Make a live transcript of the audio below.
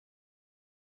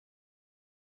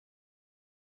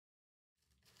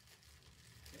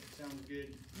Sounds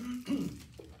good.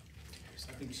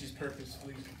 I think she's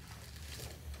purposely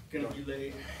gonna be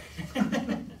late.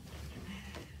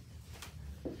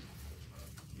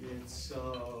 Good,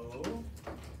 so,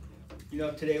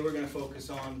 today we're gonna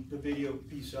focus on the video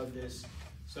piece of this.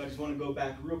 So I just wanna go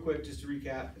back real quick just to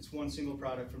recap. It's one single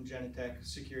product from Genetec,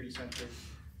 Security Center.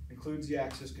 Includes the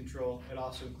access control. It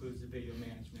also includes the video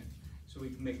management. So we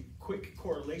can make quick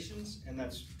correlations, and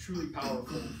that's truly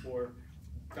powerful for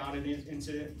found an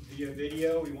incident via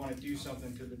video, we want to do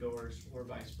something to the doors, or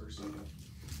vice versa.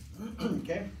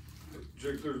 Okay?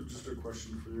 Jake, there's just a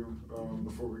question for you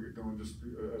before we get going, just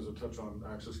as a touch on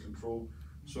access control.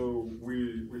 So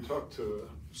we talked to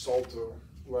Salto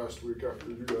last week after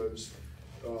you guys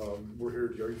were here.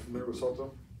 Are you familiar with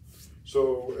Salto?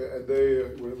 So, and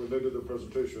they, when they did their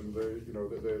presentation,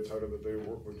 they had touted that they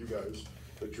work with you guys,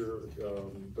 that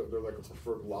that they're like a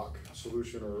preferred lock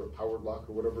solution or a powered lock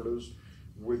or whatever it is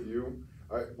with you.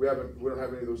 We don't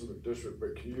have any of those in the district,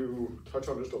 but can you touch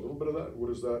on just a little bit of that? What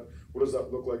does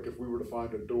that look like if we were to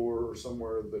find a door or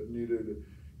somewhere that needed,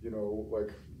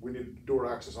 like we need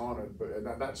door access on it, but and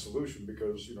that solution,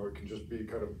 because it can just be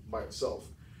kind of by itself.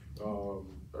 Do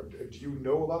you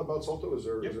know a lot about Salto? Is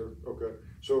there? Okay.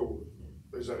 So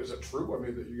is that true? I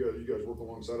mean, that you guys work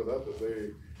alongside of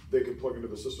that they can plug into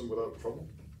the system without trouble?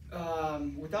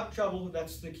 Without trouble,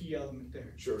 that's the key element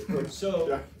there. Sure. So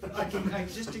yeah.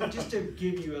 just to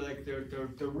give you like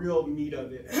the real meat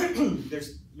of it.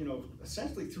 There's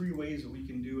essentially 3 ways that we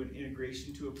can do an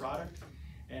integration to a product,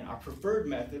 and our preferred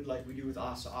method, like we do with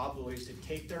ASA Oblo, is to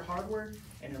take their hardware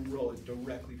and enroll it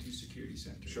directly to Security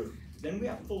Center. Sure. Then we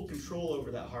have full control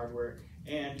over that hardware,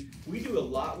 and we do a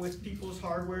lot with people's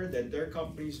hardware that their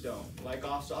companies don't. Like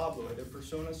ASA Oblo, their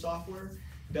Persona software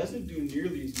doesn't do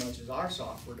nearly as much as our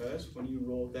software does when you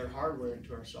roll their hardware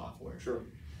into our software. Sure.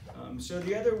 So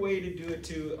the other way to do it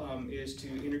too is to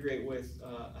integrate with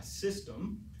a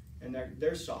system and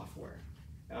their software.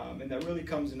 And that really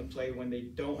comes into play when they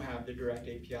don't have the direct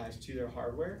APIs to their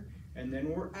hardware, and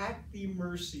then we're at the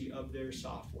mercy of their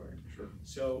software. Sure.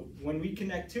 So when we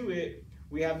connect to it,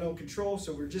 we have no control,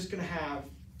 so we're just gonna have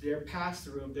their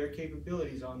pass-through of their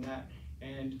capabilities on that.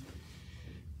 And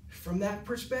from that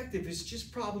perspective, it's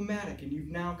just problematic, and you've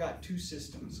now got 2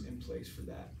 systems in place for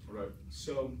that. Right.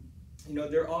 So,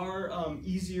 there are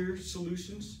easier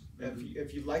solutions.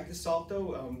 If you like the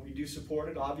Salto, we do support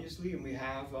it, obviously, and we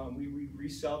have we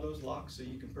resell those locks, so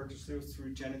you can purchase those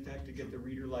through Genetec to get the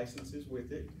reader licenses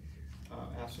with it.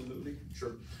 Absolutely.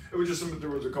 Sure. It was just there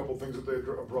was a couple things that they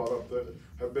brought up that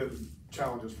have been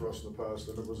challenges for us in the past,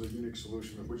 and it was a unique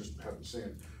solution that we just haven't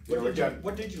seen.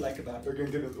 What did you like about it?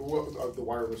 Again, getting the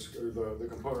wireless, the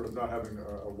component of not having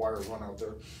a wire run out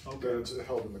there. Okay. That it's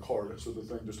held in the card, so the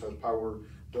thing just has power,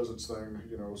 does its thing.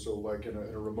 So like in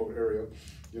a remote area,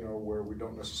 where we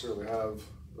don't necessarily have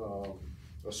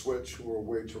a switch or a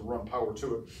way to run power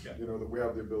to it, yeah. That we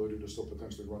have the ability to still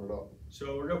potentially run it up.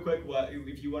 So real quick,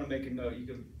 if you want to make a note, you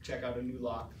can check out a new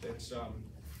lock that's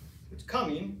it's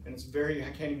coming, and it's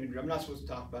I'm not supposed to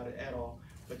talk about it at all,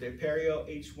 but the Apereo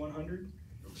H100,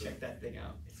 okay. Check that thing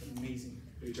out. It's amazing.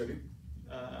 HID?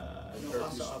 No,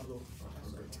 ASA Oblo.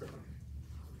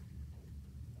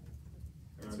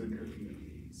 I didn't hear you.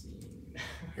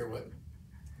 Hear what?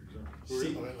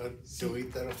 See,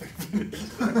 delete that.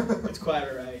 It's quite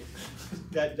all right.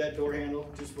 That door handle,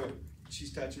 just what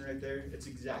she's touching right there, it's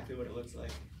exactly what it looks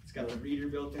like. It's got a reader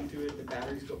built into it. The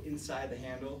batteries go inside the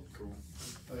handle. Cool.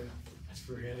 Oh, yeah. That's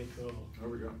really cool. There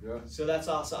we go. Yeah. So that's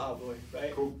ASA Oblo,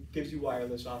 right? Cool. Gives you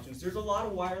wireless options. There's a lot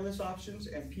of wireless options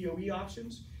and PoE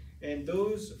options, and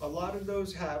a lot of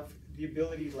those have the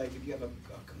ability, like if you have a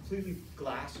completely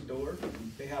glass door,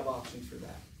 they have options for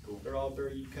that. Cool. They're all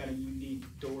very kind of unique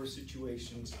door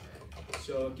situations.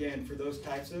 So again, for those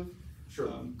types of,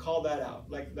 call that out.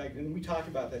 And we talked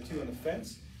about that too on the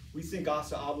fence. We think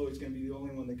ASA Oblo is going to be the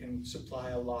only one that can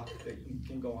supply a lock that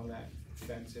can go on that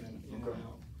fence in and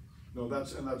out. No,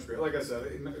 that's great. Like I said,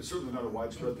 it's certainly not a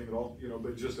widespread thing at all.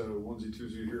 But just a onesie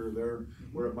twosie here or there,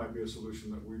 where it might be a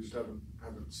solution that we just haven't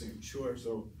seen. Sure.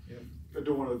 So yeah. I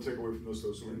don't want to take away from those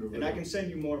though. So and I can send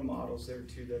you more models there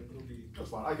too. That will be. That's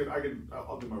fine.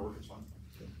 I'll do my work. It's fine.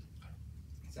 Okay.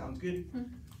 Sounds good. You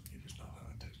just know how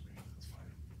to text me. That's fine.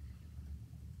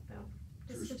 Well,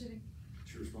 just for today.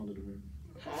 She responded to me.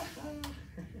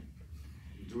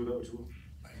 Do with that what you will.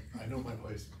 I know my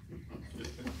place.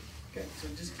 Okay, so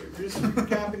just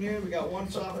recapping here, we got one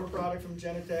software product from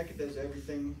Genetec. It does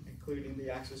everything, including the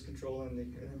access control and the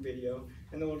video.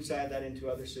 And then we'll just add that into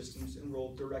other systems and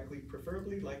roll directly,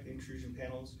 preferably like the intrusion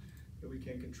panels that we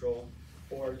can control,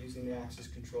 or using the access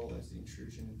control as the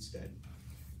intrusion instead.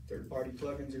 Third-party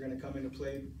plugins are gonna come into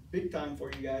play big time for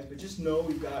you guys, but just know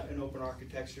we've got an open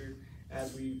architecture.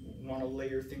 As we wanna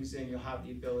layer things in, you'll have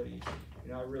the ability.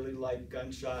 You know, I really like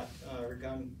gunshot, or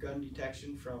gun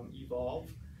detection from Evolve.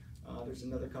 There's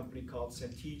another company called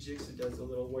Genetec that does a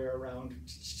little wear around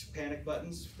panic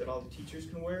buttons that all the teachers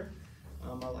can wear. I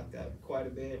like that quite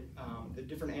a bit. The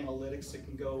different analytics that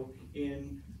can go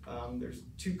in. There's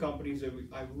two companies that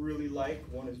I really like.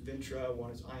 One is Vintra,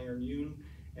 one is IronYun,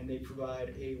 and they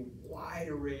provide a wide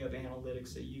array of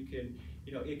analytics that you can,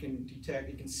 you know, it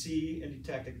can see and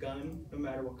detect a gun, no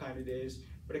matter what kind it is,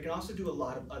 but it can also do a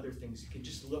lot of other things. It can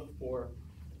just look for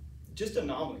just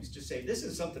anomalies, just say, this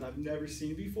is something I've never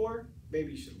seen before,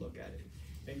 maybe you should look at it.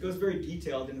 And it goes very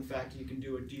detailed, and in fact, you can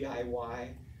do a DIY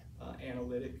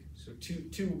analytic. So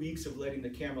two weeks of letting the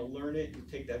camera learn it, you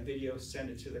take that video, send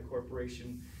it to the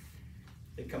corporation,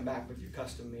 they come back with your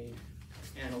custom-made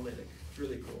analytic. It's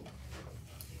really cool.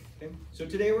 Okay. So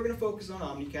today we're gonna focus on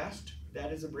Omnicast.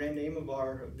 That is a brand name of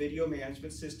our video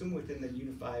management system within the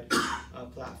unified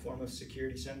platform of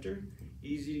Security Center.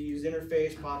 Easy to use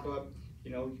interface, pop-up. You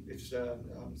know, it's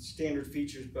standard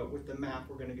features, but with the map,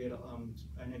 we're gonna get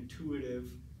an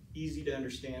intuitive, easy to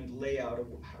understand layout of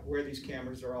where these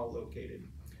cameras are all located.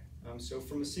 So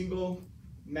from a single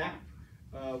map,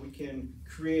 we can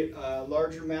create a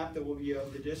larger map that will be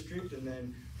of the district, and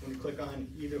then when we click on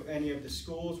any of the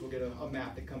schools, we'll get a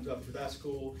map that comes up for that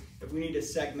school. If we need to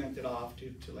segment it off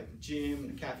to like the gym and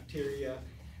the cafeteria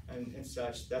and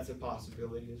such, that's a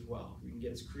possibility as well. We can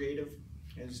get as creative,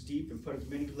 as deep, and put as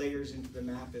many layers into the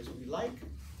map as we like.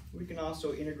 We can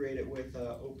also integrate it with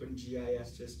open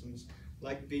GIS systems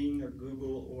like Bing or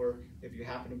Google, or if you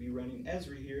happen to be running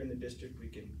Esri here in the district, we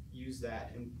can use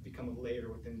that and become a layer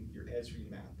within your Esri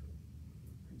map.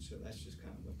 And so that's just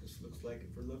kind of what this looks like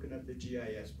if we're looking at the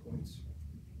GIS points.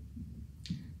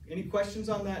 Any questions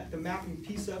on that, the mapping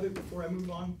piece of it before I move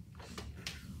on?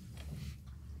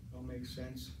 All makes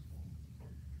sense.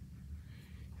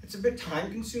 It's a bit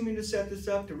time consuming to set this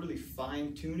up, to really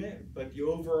fine tune it, but the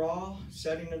overall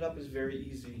setting it up is very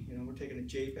easy. You know, we're taking a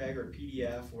JPEG or a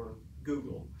PDF or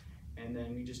Google, and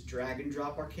then we just drag and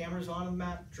drop our cameras on the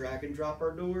map, drag and drop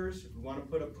our doors. If we want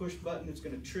to put a push button that's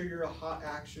going to trigger a hot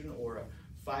action or a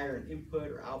fire an input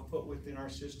or output within our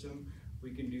system, we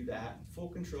can do that. Full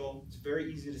control. It's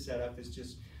very easy to set up. It's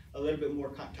just a little bit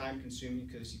more time consuming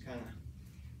because you kind of,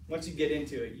 once you get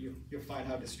into it, you'll find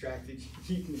how distracted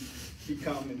you can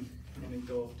become and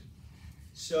engulfed.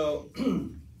 So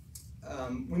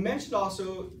we mentioned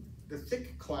also the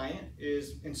thick client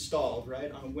is installed,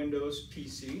 right, on a Windows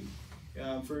PC.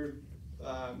 For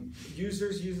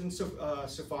users using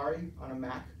Safari on a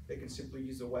Mac, they can simply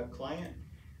use a web client.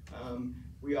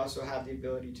 We also have the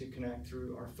ability to connect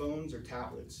through our phones or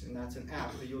tablets, and that's an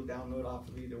app that you'll download off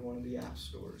of either one of the app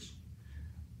stores.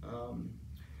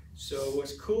 So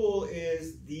what's cool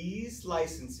is these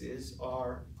licenses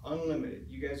are unlimited.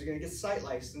 You guys are gonna get site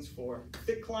license for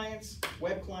thick clients,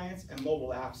 web clients, and mobile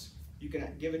apps. You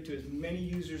can give it to as many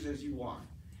users as you want.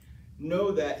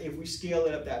 Know that if we scale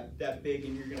it up that big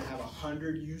and you're gonna have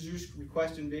 100 users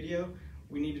requesting video,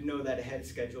 we need to know that ahead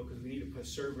schedule because we need to put a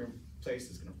server in place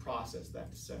that's gonna process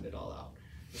that to send it all out.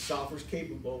 The software's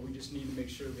capable, we just need to make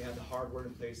sure we have the hardware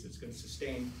in place that's gonna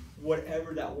sustain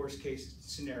whatever that worst case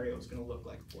scenario is gonna look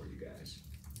like for you guys.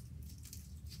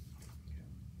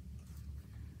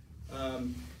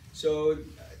 So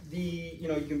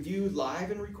you can view live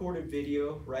and recorded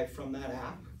video right from that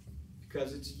app.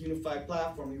 Because it's a unified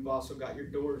platform, you've also got your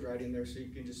doors right in there, so you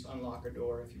can just unlock a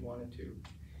door if you wanted to.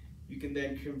 You can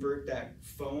then convert that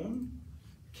phone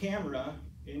camera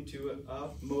into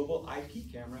a mobile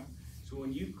IP camera. So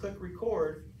when you click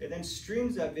record, it then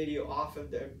streams that video off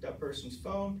of that person's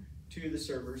phone to the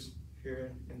servers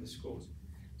here in the schools.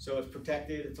 So it's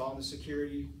protected, it's on the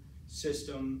security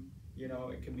system, you know,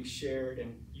 it can be shared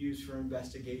and used for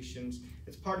investigations.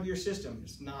 It's part of your system,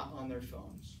 it's not on their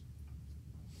phones.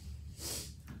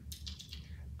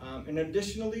 And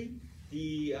additionally,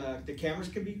 the cameras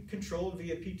can be controlled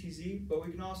via PTZ, but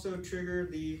we can also trigger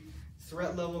the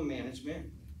threat level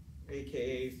management,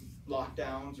 aka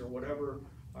lockdowns or whatever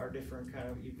our different kind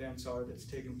of events are that's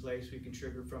taking place. We can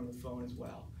trigger from the phone as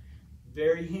well.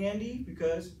 Very handy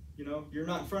because you're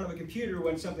not in front of a computer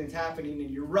when something's happening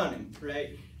and you're running,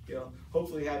 right?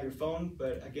 Hopefully have your phone,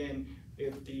 but again,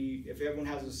 if everyone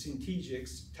has a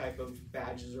Genetec type of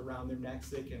badges around their necks,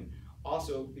 they can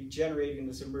also be generating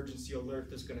this emergency alert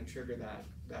that's going to trigger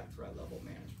that threat level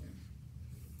management.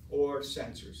 Or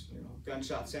sensors,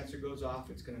 gunshot sensor goes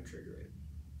off, it's going to trigger it.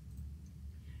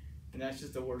 And that's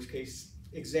just the worst case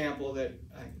example that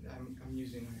I'm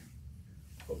using.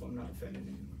 I hope I'm not offending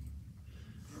anyone.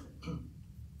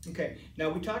 Okay, now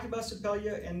we talked about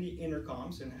Sepelia and the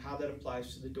intercoms and how that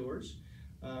applies to the doors,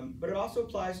 but it also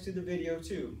applies to the video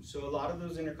too. So a lot of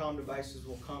those intercom devices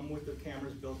will come with the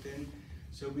cameras built in,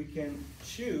 so we can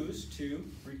choose to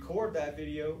record that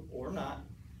video or not,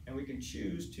 and we can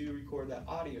choose to record that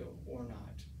audio or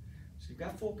not. So you've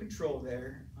got full control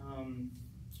there.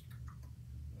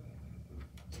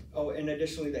 Oh, and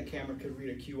additionally, that camera could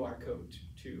read a QR code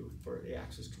too for the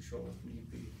access control if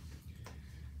need be.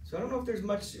 So I don't know if there's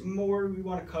much more we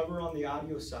want to cover on the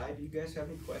audio side. Do you guys have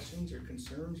any questions or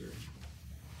concerns? Or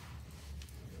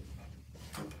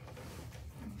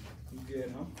you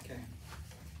good, huh? Okay.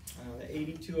 The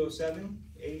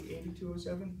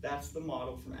 8207, that's the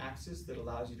model from Axis that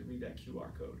allows you to read that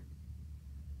QR code.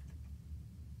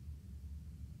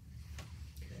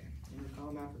 Okay,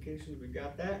 intercom applications, we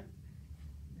got that.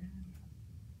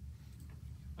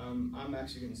 I'm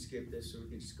actually going to skip this so we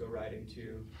can just go right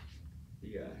into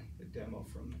the demo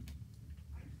from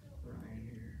Ryan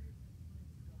here.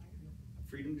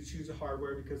 Freedom to choose the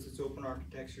hardware because it's open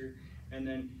architecture, and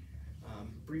then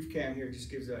Brief Cam here just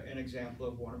gives an example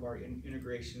of one of our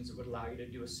integrations that would allow you to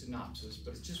do a synopsis,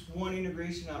 but it's just one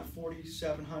integration out of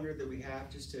 4,700 that we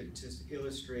have just to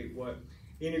illustrate what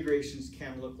integrations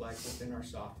can look like within our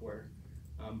software.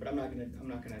 But I'm not gonna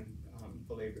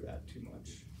belabor that too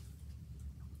much.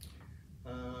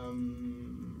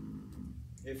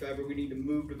 If ever we need to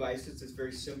move devices, it's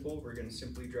very simple. We're going to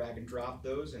simply drag and drop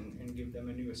those and give them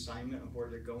a new assignment of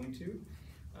where they're going to.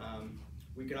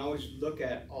 We can always look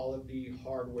at all of the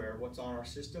hardware, what's on our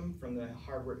system from the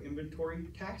hardware inventory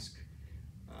task.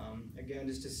 Again,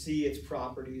 just to see its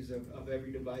properties of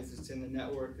every device that's in the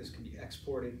network. This can be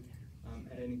exported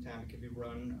at any time. It can be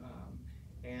run.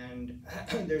 And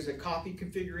there's a copy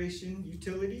configuration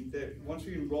utility that once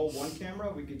we enroll one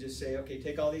camera, we could just say, okay,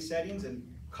 take all these settings and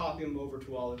copy them over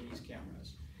to all of these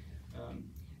cameras.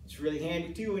 It's really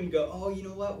handy too when you go, oh, you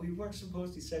know what, we weren't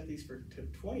supposed to set these to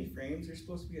 20 frames, they're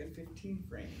supposed to be at 15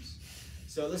 frames.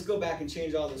 So let's go back and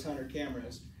change all those 100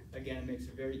 cameras. Again, it makes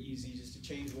it very easy just to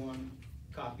change one,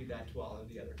 copy that to all of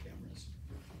the other cameras.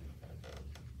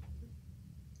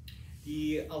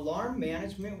 The alarm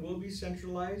management will be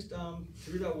centralized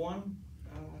through that one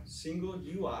single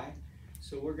UI.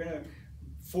 So we're going to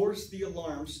force the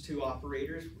alarms to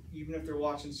operators, even if they're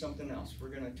watching something else. We're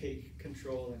going to take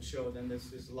control and show them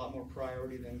this is a lot more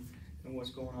priority than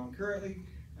what's going on currently,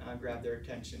 grab their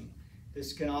attention.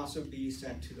 This can also be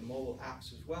sent to the mobile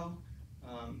apps as well.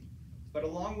 But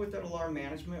along with that alarm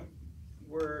management,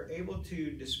 we're able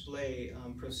to display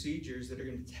procedures that are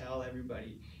going to tell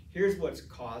everybody, here's what's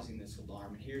causing this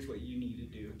alarm, and here's what you need to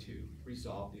do to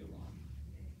resolve the alarm.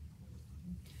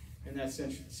 And that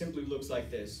simply looks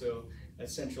like this. So that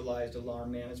centralized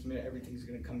alarm management, everything's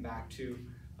going to come back to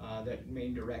that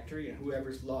main directory, and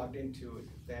whoever's logged into it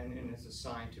then and is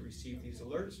assigned to receive these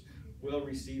alerts will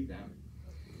receive them.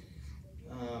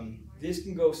 This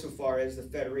can go so far as the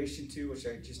federation too, which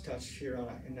I just touched here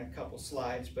on in a couple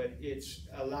slides, but it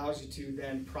allows you to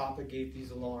then propagate these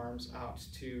alarms out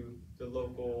to the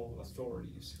local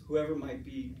authorities, whoever might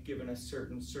be given a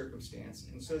certain circumstance.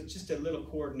 And so it's just a little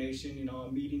coordination, you know,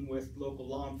 a meeting with local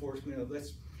law enforcement of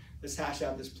let's hash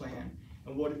out this plan,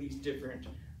 and what are these different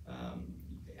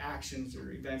actions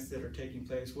or events that are taking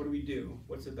place? What do we do?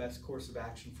 What's the best course of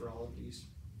action for all of these?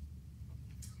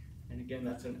 And again,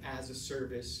 that's an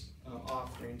as-a-service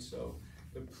offering, so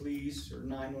the police or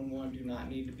 911 do not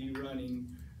need to be running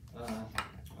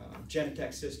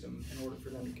Genetec system in order for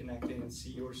them to connect in and see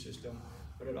your system,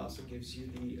 but it also gives you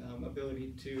the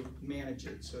ability to manage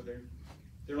it, so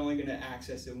they're only going to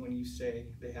access it when you say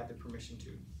they have the permission to.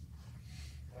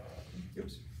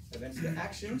 Oops. Events to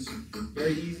actions,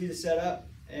 very easy to set up.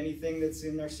 Anything that's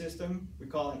in our system, we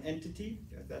call an entity.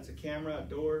 If that's a camera, a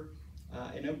door,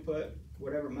 an input,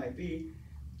 whatever it might be,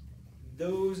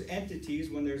 those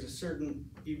entities, when there's a certain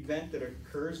event that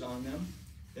occurs on them,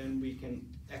 then we can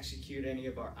execute any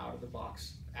of our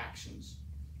out-of-the-box actions.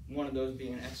 One of those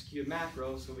being an execute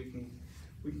macro, so we can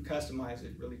customize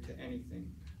it really to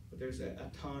anything. But there's a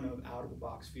ton of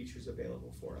out-of-the-box features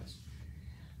available for us.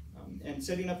 And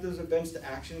setting up those events to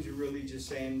actions, you're really just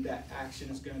saying that action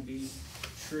is going to be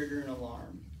trigger an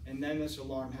alarm. And then this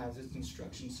alarm has its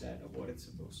instruction set of what it's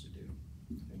supposed to do.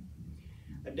 Okay.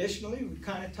 Additionally, we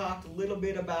kind of talked a little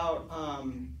bit about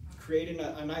creating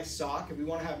a nice SOC. If we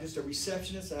want to have just a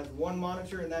receptionist that has one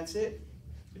monitor and that's it,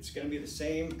 it's going to be the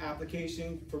same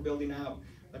application for building out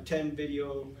a 10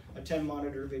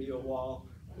 monitor video wall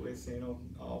with, you know,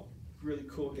 all really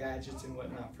cool gadgets and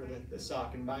whatnot for the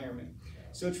SOC environment.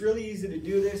 So it's really easy to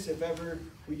do this if ever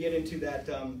we get into that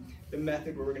the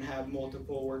method where we're going to have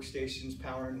multiple workstations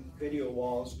powering video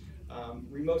walls.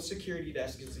 Remote security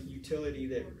desk is a utility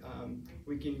that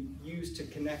we can use to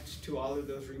connect to all of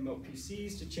those remote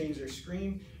PCs to change their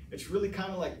screen. It's really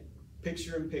kind of like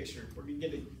picture in picture. We're going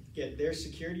to get their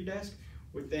security desk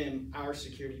within our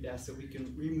security desk that we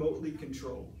can remotely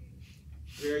control.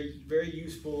 Very, very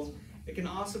useful. It can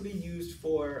also be used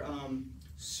for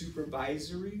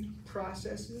supervisory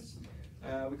processes.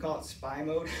 We call it spy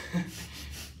mode.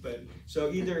 But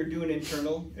so either doing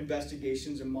internal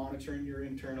investigations and monitoring your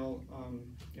internal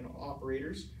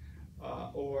operators,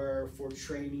 or for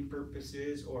training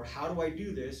purposes, or how do I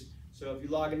do this? So if you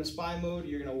log into spy mode,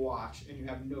 you're going to watch and you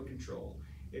have no control.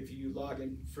 If you log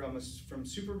in from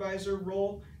supervisor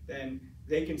role, then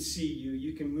they can see you.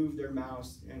 You can move their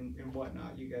mouse and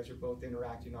whatnot. You guys are both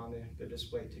interacting on the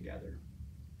display together.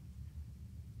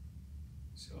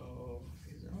 So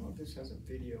I don't know if this has a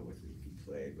video with it we can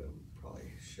play, but we'll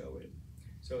probably show it.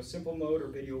 So simple mode or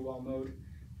video wall mode.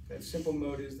 That simple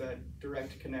mode is that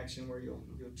direct connection where you'll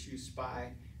choose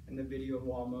spy, and the video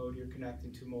wall mode you're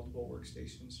connecting to multiple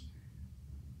workstations.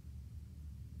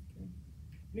 Okay.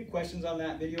 Any questions on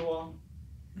that video wall?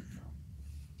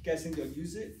 You guys think you'll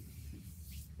use it?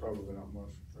 Probably not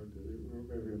much.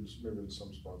 Maybe in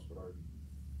some spots, but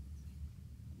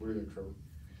what do you think, Trevor?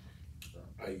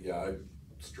 I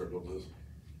struggled to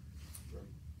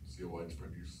see a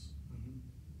widespread use.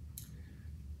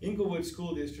 Inglewood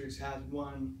School Districts has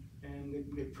one, and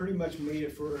they pretty much made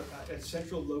it for a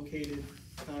central located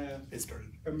kind of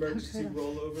emergency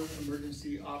rollover,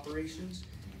 emergency operations.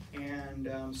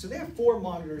 And so they have 4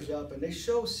 monitors up, and they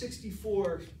show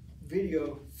 64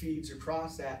 video feeds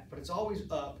across that, but it's always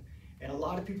up, and a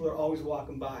lot of people are always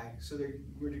walking by. So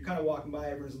when you're kind of walking by,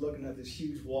 everyone's looking at this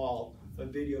huge wall of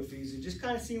video feeds and just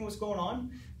kind of seeing what's going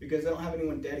on, because they don't have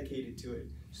anyone dedicated to it.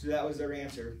 So that was their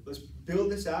answer. Let's build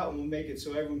this out and we'll make it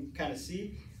so everyone can kind of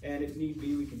see, and if need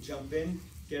be, we can jump in,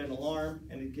 get an alarm,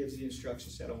 and it gives the instruction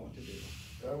set on what to do.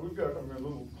 Yeah, we've got,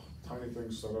 little tiny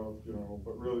things set up,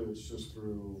 but really it's just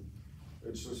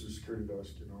a security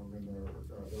desk, they're on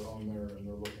there and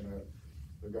they're looking at,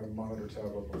 they've got a monitor tab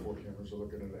up on 4 cameras, they're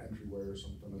looking at an entryway or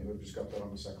something, and they've just got that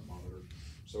on the second monitor.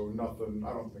 So nothing,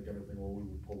 I don't think anything where we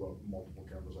would pull up multiple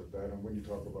cameras like that. And when you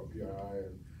talk about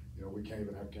PII, and we can't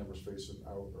even have cameras facing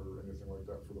out or anything like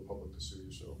that for the public to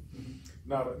see. So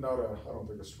I don't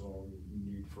think a strong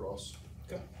need for us.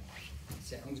 Okay.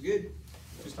 Sounds good.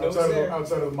 Just outside of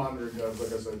the monitoring tabs,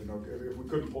 like I said, if we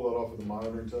couldn't pull that off of the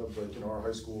monitoring tabs, like our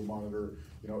high school monitor,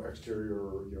 exterior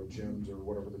or gyms or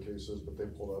whatever the case is, but they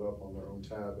pull that up on their own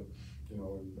tab,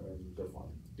 and they're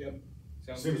fine. Yep.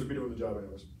 Seems to be doing the job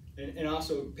anyways. And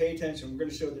also pay attention. We're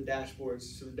going to show the dashboards.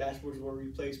 So the dashboards will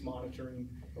replace monitoring.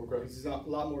 Okay. It's a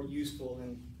lot more useful,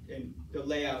 and the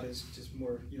layout is just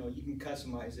more. You can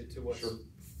customize it to what's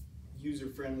user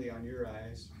friendly on your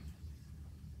eyes.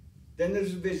 Then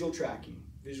there's visual tracking.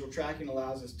 Visual tracking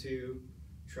allows us to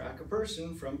track a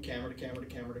person from camera to camera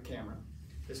to camera to camera.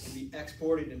 This can be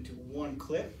exported into one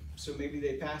clip. So maybe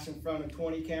they pass in front of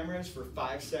 20 cameras for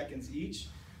 5 seconds each.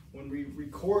 When we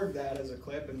record that as a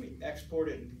clip and we export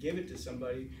it and give it to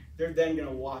somebody, they're then going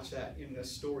to watch that in the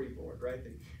storyboard, right?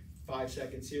 5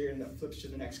 seconds here, and that flips to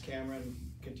the next camera and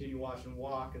continue watching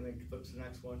walk, and then flips to the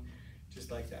next one,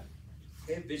 just like that.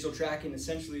 Okay, visual tracking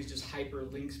essentially is just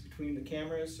hyperlinks between the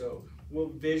cameras. So we'll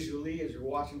visually, as you're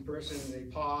watching a person and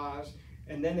they pause,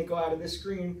 and then they go out of this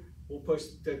screen, we'll push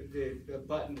the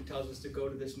button that tells us to go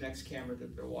to this next camera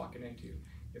that they're walking into.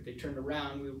 If they turn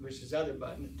around, we'll push this other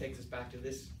button. It takes us back to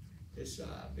this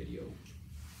video.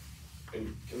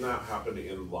 And can that happen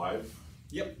in live?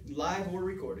 Yep, live or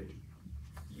recorded.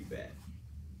 You bet.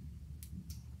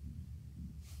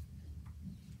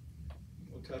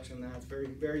 We'll touch on that. It's very,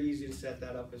 very easy to set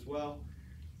that up as well.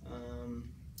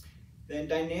 Then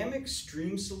dynamic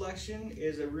stream selection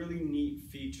is a really neat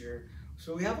feature.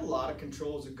 So we have a lot of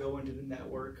controls that go into the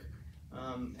network.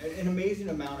 An amazing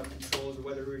amount of controls,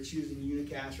 whether we're choosing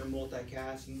unicast or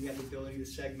multicast, and we have the ability to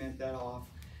segment that off.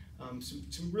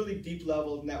 Some really deep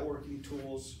level networking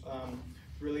tools,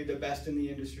 really the best in the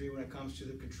industry when it comes to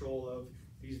the control of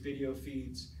these video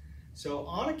feeds. So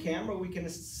on a camera, we can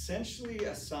essentially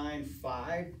assign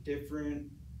 5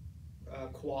 different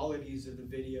qualities of the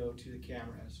video to the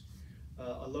cameras.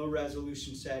 A low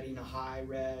resolution setting, a high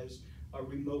res, a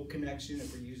remote connection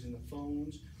if we're using the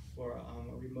phones, or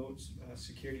a remote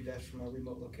security desk from a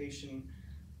remote location,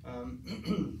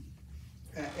 and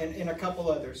a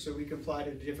couple others. So we can apply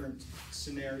to different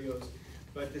scenarios.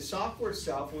 But the software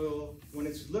itself will, when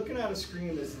it's looking at a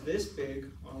screen that's this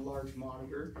big on a large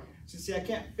monitor, so see, I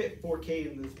can't fit 4K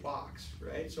in this box,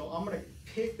 right? So I'm going to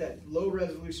pick that low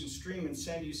resolution stream and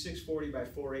send you 640 by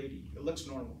 480. It looks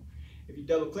normal. If you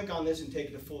double click on this and take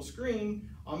it to full screen,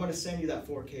 I'm going to send you that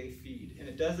 4K feed, and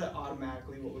it does that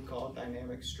automatically, what we call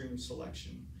dynamic stream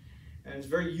selection. And it's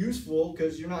very useful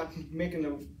because you're not making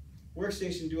the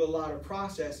workstation do a lot of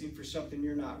processing for something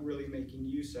you're not really making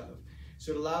use of.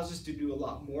 So it allows us to do a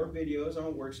lot more videos on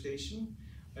a workstation.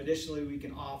 Additionally, we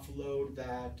can offload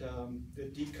that the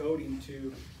decoding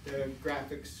to the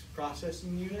graphics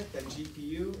processing unit, that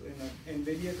GPU in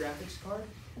the NVIDIA graphics card.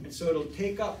 And so it'll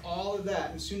take up all of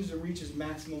that, and as soon as it reaches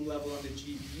maximum level on the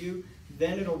GPU,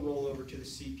 then it'll roll over to the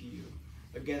CPU.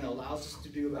 Again, it allows us to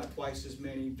do about twice as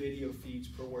many video feeds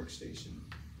per workstation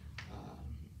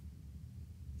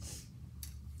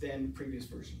than previous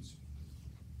versions.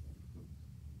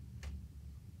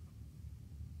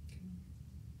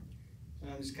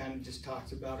 This kind of just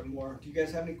talks about it more. Do you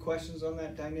guys have any questions on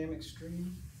that dynamic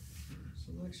stream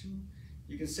selection?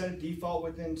 You can set a default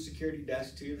within Security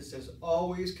Desk too that says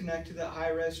always connect to that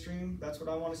high-res stream. That's what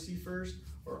I want to see first.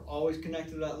 Or always connect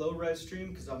to that low-res stream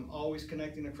because I'm always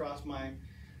connecting across my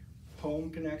home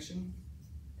connection.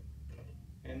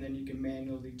 And then you can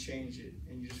manually change it.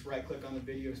 And you just right-click on the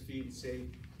video feed and say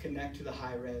connect to the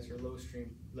high-res or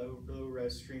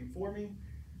low-res stream for me.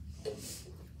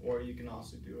 Or you can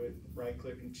also do it,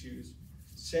 right-click and choose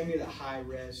send me the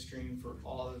high-res stream for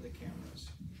all of the cameras.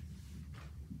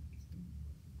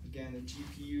 Again, the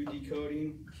GPU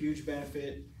decoding, huge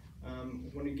benefit.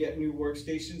 When you get new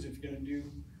workstations, if you're going to do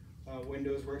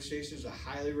Windows workstations, I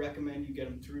highly recommend you get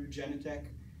them through Genetec.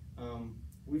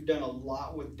 We've done a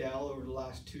lot with Dell over the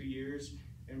last 2 years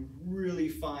and really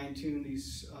fine-tune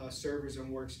these servers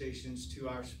and workstations to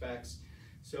our specs.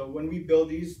 So when we build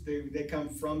these, they come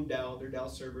from Dell, they're Dell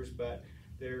servers, but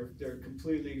they're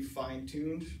completely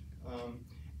fine-tuned.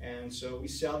 And so we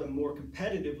sell them more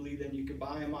competitively than you can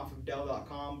buy them off of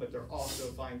Dell.com, but they're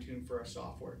also fine-tuned for our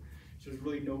software. So there's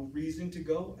really no reason to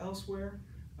go elsewhere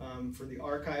for the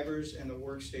archivers and the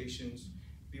workstations.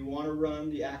 If you want to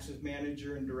run the Access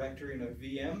Manager and Directory in a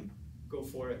VM, go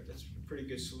for it. That's a pretty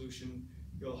good solution.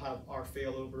 You'll have our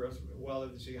failover as well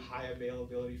as a high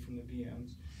availability from the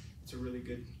VMs. It's a really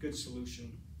good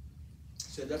solution.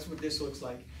 So that's what this looks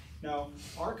like. Now,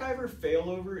 Archiver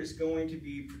failover is going to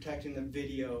be protecting the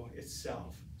video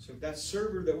itself. So if that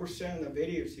server that we're sending the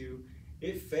video to,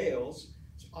 it fails,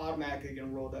 it's automatically going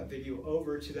to roll that video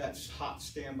over to that hot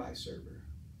standby server.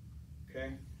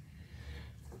 Okay?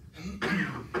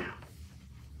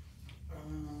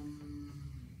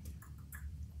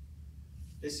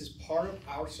 This is part of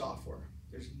our software.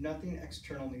 There's nothing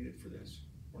external needed for this.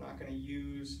 We're not going to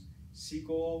use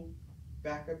SQL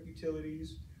backup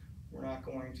utilities. We're not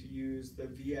going to use the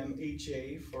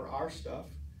VMHA for our stuff.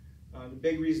 The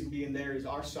big reason being there is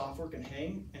our software can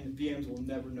hang and the VMs will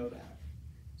never know that.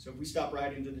 So if we stop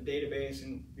writing to the database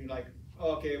and be like,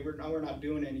 oh, okay, we're not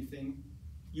doing anything,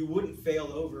 you wouldn't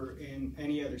fail over in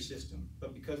any other system.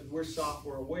 But because we're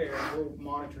software aware, we're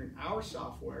monitoring our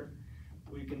software,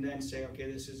 we can then say,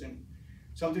 okay,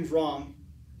 something's wrong,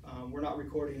 we're not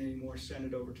recording anymore, send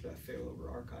it over to that failover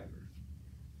archiver.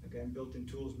 Again, built-in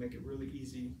tools make it really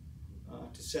easy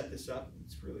to set this up.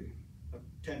 It's really a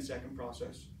 10-second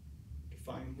process to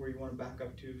find where you want to back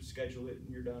up to, schedule it, and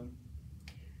you're done.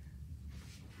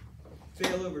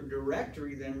 Failover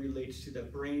directory then relates to the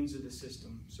brains of the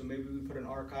system. So maybe we put an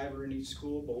archiver in each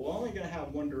school, but we're only going to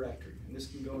have one directory, and this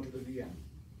can go into the VM.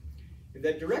 If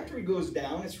that directory goes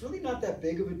down, it's really not that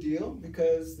big of a deal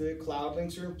because the cloud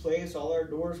links are in place, all our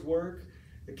doors work,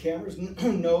 the cameras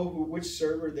know which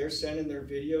server they're sending their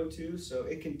video to, so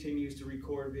it continues to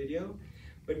record video.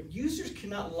 But users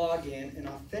cannot log in and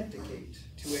authenticate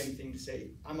to anything to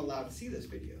say, I'm allowed to see this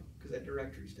video, because that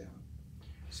directory's down.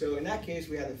 So in that case,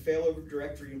 we have the failover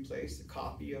directory in place, the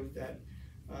copy of that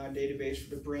database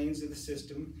for the brains of the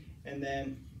system, and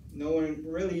then no one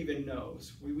really even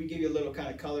knows. We give you a little kind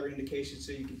of color indication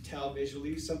so you can tell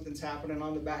visually something's happening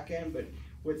on the back end, but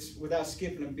without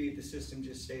skipping a beat, the system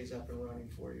just stays up and running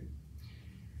for you.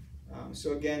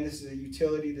 So again, this is a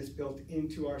utility that's built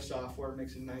into our software,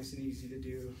 makes it nice and easy to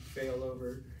do,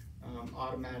 failover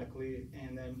automatically,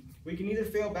 and then we can either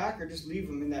fail back or just leave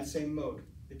them in that same mode.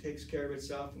 It takes care of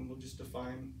itself, and we'll just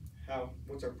define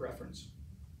what's our preference.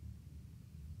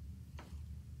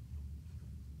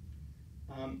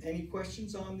 Any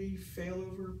questions on the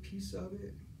failover piece of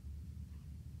it?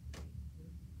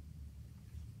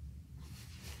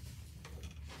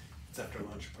 It's after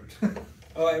lunch, but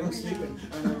Oh, everyone's sleeping.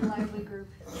 It's a lively group.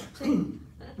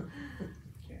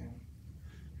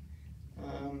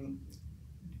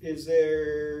 Is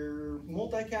there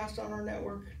multicast on our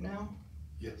network now?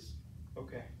 yes,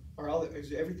 Okay.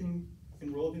 Is everything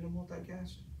enrolled in a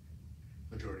multicast?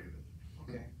 majority of it.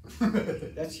 Okay,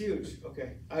 that's huge.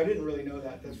 Okay, I didn't really know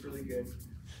that. That's really good.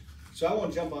 So I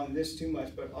won't jump on this too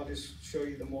much, but I'll just show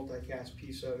you the multicast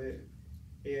piece of it.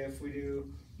 If we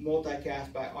do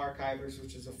multicast by archivers,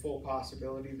 which is a full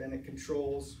possibility, then it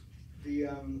controls the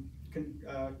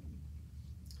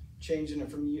changing it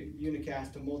from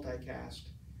unicast to multicast.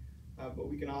 But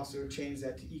we can also change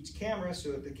that to each camera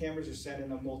so that the cameras are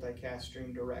sending a multicast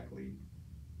stream directly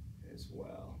as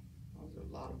well. There's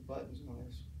a lot of buttons on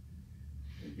this.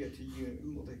 We get to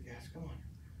multicast, come on.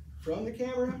 From the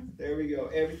camera, there we go,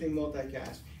 everything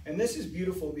multicast. And this is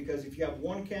beautiful because if you have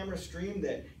one camera stream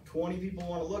that 20 people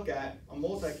want to look at, a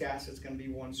multicast, it's going to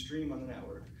be one stream on the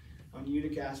network. On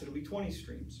unicast, it'll be 20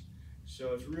 streams.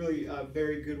 So it's really a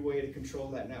very good way to control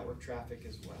that network traffic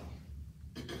as well.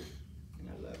 And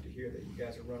I love to hear that you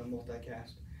guys are running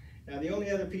multicast. Now the only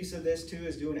other piece of this too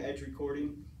is doing edge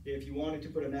recording. If you wanted to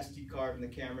put an SD card in the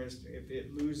cameras, if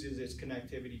it loses its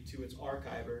connectivity to its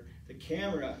archiver, the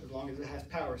camera, as long as it has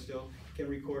power still, can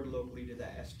record locally to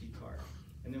that SD card.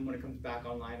 And then when it comes back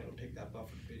online, it'll take that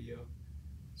buffered video,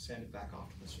 send it back off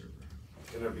to the server.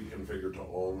 Can it be configured to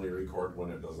only record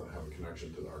when it doesn't have a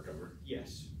connection to the archiver?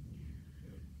 Yes.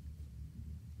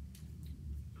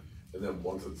 And then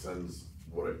once it sends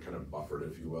what it kind of buffered,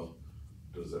 if you will,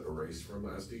 does it erase from the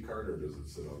SD card or does it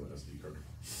sit on the SD card?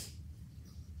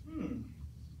 I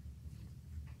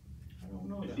don't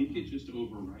know that. I think it just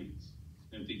overwrites.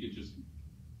 I think it just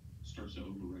starts to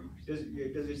overwrite. Does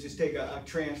it just take a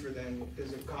transfer then?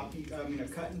 Does it copy, a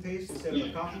cut and paste instead of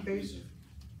a copy paste?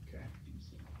 Okay.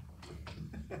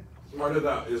 Part of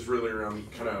that is really around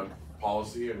kind of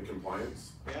policy and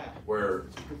compliance. Yeah. Where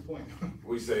That's a good point.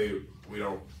 we say we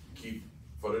don't keep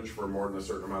footage for more than a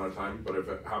certain amount of time, but if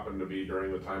it happened to be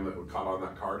during the time that we caught on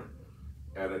that card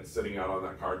and it's sitting out on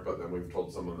that card, but then we've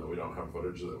told someone that we don't have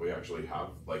footage that we actually have,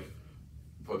 like,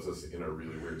 puts us in a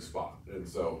really weird spot. And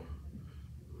so,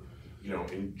 you know,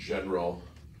 in general,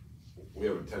 we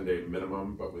have a 10-day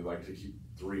minimum, but we like to keep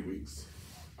 3 weeks.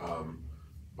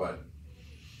 But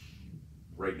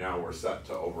right now we're set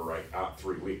to overwrite at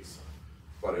 3 weeks.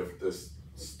 But if this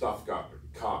stuff got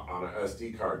caught on an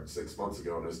SD card 6 months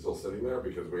ago and is still sitting there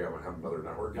because we haven't had another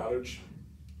network outage.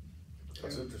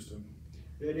 That's interesting.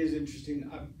 That is interesting.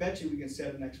 I bet you we can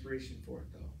set an expiration for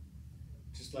it though.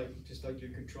 Just like you're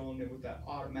controlling it with that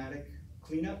automatic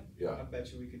cleanup. Yeah. I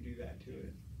bet you we could do that to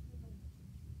it.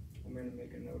 I'm gonna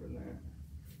make a note of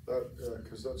that. Yeah,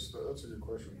 cause that's a good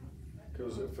question.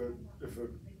 Cause if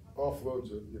it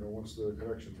offloads it, you know, once the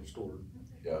connection's restored,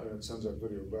 Yeah. and it sends that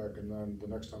video back, and then the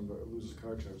next time that it loses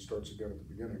connection, it starts again at the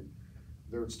beginning.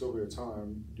 There would still be a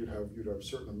time, you'd have a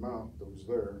certain amount that was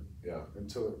there. Yeah.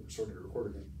 Until it started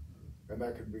recording it. And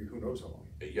that could be who knows how long.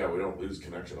 Yeah, we don't lose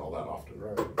connection all that often.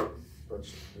 Right.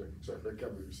 That's, yeah, exactly. I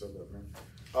can't believe you said that, man.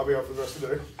 I'll be out for the rest of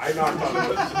the day. I knocked on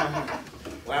wood.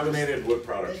 Laminated wood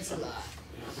products. Thanks a lot.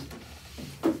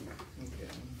 Okay.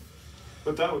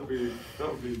 But that would be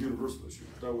a universal issue.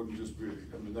 That wouldn't just be,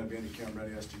 I mean, that'd be any camera,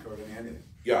 any SD card, anything.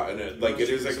 Yeah, and it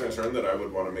is a concern that I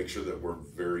would want to make sure that we're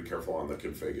very careful on the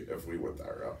config if we went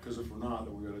that route. Because if we're not,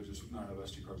 then we gotta just not have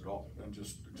SD cards at all, and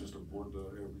just abort the,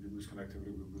 if we lose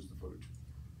connectivity, we lose the footage.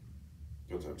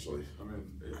 Potentially. I mean,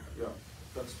 yeah,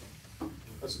 that's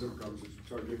a different conversation.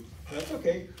 Sorry, Jake. That's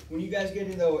okay. When you guys get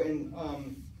in though, in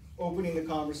opening the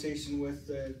conversation with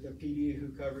the PD who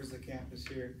covers the campus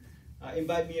here,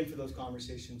 invite me in for those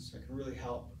conversations. I can really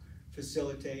help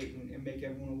facilitate and make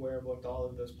everyone aware of what all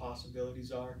of those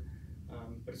possibilities are.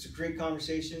 But it's a great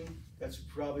conversation. That's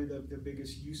probably the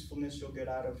biggest usefulness you'll get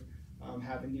out of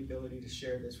having the ability to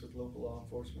share this with local law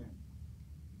enforcement.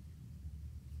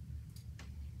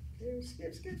 Okay,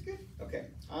 skip. Okay,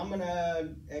 I'm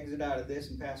gonna exit out of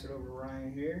this and pass it over to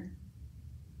Ryan here.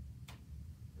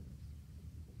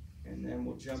 And then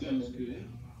we'll jump into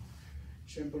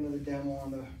the demo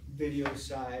on the video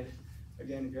side.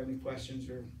 Again, if you have any questions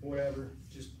or whatever,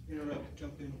 just interrupt,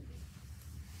 jump in.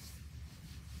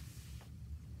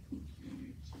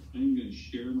 I'm going to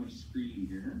share my screen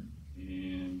here,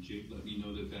 and Jake let me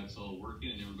know that that's all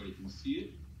working and everybody can see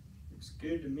it. Looks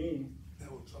good to me.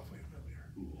 That looks awfully familiar.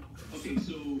 Cool. Okay,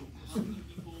 so how many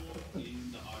people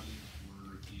in the audience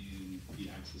were in the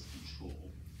access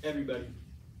control? Everybody.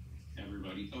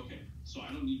 Everybody? Okay, so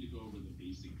I don't need to go over the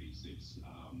basics.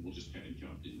 We'll just kind of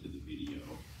jump into the video,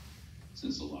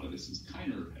 since a lot of this is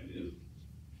kind of repetitive.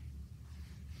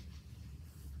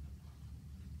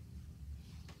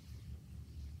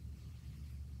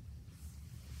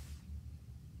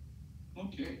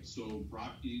 Okay, so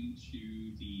brought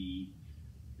into the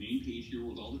main page here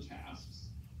with all the tasks.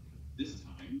 This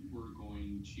time, we're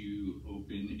going to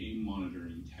open a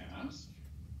monitoring task.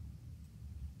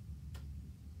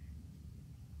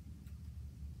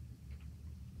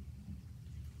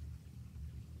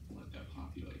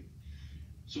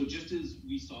 So just as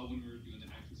we saw when we were doing the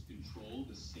access control,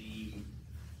 the same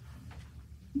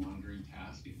monitoring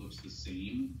task, it looks the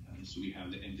same. So we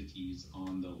have the entities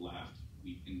on the left.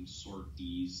 We can sort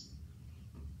these.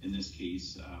 In this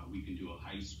case, we can do a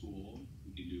high school,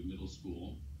 we can do a middle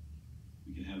school,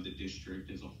 we can have the district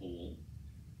as a whole.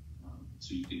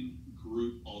 So you can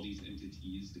group all these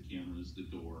entities, the cameras, the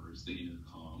doors, the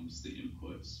intercoms, the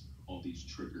inputs, all these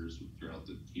triggers throughout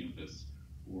the campus.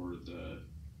 Or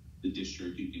the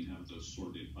district, you can have those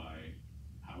sorted by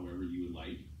however you would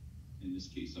like. In this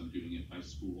case, I'm doing it by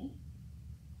school.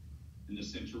 In the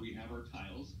center, we have our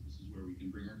tiles. This is where we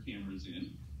can bring our cameras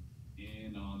in.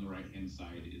 And on the right-hand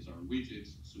side is our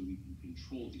widgets, so we can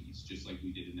control these. Just like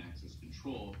we did in access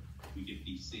control, we get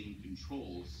these same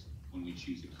controls when we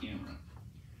choose a camera.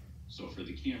 So for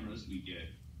the cameras, we get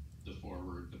the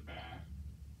forward, the back,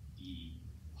 the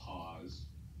pause.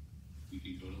 We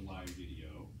can go to live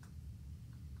video.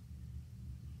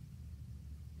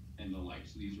 And the like.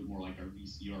 So these are more like our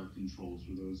VCR controls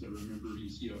for those that remember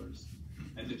VCRs.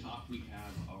 At the top, we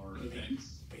have our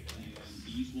events, and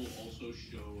these will also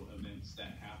show events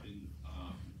that happen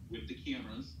with the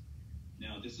cameras.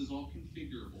 Now, this is all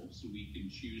configurable, so we can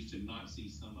choose to not see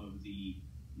some of the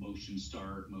motion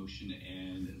start, motion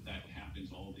end. That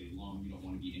happens all day long. We don't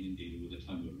want to be inundated with a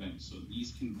ton of events. So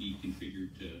these can be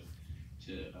configured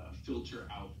to filter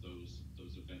out those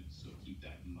events. So keep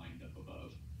that in mind up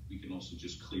above. We can also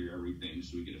just clear everything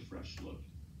so we get a fresh look.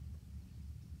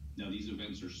 Now these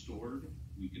events are stored.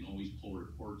 We can always pull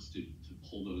reports to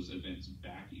pull those events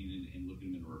back in and look at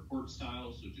them in a report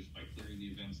style. So just by clearing the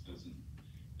events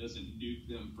doesn't nuke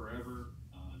them forever.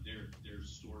 They're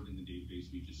stored in the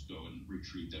database. We just go and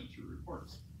retrieve them through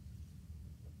reports.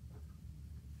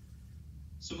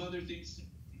 Some other things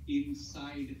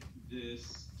inside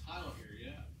this tile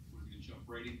area, we're going to jump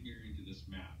right in here into this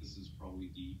map. This is probably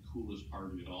the coolest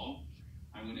part of it all.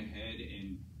 I went ahead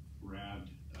and grabbed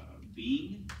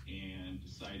Bing and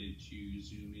decided to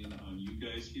zoom in on you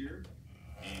guys here.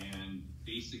 And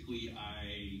basically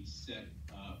I set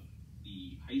up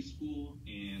the high school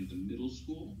and the middle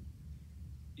school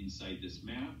inside this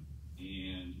map.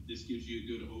 And this gives you a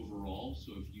good overall.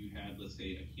 So if you had, let's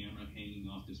say, a camera hanging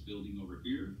off this building over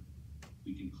here,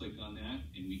 we can click on that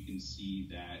and we can see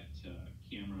that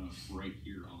camera right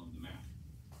here on the map.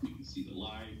 We can see the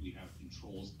live, we have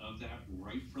controls of that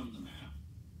right from the map.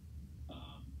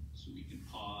 So we can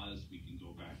pause, we can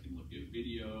go back and look at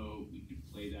video, we can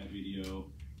play that video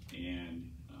and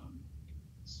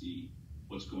see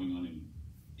what's going on in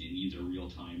either real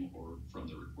time or from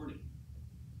the recording.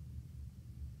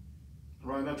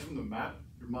 Ryan, that's from the map?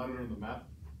 You're monitoring the map?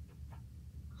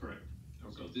 Correct.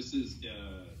 Okay. So this is,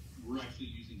 we're actually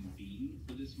using Beam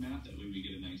for this map. That way we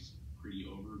get a nice, pretty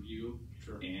overview.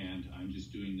 Sure. And I'm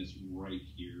just doing this right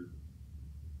here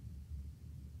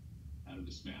out of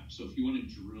this map. So if you want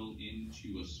to drill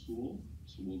into a school,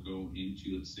 so we'll go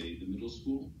into, let's say, the middle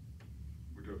school.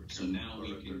 So now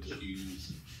we can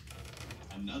choose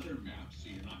another map. So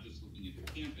you're not just looking at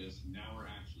the campus. Now we're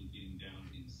actually getting down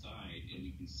inside and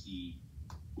we can see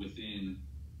within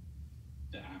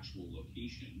the actual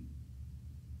location,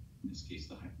 in this case,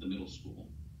 the middle school.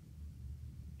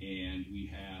 And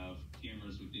we have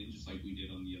cameras within, just like we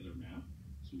did on the other map.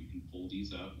 So we can pull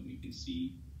these up and we can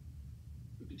see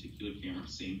the particular camera,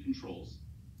 same controls.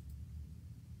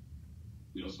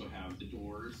 We also have the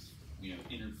doors. We have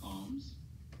intercoms,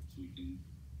 so we can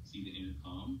see the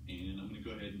intercom. And I'm gonna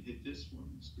go ahead and hit this one.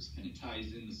 This kind of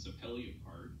ties in the Sapelia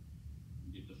part.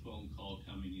 We get the phone call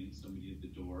coming in, somebody at the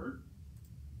door.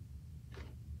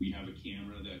 We have a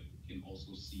camera that can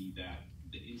also see that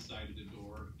the inside of the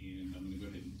door, and I'm gonna go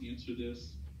ahead and answer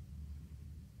this.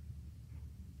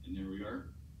 And there we are.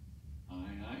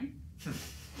 Aye.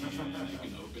 And I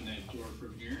can open that door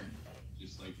from here,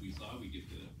 just like we saw. We get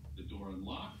the door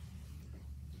unlocked.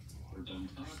 We're done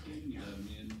talking, we let them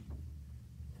in.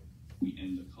 We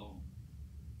end the call.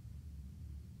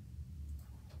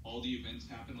 All the events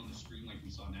happen on the screen like we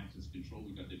saw in access control.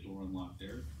 We got the door unlocked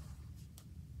there.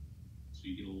 So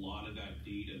you get a lot of that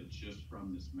data just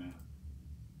from this map.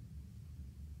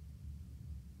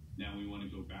 Now we want to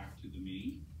go back to the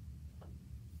main.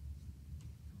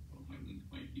 Oh, my link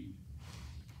might be,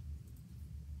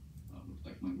 looks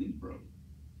like my link broke.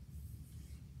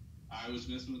 I was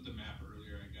messing with the map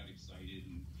earlier. I got excited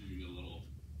and threw a little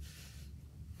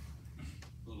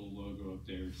logo up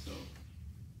there. So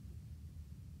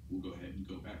we'll go ahead and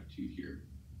go back to here.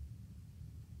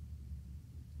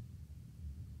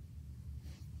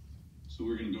 So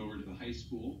we're going to go over to the high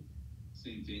school.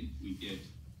 Same thing. We get,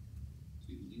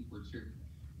 see the link works here.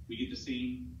 We get the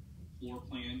same floor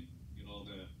plan. Get all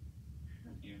the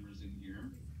cameras in here.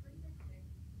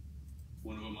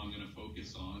 One of them I'm going to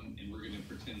focus on, and we're going to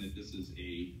pretend that this is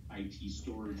a IT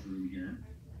storage room here.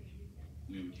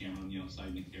 We have a camera on the outside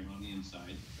and a camera on the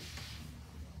inside.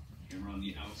 Camera on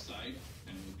the outside,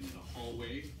 kind of looking at a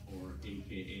hallway, or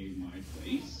AKA my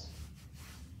place.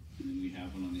 And then we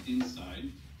have one on the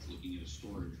inside, it's looking at a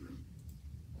storage room.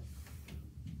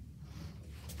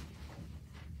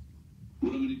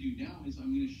 What I'm going to do now is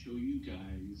I'm going to show you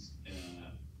guys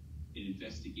an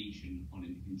investigation on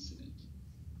an incident.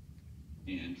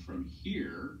 And from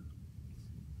here,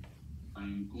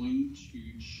 I'm going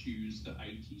to choose the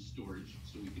IT storage,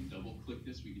 so we can double click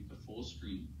this, we get the full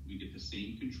screen, we get the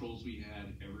same controls we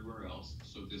had everywhere else.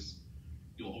 So this,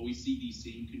 you'll always see these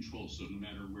same controls, so no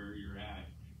matter where you're at,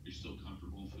 you're still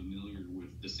comfortable and familiar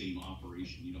with the same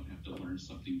operation. You don't have to learn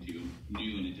something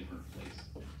new in a different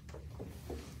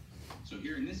place. So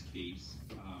here in this case,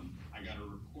 I got a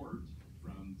report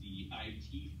from the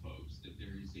IT folks that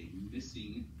there is a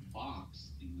missing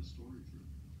box in the storage room.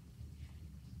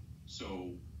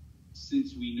 So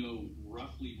since we know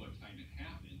roughly what time it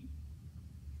happened,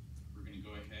 we're going to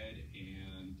go ahead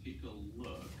and take a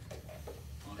look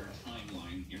on our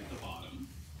timeline here at the bottom.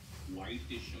 White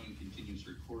is showing continuous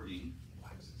recording,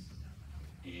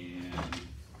 and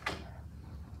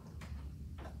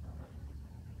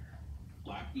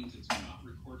black means it's not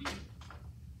recording,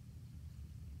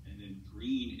 and then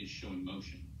green is showing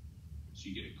motion. So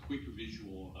you get a quick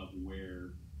visual of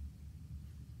where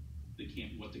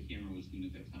what the camera was doing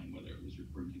at that time, whether it was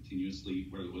recording continuously,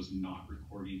 whether it was not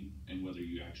recording, and whether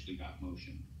you actually got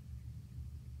motion.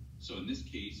 So in this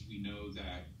case, we know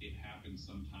that it happened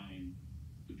sometime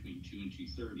between 2 and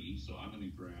 2:30. So I'm going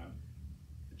to grab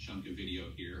a chunk of video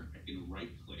here. I can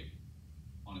right click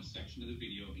on a section of the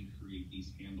video and create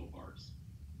these handlebars.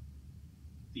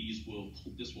 This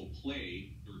will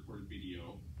play the recorded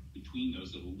video. Between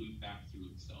those, it will loop back through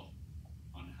itself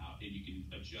on how, and you can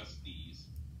adjust these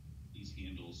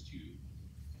handles to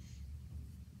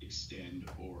extend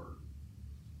or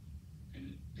kind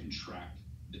of contract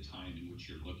the time in which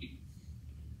you're looking.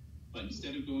 But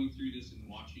instead of going through this and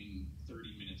watching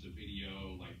 30 minutes of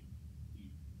video like you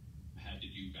had to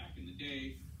do back in the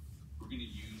day, we're going to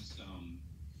use some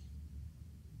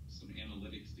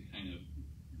analytics to kind of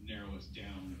narrow us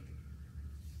down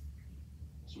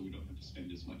so we don't have to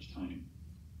spend as much time.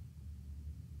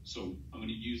 So I'm going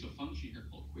to use a function here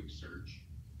called quick search.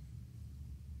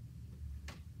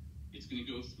 It's going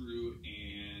to go through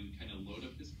and kind of load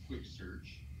up this quick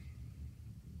search,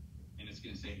 and it's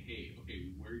going to say, hey,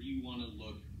 okay, where do you want to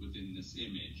look within this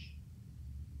image?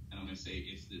 And I'm going to say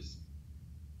it's this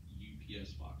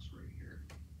UPS box right here.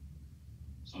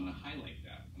 So I'm going to highlight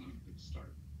that. I'm going to click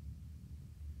start.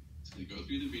 It's going to go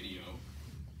through the video,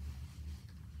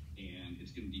 and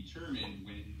it's going to determine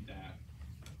when that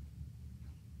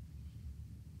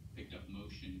picked up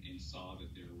motion and saw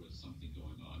that there was something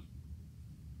going on.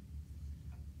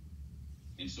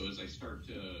 And so as I start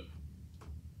to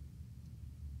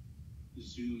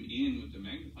zoom in with the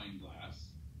magnifying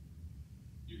glass,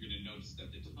 you're going to notice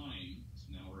that the time, so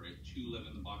now we're at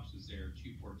 2:11, the box is there,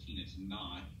 2:14, it's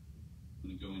not. I'm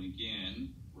going to go in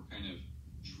again. We're kind of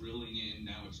drilling in.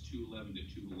 Now it's 2:11 to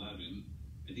 2:11.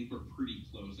 I think we're pretty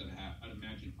close. I'd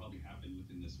imagine it probably happened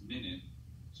within this minute.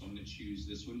 So I'm going to choose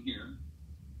this one here.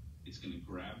 It's going to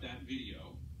grab that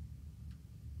video.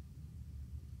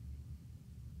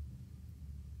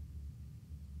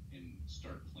 And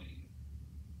start playing it.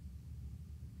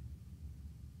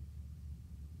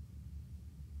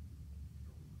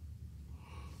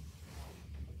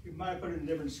 You might have put it in a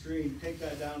different screen. Take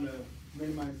that down to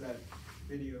minimize that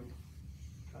video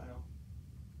file.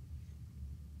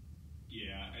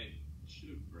 Yeah, I should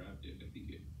have grabbed it. I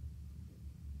think it.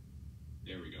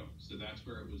 There we go. So that's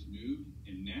where it was moved.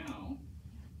 And now,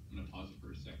 I'm going to pause it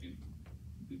for a second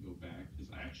to go back.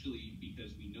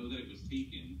 Because we know that it was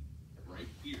taken right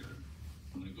here,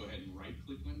 I'm going to go ahead and right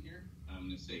click on here. I'm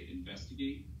going to say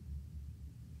investigate,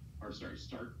 or sorry,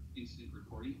 start incident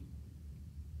recording.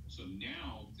 So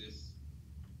now this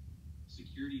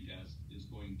security desk is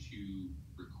going to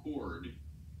record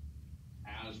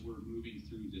as we're moving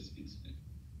through this incident.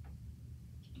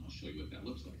 And I'll show you what that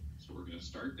looks like. So we're going to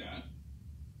start that.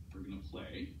 We're going to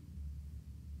play.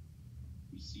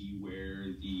 We see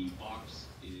where the box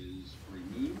is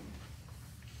removed.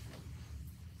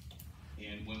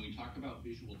 And when we talk about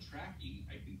visual tracking,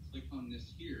 I can click on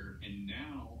this here, and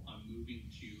now I'm moving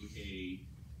to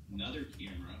another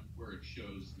camera where it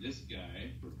shows this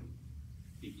guy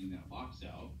taking that box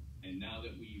out. And now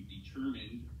that we've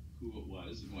determined who it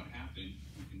was and what happened,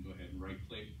 we can go ahead and right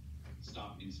click,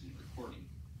 stop incident recording.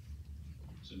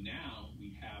 So now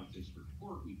we have this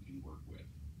report we can work with.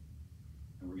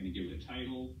 And we're going to give it a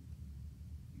title.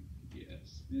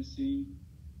 Yes, missing.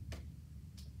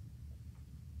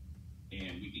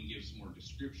 And we can give some more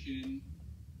description.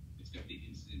 It's got the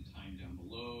incident time down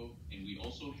below. And we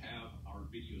also have our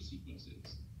video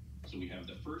sequences. So we have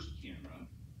the first camera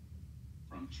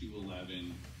from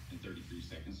 2:11 and 33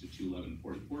 seconds to 2:11 and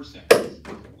 44 seconds,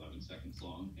 11 seconds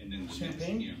long. And then the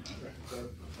Champagne? next camera.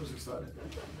 I was excited.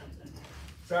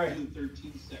 Sorry.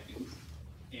 13 seconds.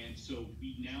 And so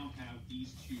we now have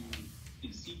these two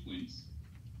in sequence.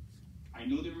 I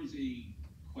know there was a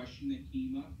question that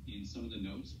came up in some of the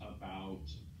notes about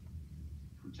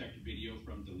protect video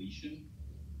from deletion.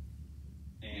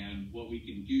 And what we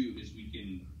can do is we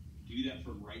can do that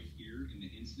from right here in the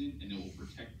incident, and it will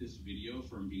protect this video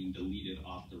from being deleted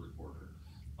off the recorder.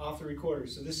 Off the recorder.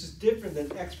 So this is different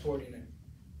than exporting it.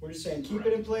 We're just saying keep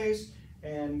it in place,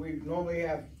 and we normally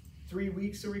have 3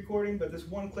 weeks of recording, but this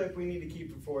one clip we need to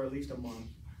keep it for at least a month.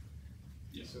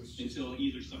 Yeah. So it's just- Until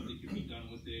either something can be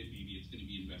done with it, maybe it's going to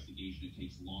be investigation, it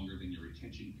takes longer than your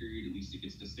retention period, at least it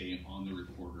gets to stay on the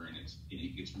recorder and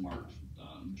it gets marked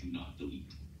do not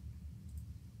delete.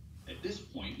 At this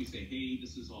point, we say, hey,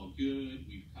 this is all good,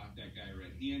 we've caught that guy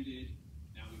red-handed,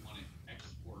 now we want to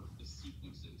export the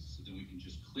sequences. So then we can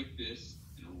just click this,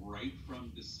 and right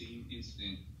from the same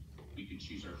instant, we can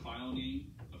choose our file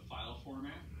name, the file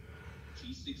format.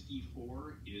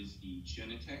 G64 is the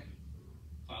Genetec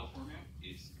file format.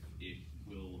 It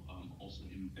will also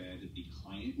embed the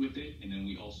client with it, and then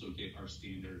we also get our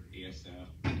standard ASF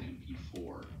and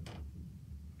MP4.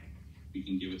 We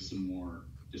can give it some more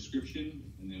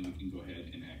description, and then we can go ahead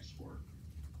and export.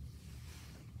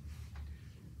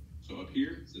 So up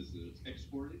here, it says that it's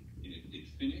exported, and it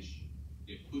finished.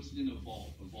 It puts it in a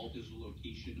vault. A vault is a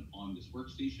location on this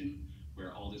workstation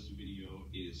where all this video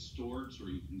is stored, so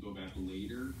you can go back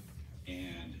later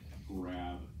and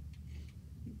grab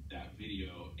that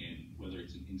video, and whether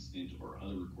it's an instant or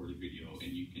other recorded video,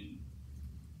 and you can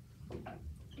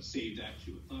save that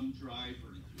to a thumb drive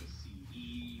or into a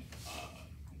CD.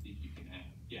 I think you can add,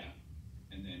 yeah,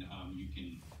 and then you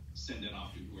can send it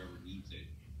off to whoever needs it.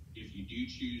 If you do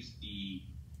choose the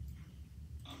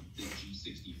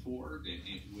G64, then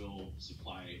it will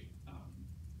supply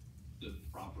the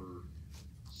proper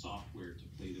software to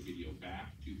play the video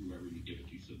back to whoever you give it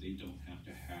to, so they don't have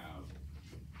to have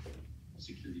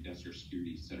security desk or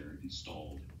security center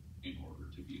installed in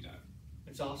order to view that.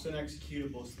 It's also an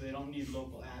executable, so they don't need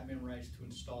local admin rights to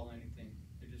install anything.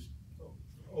 They just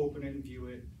open it and view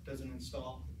it. Doesn't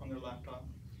install on their laptop.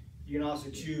 You can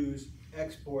also choose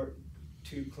export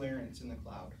to clearance in the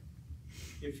cloud,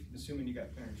 assuming you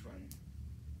got clearance running.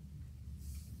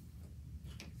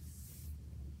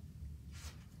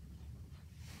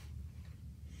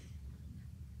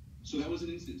 So that was an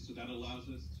instance. So that allows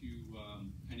us to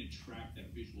kind of track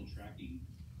that visual tracking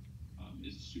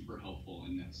is super helpful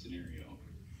in that scenario.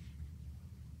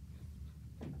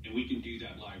 And we can do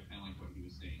that live, kind of like what he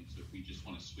was saying. So if we just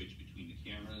want to switch between the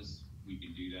cameras, we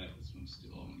can do that. This one's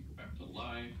still, I'm going to go back to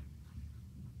live.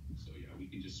 So yeah, we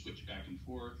can just switch back and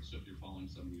forth. So if you're following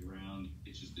somebody around,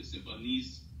 it's just this simple. And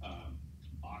these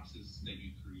boxes that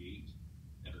you create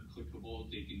that are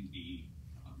clickable, they can be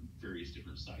various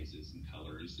different sizes and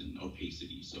colors and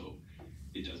opacity, so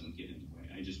it doesn't get in the way.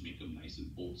 I just make them nice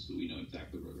and bold so we know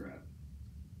exactly where they're at.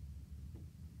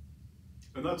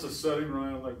 And that's a setting,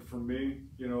 Ryan, like for me,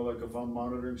 you know, like if I'm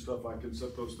monitoring stuff, I can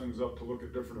set those things up to look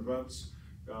at different events.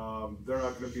 They're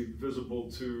not going to be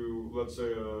visible to, let's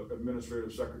say, an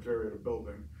administrative secretary at a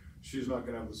building. She's not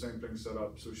going to have the same thing set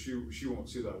up, so she won't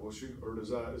see that, will she? Or is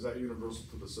that universal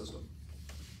to the system?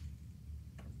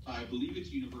 I believe it's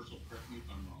universal, correct me if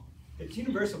I'm wrong. It's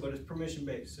universal, but it's permission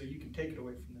based, so you can take it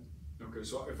away from them. Okay,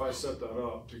 so if I set that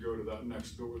up to go to that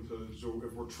next, so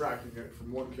if we're tracking it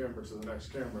from one camera to the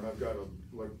next camera, and I've got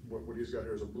like what he's got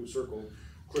here is a blue circle,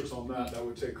 clicks on that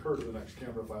would take her to the next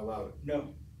camera if I allowed it.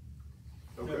 No.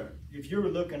 Okay. No. If you were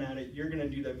looking at it, you're gonna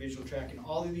do that visual tracking.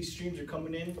 All of these streams are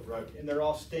coming in, Right. and they're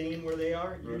all staying where they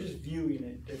are. You're Right. just viewing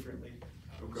it differently.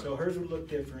 Okay. So hers would look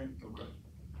different. Okay.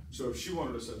 So if she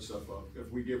wanted to set stuff up,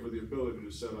 if we gave her the ability to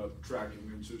set up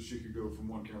tracking, and so she could go from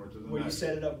one camera to the When you next.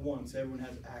 set it up once, everyone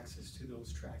has access to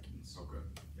those trackings.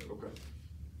 Okay. Okay.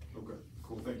 Okay.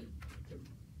 Cool. Thank you.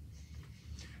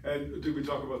 And did we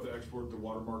talk about the export, the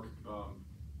watermark?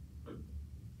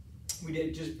 We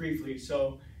did just briefly.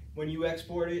 So when you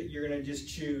export it, you're gonna just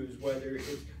choose whether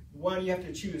it's one. You have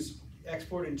to choose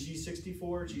export in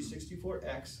G64,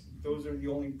 G64X. Those are the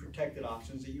only protected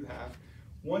options that you have.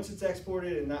 Once it's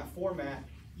exported in that format,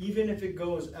 even if it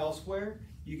goes elsewhere,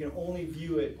 you can only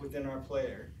view it within our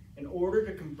player. In order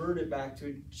to convert it back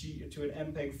to to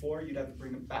an MPEG-4, you'd have to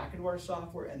bring it back into our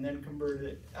software and then convert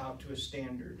it out to a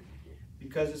standard.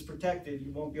 Because it's protected,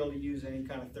 you won't be able to use any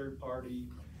kind of third-party,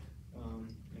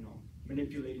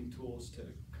 manipulating tools to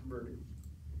convert it.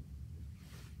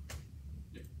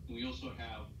 Yep. We also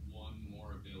have one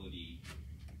more ability.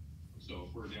 So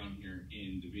if we're down here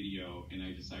in the video and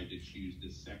I decide to choose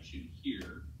this section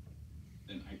here,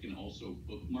 then I can also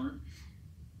bookmark,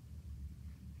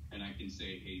 and I can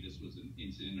say, hey, this was an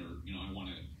incident, or I want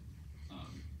to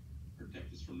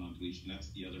protect this from non-deletion.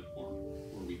 That's the other form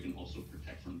where we can also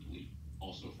protect from delete,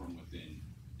 also from within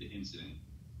the incident.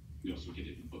 We also get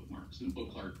it in bookmarks, and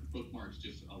bookmarks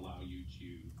just allow you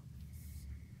to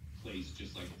place,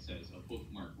 just like it says, a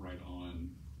bookmark right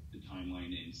on the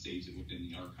timeline and saves it within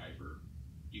the archiver.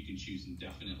 You can choose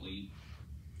indefinitely.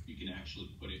 You can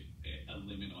actually put it a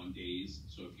limit on days.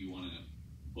 So if you want to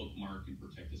bookmark and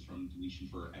protect this from deletion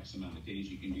for X amount of days,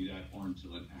 you can do that, or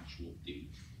until an actual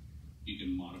date. You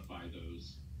can modify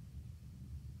those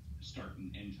start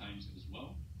and end times as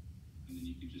well, and then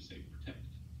you can just say protect.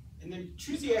 And then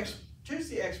choose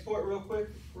the export real quick,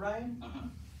 Ryan.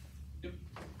 Yep.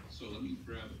 So let me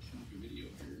grab a chunk of video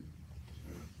here.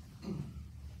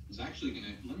 It's actually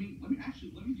gonna let me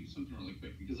do something really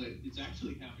quick, because it's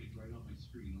actually happening right on my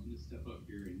screen. I'm gonna step up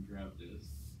here and grab this.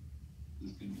 This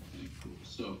is gonna be kind of cool.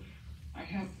 So I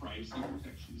have privacy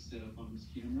protection set up on this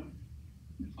camera.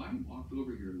 If I walk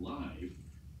over here live,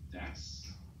 that's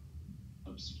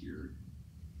obscured.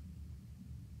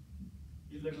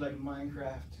 You look like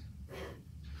Minecraft.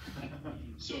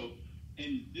 So,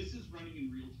 and this is running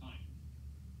in real time.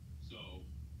 So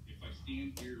if I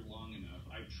stand here long enough,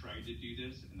 I've tried to do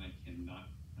this and I cannot,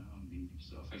 maybe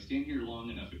so. If I stand here long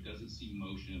enough, it doesn't see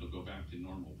motion, it'll go back to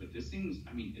normal. But this thing's,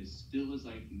 as still as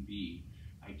I can be,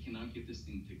 I cannot get this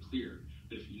thing to clear.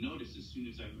 But if you notice, as soon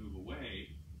as I move away,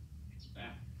 it's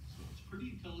back. So it's pretty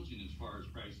intelligent as far as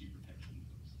privacy protection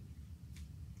goes.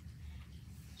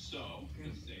 So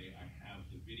let's say I have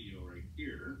the video right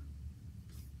here.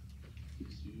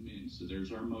 Zoom in. So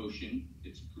there's our motion.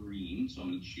 It's green. So I'm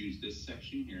going to choose this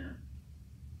section here.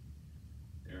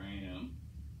 There I am.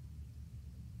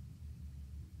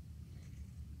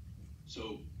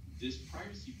 So this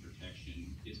privacy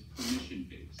protection is permission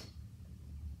based.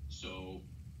 So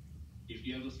if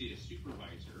you have, let's say, a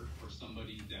supervisor or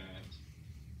somebody that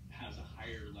has a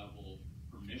higher level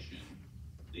permission,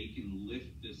 they can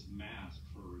lift this mask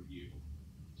for review.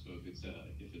 So if it's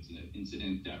an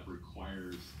incident that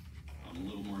requires a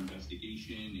little more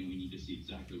investigation and we need to see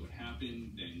exactly what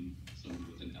happened, then someone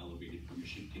with an elevated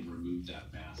permission can remove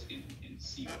that mask and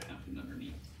see what happened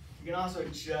underneath. You can also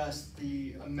adjust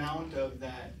the amount of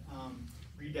that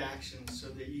redaction so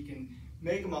that you can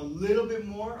make them a little bit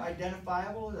more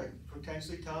identifiable, like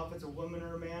potentially tell if it's a woman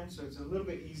or a man, so it's a little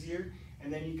bit easier.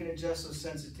 And then you can adjust those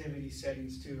sensitivity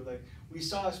settings too. Like we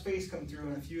saw his face come through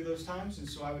in a few of those times, and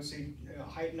so I would say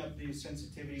heighten up the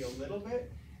sensitivity a little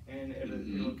bit, and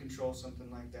it'll control something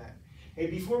like that. Hey,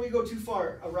 before we go too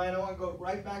far, Ryan, I want to go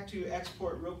right back to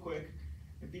export real quick.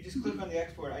 If you just click on the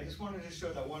export, I just wanted to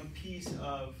show that one piece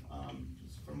of,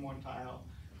 just from one tile,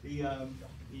 the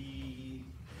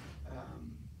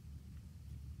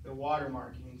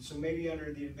watermarking. So maybe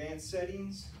under the advanced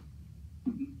settings.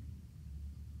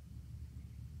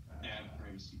 Add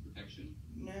privacy protection.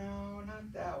 No,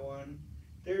 not that one.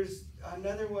 There's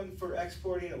another one for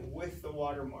exporting it with the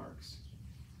watermarks.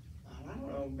 I don't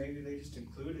know, maybe they just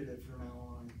included it from now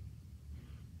on.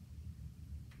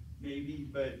 Maybe,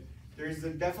 but there's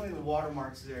definitely the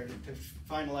watermarks there to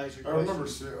finalize your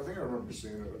question. I think I remember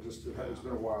seeing it. It's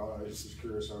been a while. I was just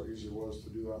curious how easy it was to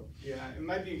do that. Yeah, it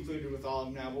might be included with all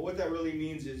of them now, but what that really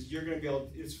means is you're going to be able,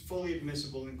 it's fully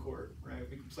admissible in court, right?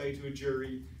 We can play to a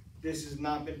jury. This has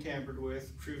not been tampered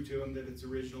with. Prove to them that it's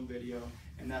original video,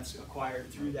 and that's acquired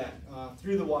through that,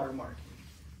 through the watermarking.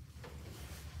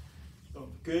 So,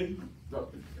 good?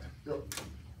 Yep. Yep.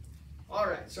 All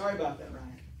right, sorry about that,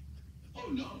 Ryan. Oh,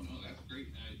 no, that's great.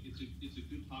 It's a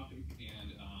good topic,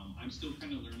 and I'm still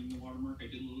kind of learning the watermark. I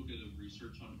did a little bit of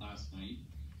research on it last night,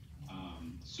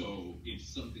 so it's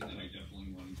something that I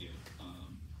definitely want to get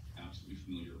absolutely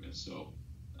familiar with. So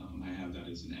I have that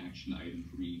as an action item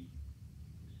for me.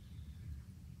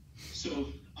 So,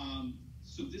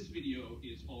 so this video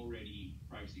is already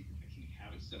privacy protection. We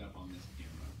have it set up on this camera.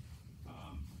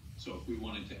 So if we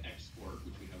wanted to export,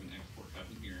 which we have an export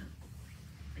button here,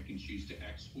 I can choose to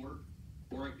export,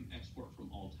 or I can export from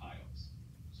all tiles.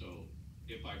 So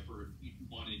if I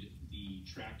wanted the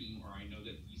tracking, or I know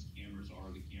that these cameras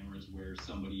are the cameras where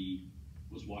somebody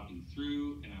was walking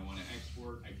through and I want to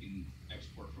export, I can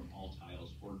export from all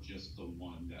tiles or just the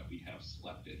one that we have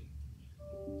selected.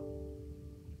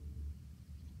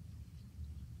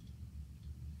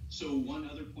 So one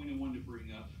other point I wanted to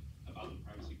bring up about the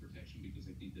privacy protection, because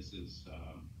I think this is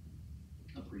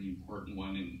a pretty important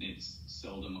one and it's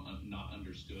seldom not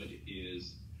understood,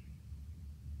 is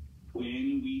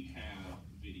when we have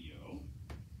video,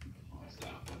 pause that,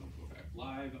 I'm gonna go back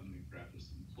live, I'm gonna grab this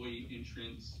employee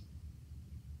entrance,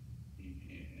 and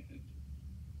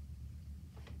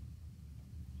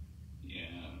yeah,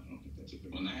 I don't think that's a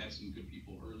good one. I had some good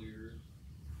people earlier.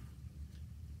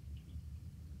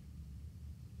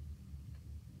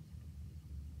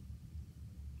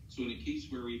 So in a case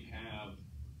where we have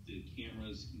the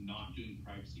cameras not doing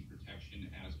privacy protection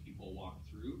as people walk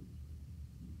through,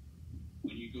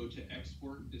 when you go to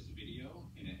export this video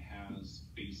and it has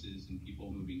faces and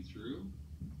people moving through,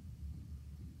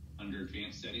 under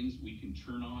advanced settings, we can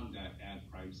turn on that add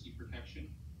privacy protection.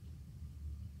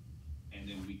 And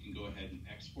then we can go ahead and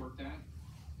export that.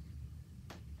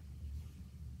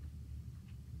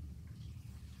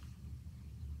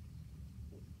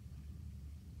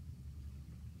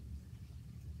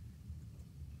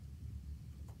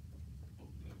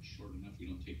 Short enough, we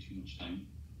don't take too much time.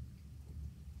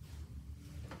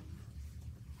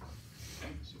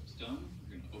 Okay, so it's done.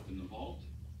 We're going to open the vault.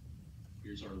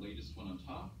 Here's our latest one on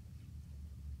top.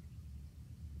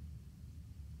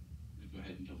 I'm going to go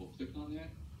ahead and double click on that.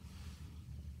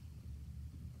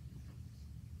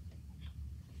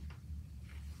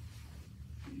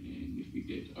 And if we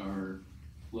get our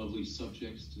lovely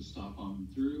subjects to stop on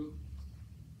through.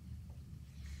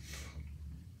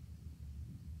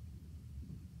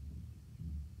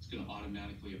 Going to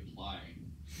automatically apply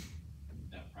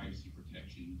that privacy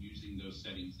protection using those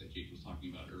settings that Jake was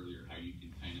talking about earlier, how you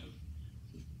can kind of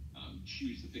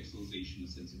choose the pixelization,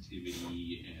 the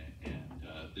sensitivity,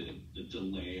 and the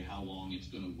delay, how long it's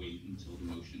going to wait until the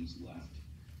motion's left.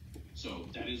 So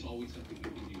that is always something we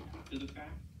can do after the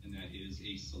fact, and that is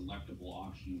a selectable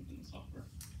option within the software.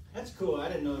 That's cool. I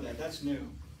didn't know that. That's new.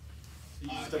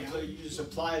 You just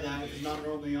apply that. If it's not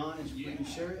normally on, and you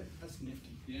share it. That's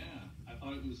nifty. Yeah. I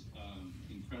thought it was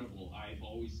incredible. I've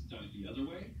always done it the other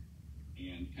way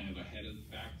and kind of ahead of the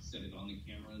fact set it on the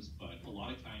cameras, but a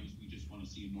lot of times we just want to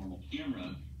see a normal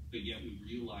camera, but yet we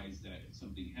realize that if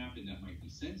something happened that might be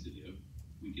sensitive,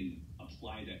 we can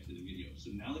apply that to the video.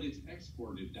 So now that it's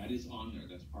exported, that is on there.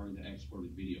 That's part of the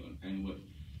exported video. And kind of what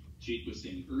Jake was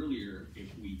saying earlier,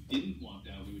 if we didn't want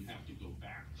that, we would have to go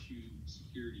back to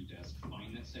security desk,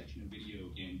 find that section of video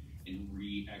again, and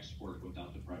re-export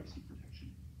without the privacy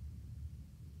protection.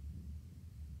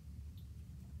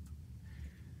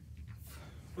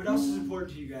 What else is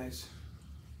important to you guys?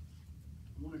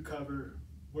 I want to cover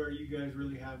where you guys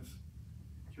really have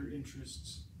your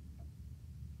interests.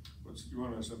 You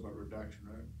want to ask about redaction,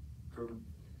 right, Kevin?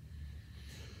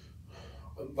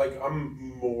 Like,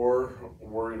 I'm more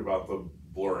worried about the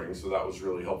blurring, so that was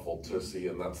really helpful to see,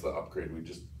 and that's the upgrade we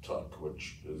just took,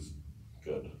 which is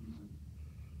good.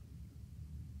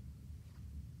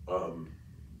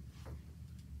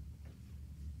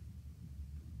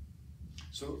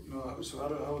 So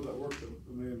how would that work though?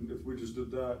 I mean, if we just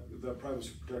did that, if that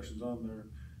privacy protection's on there,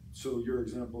 so your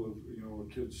example of,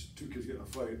 two kids getting in a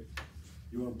fight,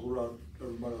 you want to blur out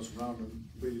everybody else around them,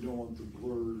 but you don't want the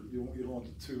blur, you don't want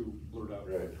the two blurred out.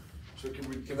 Right. So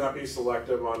Can that be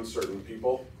selective on certain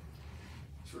people?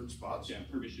 certain spots? Yeah,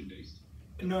 permission based.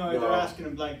 No, they're asking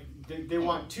them like they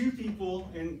want two people,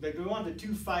 and they want the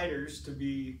two fighters to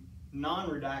be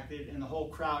non-redacted and the whole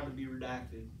crowd to be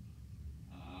redacted.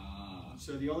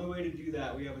 So the only way to do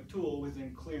that, we have a tool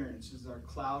within Clearance, is our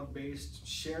cloud-based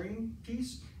sharing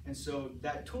piece. And so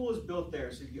that tool is built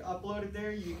there. So if you upload it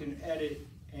there, you can edit,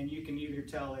 and you can either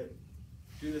tell it,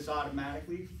 do this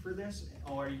automatically for this,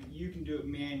 or you can do it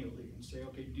manually and say,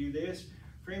 okay, do this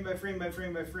frame by frame by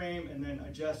frame by frame, and then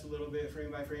adjust a little bit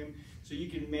frame by frame. So you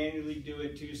can manually do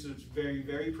it too, so it's very,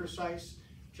 very precise.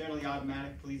 Generally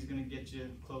automatically is gonna get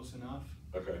you close enough.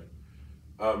 Okay.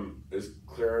 Is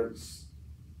Clearance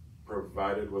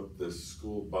provided with this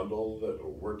school bundle that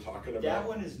we're talking about? That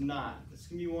one is not. It's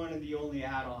gonna be one of the only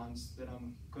add-ons that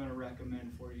I'm gonna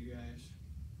recommend for you guys.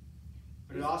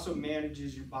 But it also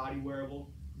manages your body wearable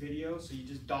video, so you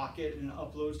just dock it and it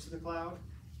uploads to the cloud.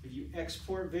 If you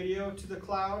export video to the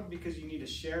cloud because you need to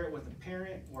share it with a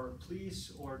parent or a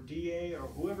police or DA or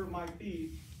whoever it might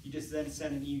be, you just then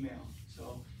send an email.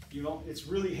 So it's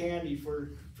really handy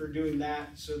for doing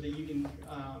that, so that you can,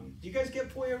 do you guys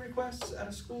get FOIA requests out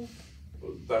of school?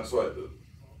 That's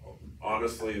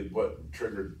honestly, what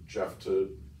triggered Jeff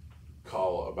to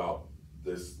call about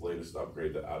this latest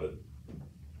upgrade that added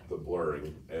the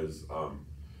blurring is a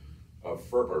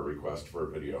FERPA request for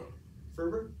video.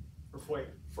 FERPA or FOIA?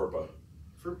 FERPA.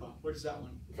 FERPA, what is that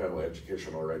one? Family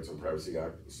Educational Rights and Privacy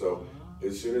Act. So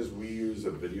as soon as we use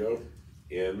a video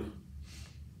in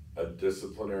a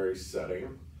disciplinary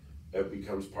setting, it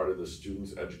becomes part of the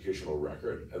student's educational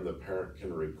record, and the parent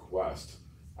can request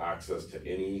access to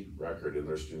any record in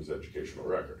their student's educational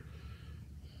record.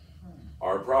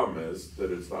 Our problem is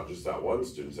that it's not just that one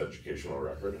student's educational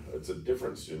record, it's a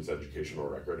different student's educational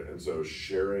record, and so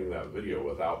sharing that video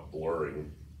without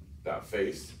blurring that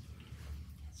face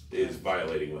is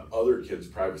violating the other kid's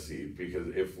privacy,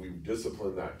 because if we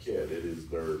discipline that kid, it is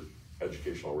their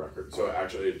educational record. So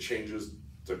actually it changes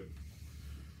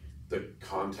the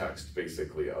context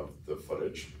basically of the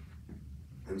footage.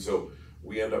 And so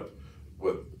we end up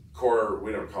with CORA,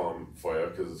 we don't call them FOIA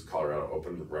because it's Colorado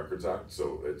Open Records Act,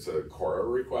 so it's a CORA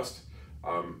request.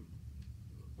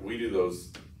 We do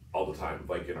those all the time,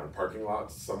 like in our parking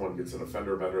lots, someone gets an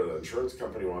offender bender, the insurance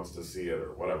company wants to see it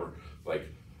or whatever. Like,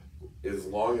 as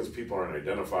long as people aren't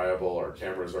identifiable, our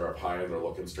cameras are up high and they're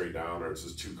looking straight down, or it's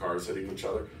just two cars hitting each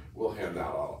other, we'll hand that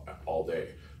out all day.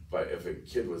 But if a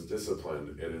kid was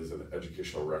disciplined, it is an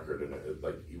educational record, and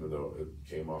like, even though it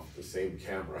came off the same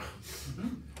camera,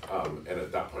 and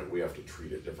at that point we have to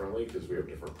treat it differently because we have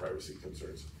different privacy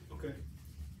concerns. Okay,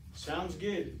 sounds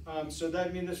good. So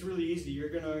that means that's really easy. You're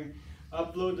gonna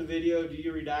upload the video, do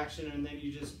your redaction, and then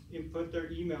you just input their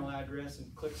email address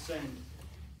and click send.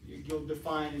 You'll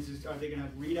define, are they gonna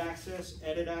have read access,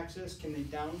 edit access, can they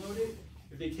download it?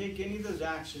 If they take any of those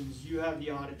actions, you have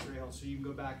the audit trail, so you can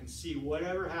go back and see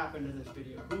whatever happened to this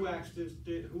video, who accessed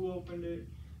it, who opened it,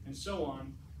 and so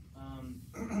on.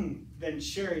 Then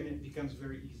sharing it becomes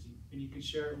very easy, and you can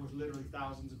share it with literally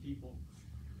thousands of people.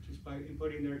 Just by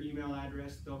inputting their email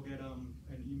address, they'll get an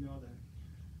email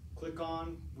to click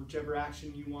on whichever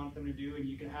action you want them to do, and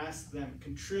you can ask them,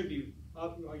 contribute.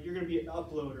 You're gonna be an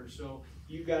uploader, so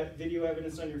you've got video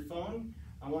evidence on your phone,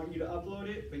 I want you to upload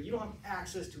it, but you don't have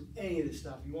access to any of this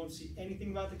stuff. You won't see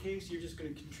anything about the case, you're just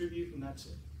gonna contribute and that's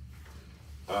it.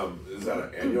 Is that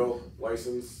an annual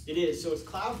license? It is, so it's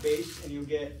cloud-based and you'll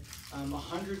get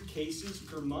 100 cases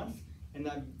per month, and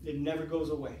that it never goes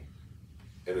away.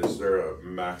 And is there a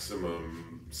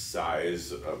maximum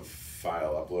size of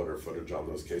file upload or footage on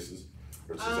those cases?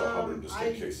 Or is it 100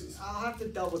 distinct cases? I'll have to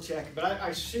double check, but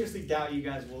I seriously doubt you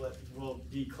guys will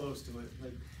be close to it.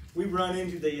 Like, we run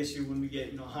into the issue when we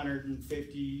get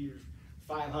 150 or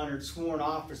 500 sworn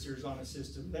officers on a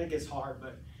system. Then it gets hard,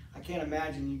 but I can't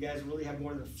imagine you guys really have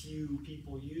more than a few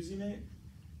people using it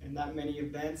and that many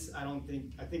events. I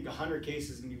think 100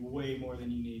 cases is gonna be way more than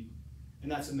you need,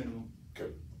 and that's the minimum.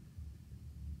 Okay.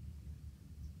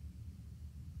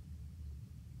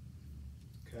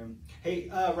 Okay. Hey,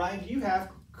 Ryan, do you have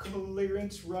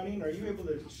clearance running? Are you able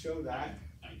to show that?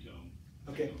 I don't.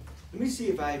 Okay, let me see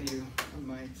if I do. I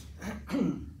might.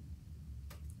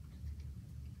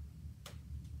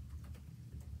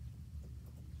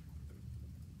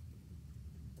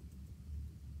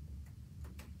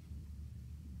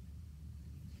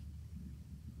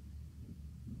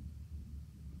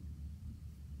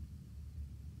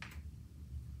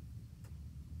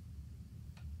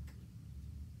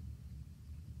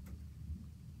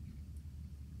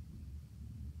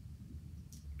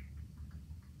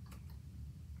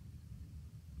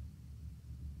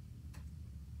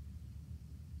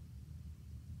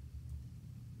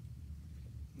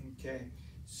 Okay,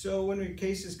 so when the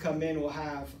cases come in, we'll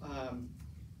have,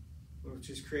 we'll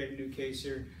just create a new case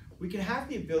here. We can have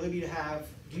the ability to have,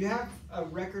 do you have a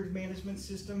record management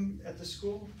system at the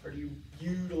school? Or do you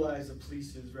utilize the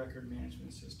police's record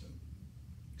management system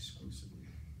exclusively?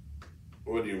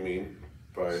 What do you mean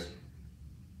by?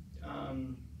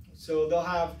 So they'll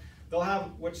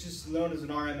have what's just known as an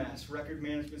RMS, record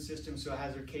management system, so it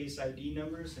has their case ID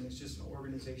numbers, and it's just an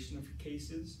organization of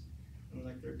cases, and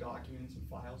like their documents and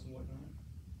files and whatnot.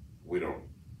 We don't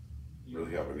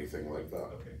really have anything like that.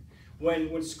 Okay.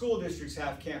 When school districts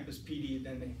have campus PD,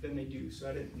 then they do. So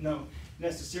I didn't know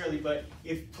necessarily, but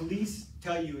if police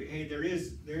tell you, hey, there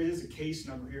is a case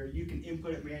number here, you can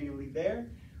input it manually there,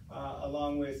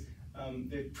 along with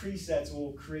the presets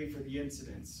we'll create for the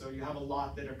incidents. So you have a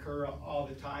lot that occur all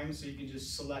the time, so you can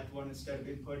just select one instead of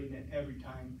inputting it every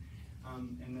time,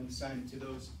 and then assign it to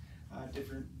those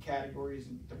different categories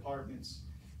and departments.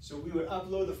 So we would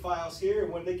upload the files here,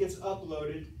 and when it gets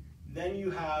uploaded, then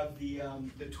you have the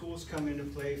tools come into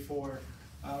play for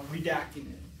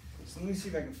redacting it. So let me see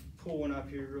if I can pull one up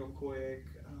here real quick.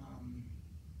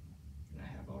 I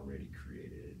have already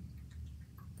created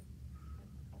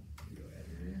video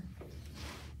editor.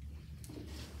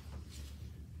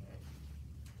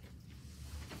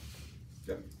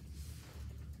 Yep.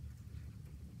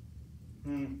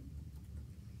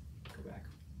 Go back.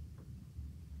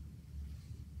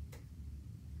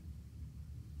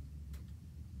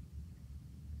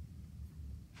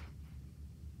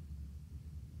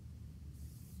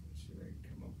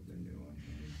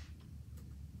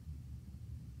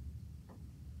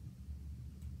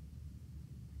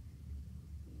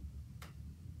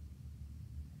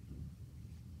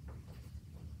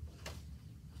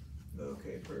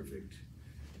 Perfect.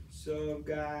 So I've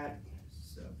got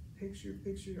picture.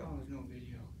 Oh, there's no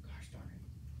video. Gosh darn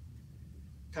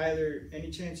it. Tyler, any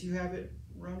chance you have it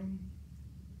running?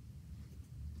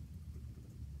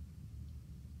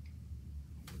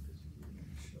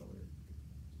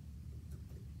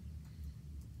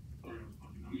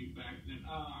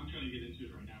 I'm trying to get into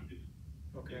it right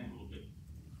now. Okay. A little bit.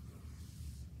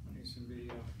 I need some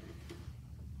video.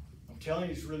 I'm telling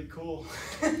you, it's really cool.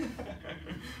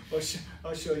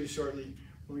 I'll show you shortly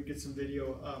when we get some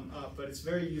video up, but it's a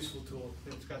very useful tool.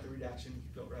 It's got the redaction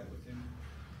built right within.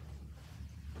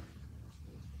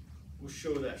 We'll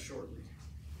show that shortly.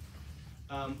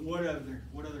 What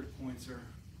other points are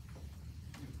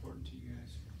important to you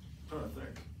guys? I'm trying to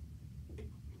think.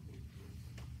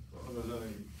 Well, there's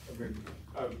any, I mean,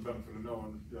 I have the benefit of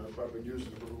knowing, you know, I've been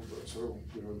using it a little bit, so,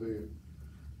 you know,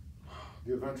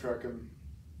 the event tracking,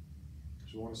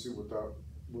 so you wanna see what that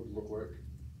would look like.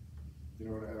 You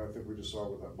know, and I think we just saw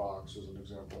with that box as an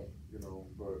example, you know,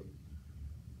 but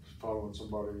following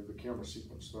somebody, the camera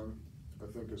sequence thing, I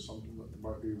think is something that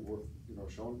might be worth, you know,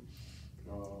 showing.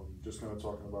 Just kind of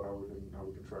talking about how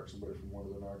we can track somebody from one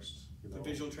to the next. You know. The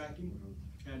visual tracking?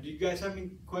 Mm-hmm. Do you guys have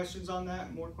any questions on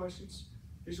that? More questions?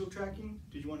 Visual tracking?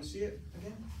 Did you want to see it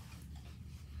again?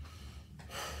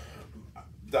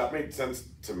 That made sense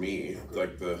to me,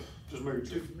 like the. Just making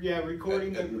sure. Yeah,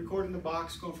 recording the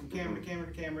box, going from camera to camera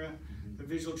to camera. The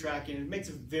visual tracking, it makes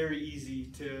it very easy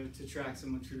to track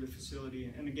someone through the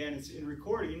facility. And again, it's in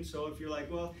recording, so if you're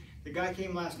like, well, the guy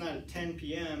came last night at 10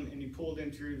 p.m. and he pulled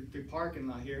in through the parking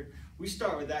lot here, we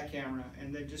start with that camera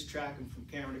and then just track him from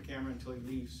camera to camera until he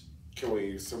leaves. Can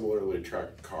we similarly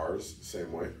track cars the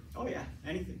same way? Oh yeah,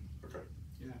 anything. Okay.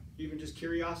 Yeah, even just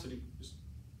curiosity, just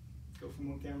go from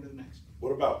one camera to the next.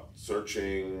 What about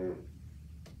searching,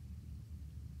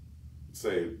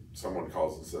 say someone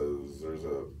calls and says there's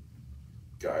a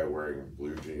guy wearing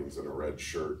blue jeans and a red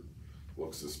shirt,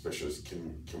 looks suspicious.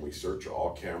 Can we search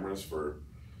all cameras for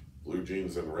blue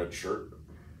jeans and red shirt?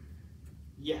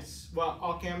 Yes, well,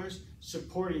 all cameras,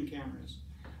 supporting cameras.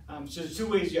 So there's two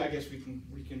ways, I guess we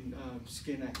can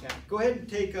skin that cat. Go ahead and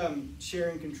take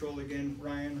sharing control again,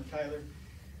 Ryan or Tyler.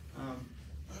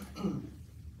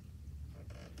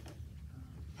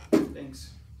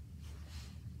 Thanks.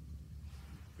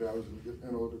 Yeah, I was gonna get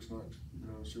analytics next, you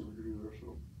know, see what we could do there,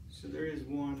 so. So there is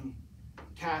one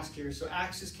task here. So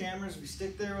Axis cameras, we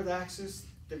stick there with Axis.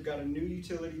 They've got a new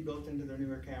utility built into their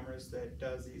newer cameras that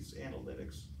does these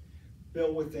analytics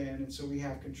built within, and so we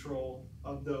have control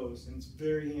of those, and it's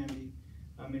very handy.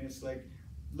 I mean, it's like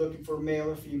looking for male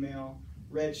or female,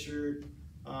 red shirt.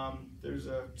 There's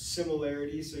a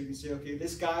similarity, so you can say, okay,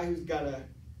 this guy who's got a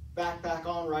backpack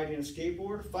on riding a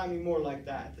skateboard, find me more like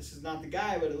that. This is not the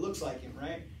guy, but it looks like him,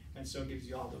 right? And so it gives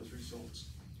you all those results.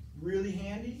 Really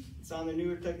handy. It's on the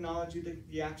newer technology,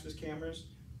 the Axis cameras,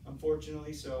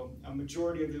 unfortunately, so a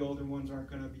majority of the older ones aren't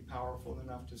going to be powerful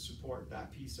enough to support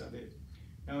that piece of it.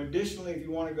 Now additionally, if you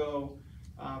want to go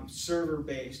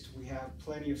server-based, we have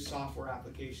plenty of software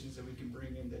applications that we can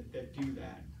bring in that do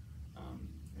that.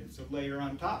 It's a layer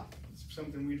on top. It's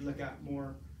something we'd look at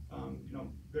more, you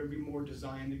know, there'd be more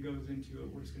design that goes into it,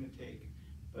 what it's going to take.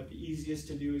 But the easiest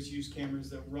to do is use cameras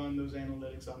that run those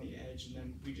analytics on the edge, and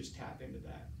then we just tap into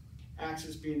that.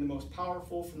 Axis being the most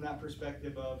powerful from that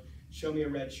perspective of show me a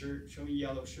red shirt, show me a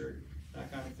yellow shirt,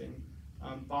 that kind of thing.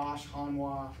 Bosch,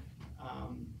 Hanwha,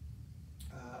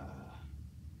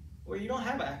 well, you don't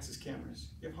have Axis cameras,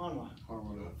 you have Hanwha.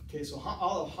 Okay, so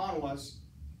all of Hanwha's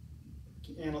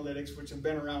analytics, which have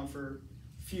been around for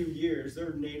a few years,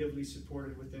 they're natively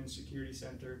supported within Security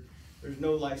Center. There's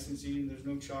no licensing, there's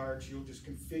no charge. You'll just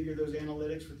configure those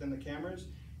analytics within the cameras,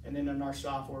 and then in our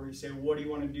software, we say, what do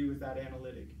you want to do with that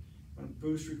analytic? You want to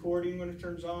boost recording when it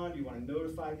turns on? Do you want to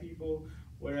notify people?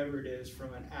 Whatever it is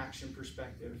from an action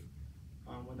perspective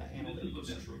when that analytic is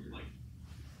triggered.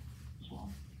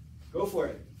 Go for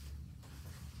it.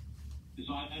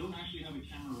 So I don't actually have a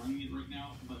camera running it right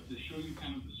now, but to show you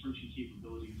kind of the searching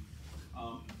capabilities,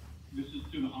 this is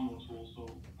through the Hanwha tool. So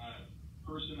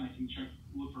person, I can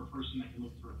look for a person, I can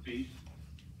look for a face,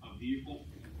 a vehicle.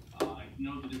 I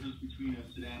know the difference between a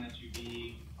sedan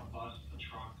SUV, a bus, a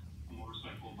truck, a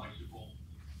motorcycle, a bicycle.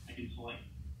 I can select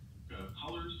the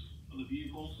colors of the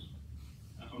vehicles.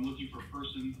 If I'm looking for a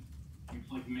person, I can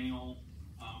select male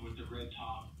with the red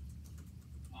top,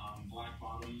 black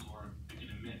bottoms, or I can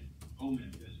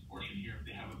omit this portion here if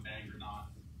they have a bag or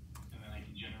not, and then I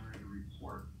can generate a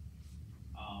report.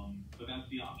 So that's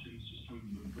the options just from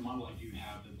the model I do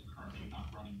have that's currently not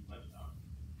running, but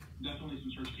definitely some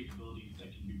search capabilities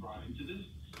that can be brought into this,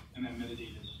 and that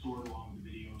metadata is stored along with the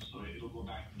video, so it'll go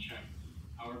back and check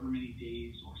however many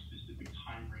days or specific specific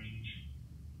time range,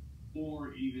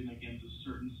 or even against a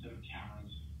certain set of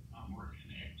cameras or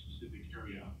in a specific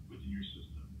area within your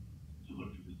system to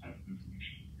look for this type of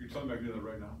information. You're telling me I can do that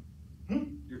right now?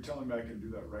 You're telling me I can do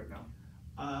that right now?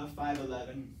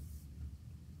 511.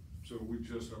 So we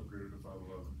just upgraded to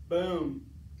 511. Boom.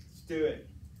 Let's do it.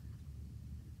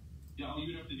 Yeah, all you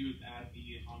would have to do is add the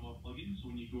Hanwha plugin. So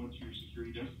when you go into your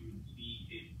security desk, you would see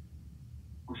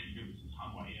a portion here that says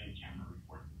Hanwha AI camera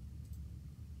report.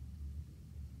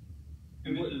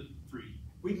 And this is free.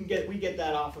 We get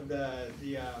that off of the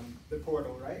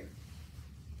portal, right?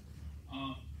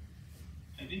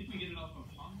 I think we get it off of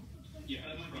Hanwha website. Yeah,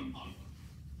 that might be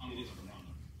Hanwha. It is from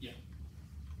Hanwha. Yeah.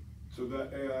 So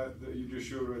that AI that you just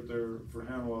showed right there for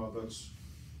Hanwha, that's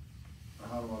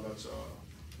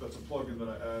a plugin that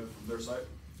I add from their site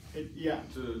Yeah.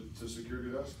 to security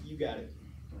desk? You got it.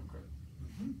 Okay.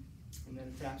 And then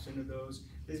it taps into those.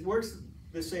 It works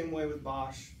the same way with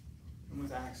Bosch and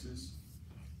with Axis.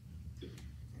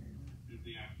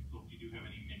 The app, so if you do have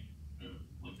any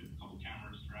like a couple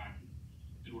cameras tracked,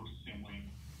 it works the same way.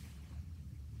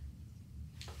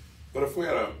 But if we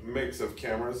had a mix of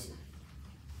cameras,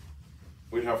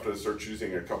 we'd have to start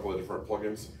choosing a couple of different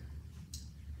plugins.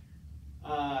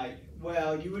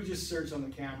 Well, you would just search on the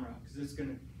camera because it's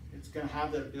gonna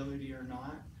have that ability or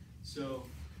not. So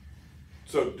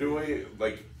do we,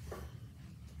 like,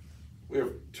 we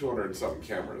have 200 and something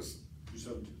cameras.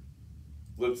 217.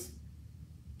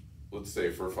 Let's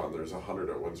say for fun, there's 100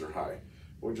 at Windsor High.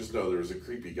 We just know there's a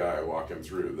creepy guy walking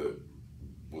through that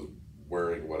was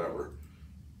wearing whatever,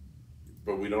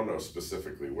 but we don't know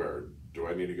specifically where. Do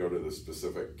I need to go to the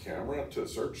specific camera to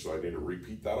search? So I need to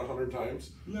repeat that 100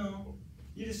 times? no,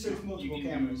 you just search multiple You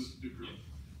can cameras. do the group.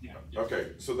 Yeah.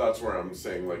 Okay, so that's where I'm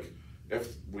saying, like,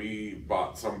 if we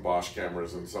bought some Bosch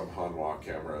cameras and some Hanwha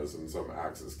cameras and some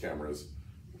Axis cameras,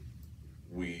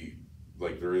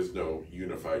 there is no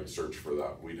unified search for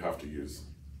that. We'd have to use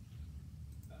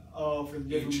Oh, for the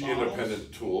different each models?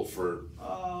 independent tool for,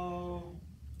 Oh,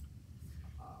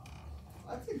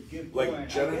 that's a good like, point. I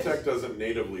Genetec guess- doesn't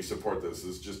natively support this.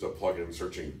 It's just a plugin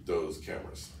searching those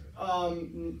cameras.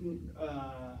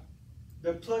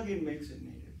 The plugin makes it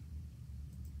native.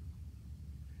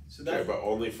 So Okay, that's but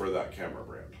only for that camera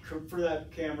brand. for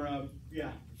that camera,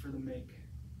 yeah, for the make.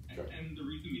 Okay. And the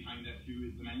reason behind that too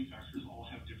is the manufacturers all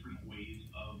have different ways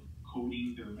of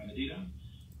coding their metadata.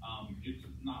 It's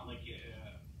not like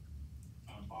a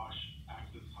Bosch,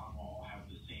 Axis, Hanwha all have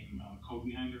the same code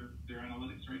behind their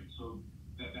analytics, right? So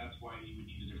that's why you would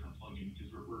need a different plugin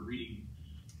because we're reading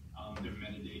their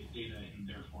metadata in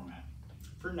their format.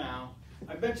 For now,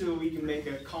 I bet you we can make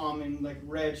a common like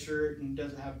red shirt and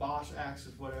doesn't have Bosch,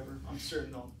 Axis, whatever. I'm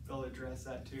certain they'll address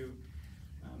that too.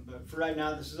 But for right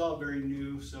now, this is all very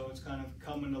new, so it's kind of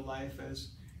coming to life as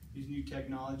these new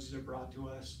technologies are brought to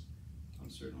us. I'm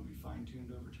certain it'll be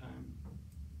fine-tuned over time.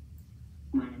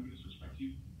 Right, I'm going to switch back to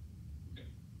you. Okay.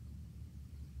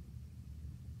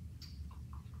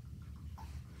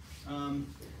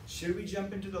 Should we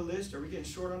jump into the list? Are we getting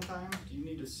short on time? Do you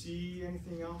need to see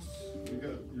anything else? You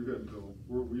got until,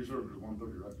 we started at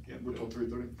 1:30, right? Yep. We're till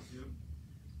 3:30? Yep.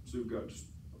 So you've got just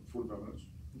 45 minutes.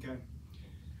 Okay.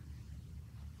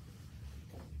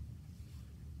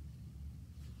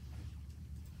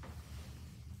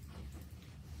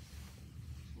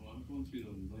 So I'm going through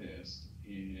the list,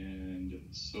 and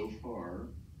so far,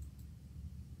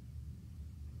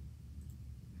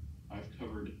 I've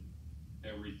covered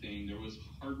everything. There was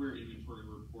hardware inventory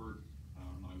report.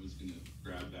 I was gonna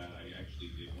grab that. I actually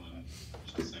did one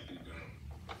just a second ago.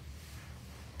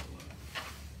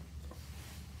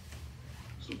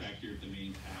 So back here at the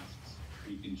main tasks,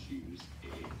 you can choose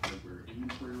a hardware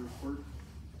inventory report.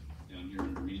 Down here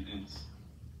under maintenance,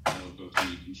 that'll go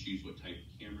through, you can choose what type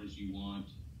of cameras you want.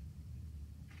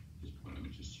 Just point, I'm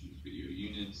gonna just choose video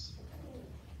units.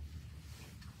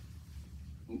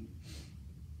 Oop.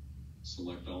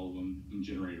 Select all of them and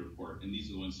generate a report. And these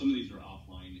are the ones, some of these are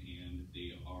offline and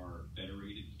they are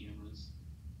federated cameras.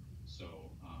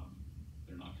 So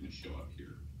they're not gonna show up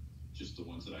here, just the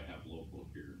ones that I have local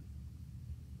here.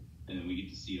 And then we get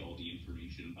to see all the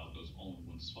information about those all in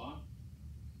one spot.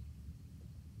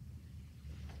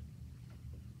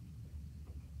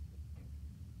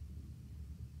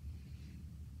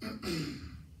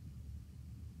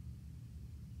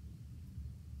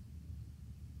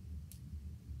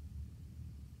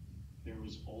 There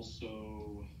was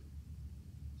also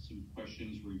some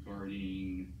questions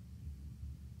regarding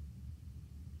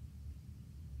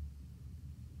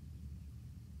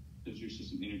does your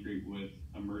system integrate with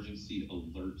emergency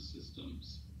alert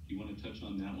systems? Do you want to touch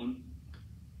on that one?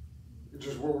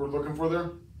 Just what we're looking for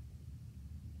there?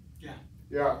 Yeah.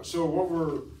 Yeah, so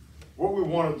what we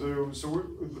want to do, so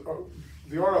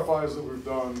the RFIs that we've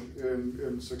done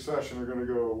in succession are going to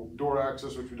go door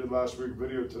access, which we did last week,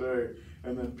 video today,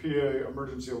 and then PA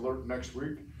emergency alert next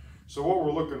week. So what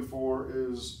we're looking for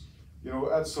is, you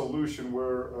know, at solution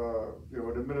where, you know,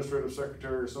 an administrative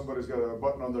secretary or somebody's got a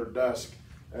button on their desk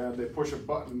and they push a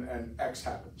button and X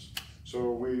happens.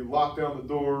 So we lock down the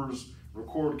doors,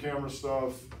 record camera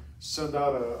stuff, send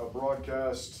out a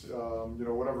broadcast, you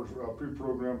know, whatever's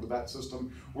pre-programmed to that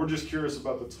system. We're just curious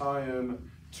about the tie-in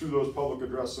to those public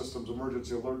address systems,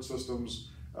 emergency alert systems.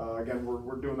 Again,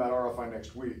 we're doing that RFI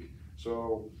next week.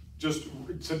 So just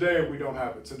today we don't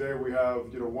have it. Today we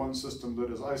have, you know, one system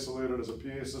that is isolated as a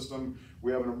PA system.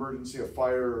 We have an emergency, a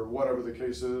fire, or whatever the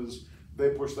case is. They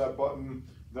push that button,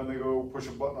 then they go push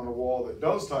a button on a wall that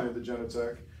does tie into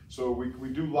Genetec. So we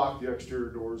do lock the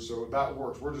exterior doors, so that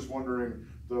works. We're just wondering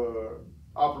the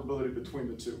operability between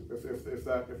the two, if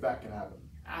that can happen.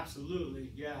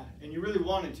 Absolutely, yeah, and you really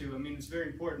want it to. I mean, it's very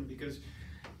important because,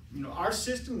 you know, our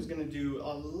system is going to do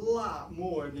a lot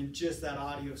more than just that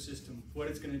audio system. What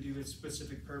it's going to do is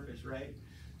specific purpose, right?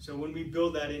 So when we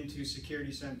build that into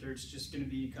Security Center, it's just going to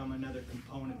become another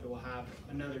component that will have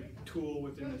another tool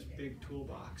within this big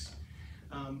toolbox.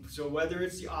 So whether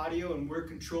it's the audio and we're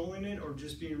controlling it or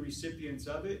just being recipients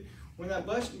of it, when that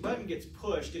button gets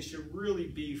pushed, it should really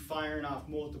be firing off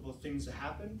multiple things to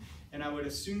happen. And I would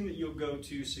assume that you'll go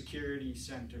to Security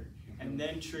Center and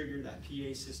then trigger that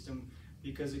PA system,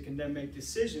 because it can then make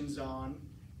decisions on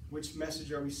which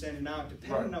message are we sending out,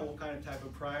 depending on what kind of type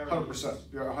of priority. 100%,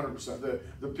 yeah, 100%.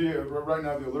 The PA, right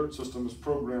now the alert system is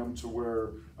programmed to where,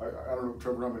 I don't know,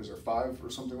 Trevor, how many is there, 5 or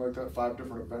something like that? 5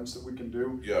 different events that we can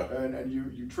do. Yeah. And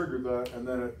you trigger that, and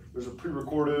then there's a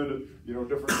pre-recorded, you know,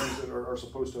 different things that are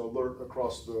supposed to alert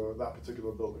across that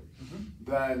particular building.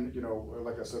 Then, you know,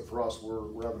 like I said, for us,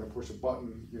 we're having to push a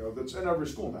button, you know, that's in every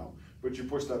school now. But you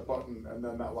push that button and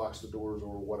then that locks the doors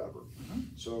or whatever.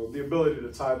 So the ability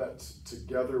to tie that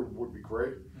together would be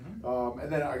great.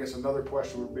 And then I guess another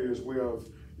question would be is we have,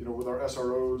 you know, with our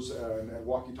SROs and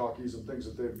walkie-talkies and things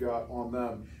that they've got on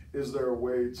them, is there a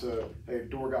way to, hey,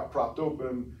 door got propped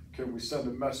open, can we send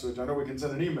a message? I know we can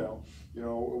send an email, you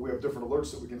know, we have different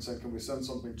alerts that we can send. Can we send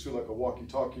something to like a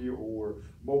walkie-talkie or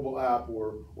mobile app,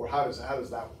 or how does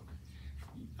that work?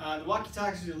 The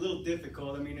walkie-talkies are a little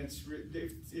difficult. I mean,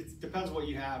 it depends what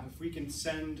you have. If we can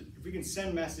send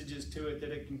messages to it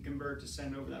that it can convert to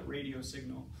send over that radio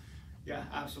signal, yeah,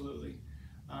 absolutely.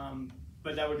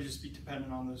 But that would just be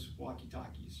dependent on those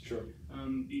walkie-talkies. Sure.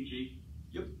 AJ.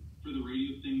 Yep. For the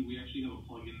radio thing, we actually have a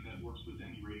plugin that works with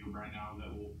any radio right now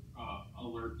that will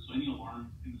alert. So any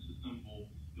alarm in the system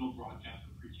it'll broadcast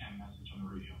a pre-canned message on the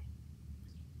radio.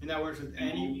 And that works with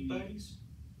anybody's?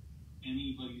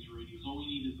 Anybody's radios. All we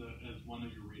need is one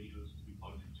of your radios to be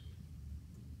plugged into.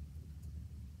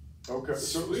 Okay,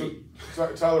 so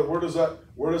Tyler, where does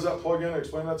that plug in?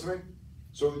 Explain that to me.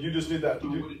 So you just need that.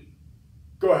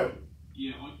 Go ahead.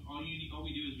 Yeah, all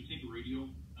we do is we take a radio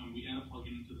and we add a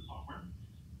plugin into the software.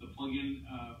 The plugin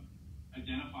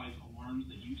identifies alarms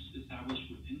that you established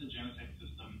within the Genetec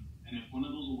system, and if one of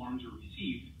those alarms are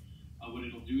received, what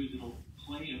it'll do is it'll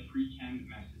play a pre-canned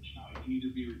message. Now, it can either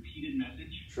be a repeated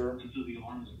message until the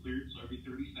alarm is cleared, so every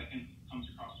 30 seconds it comes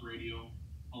across the radio,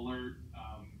 alert,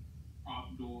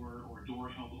 prop door or door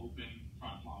held open,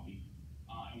 front lobby.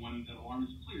 And when that alarm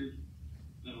is cleared,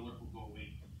 that alert will go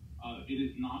away. It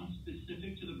is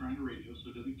non-specific to the brand of radio, so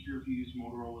it doesn't care if you use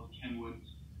Motorola,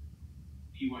 Kenwood's,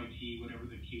 PYT, whatever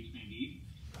the case may be.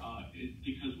 It's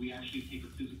because we actually take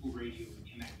a physical radio and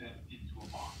connect that into a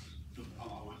box to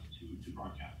allow us to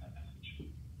broadcast that message.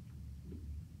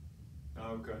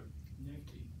 Okay.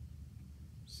 Nifty.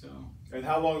 So. And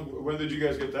when did you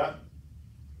guys get that?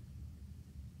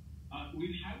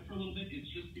 We've had it for a little bit. It's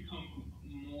just become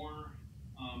more,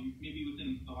 maybe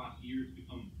within the last year, it's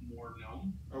become more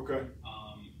known. Okay.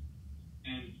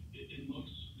 And it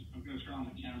looks, I'm going to turn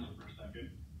on the camera for a second.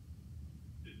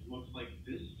 It looks like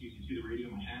this. You can see the radio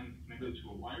in my hand connected to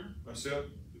a wire. I see it.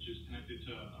 Which is connected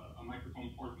to a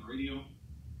microphone port in the radio.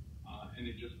 And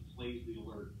it just plays the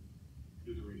alert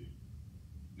through the radio.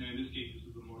 Now in this case, this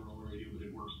is a Motorola radio, but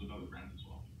it works with other brands as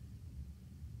well.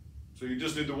 So you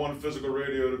just need the one physical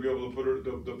radio to be able to put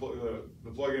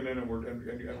the plug-in in, and we're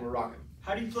rocking.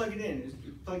 How do you plug it in? Is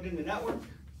it plugged in the network?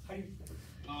 How do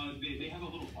you? They have a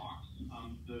little box.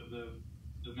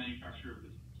 The manufacturer of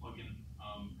this plug-in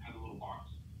has a little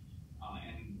box,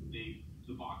 and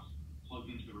the box plugs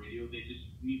into the radio. They just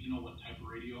need to know what type of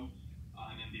radio,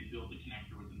 and then they build the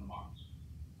connector within the box,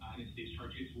 and it stays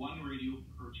charged. It's one radio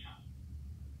per channel.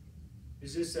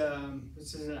 Is this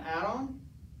an add-on?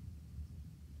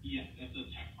 Yeah, that's a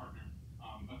tech partner.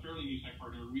 a fairly new tech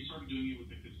partner. We started doing it with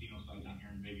the casino side down here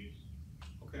in Vegas.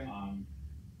 Okay.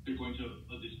 They're going to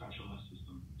a dispatcherless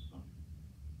system. So.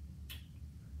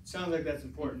 Sounds like that's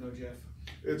important though, Jeff.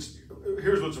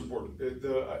 Here's what's important.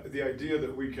 The idea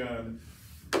that we can,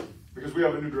 because we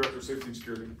have a new director of safety and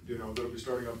security, that'll be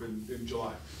starting up in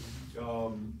July.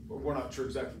 We're not sure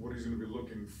exactly what he's going to be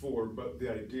looking for, but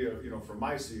the idea, from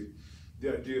my seat,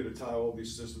 the idea to tie all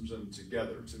these systems in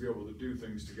together, to be able to do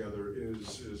things together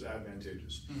is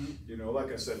advantageous. Mm-hmm.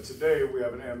 Like I said, today we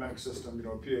have an AMX system,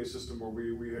 a PA system where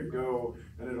we hit go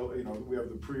and it'll, we have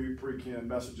the pre-canned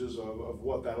messages of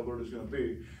what that alert is going to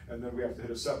be, and then we have to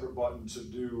hit a separate button to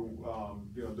do,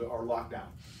 our lockdown,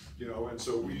 and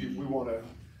so we want to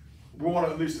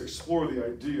at least explore the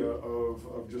idea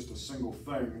of just a single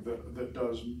thing that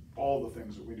does all the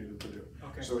things that we needed to do.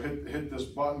 Okay. So hit this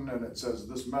button and it says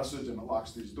this message and it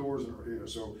locks these doors and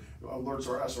so alerts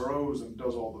our SROs and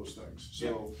does all those things. So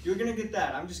yeah, you're gonna get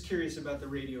that. I'm just curious about the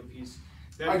radio piece.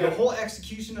 The whole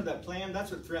execution of that plan,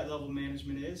 that's what threat level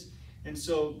management is. And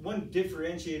so one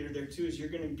differentiator there too is you're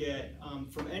gonna get,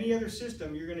 from any other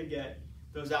system, you're gonna get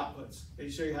those outputs. They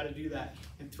show you how to do that.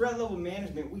 In threat level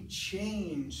management, we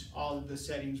change all of the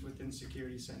settings within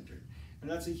Security Center. And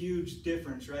that's a huge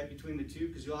difference, right, between the two,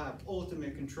 because you'll have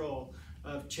ultimate control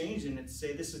of changing it to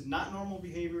say, this is not normal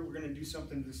behavior, we're gonna do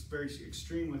something that's very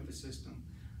extreme with the system.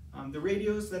 The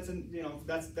radios, that's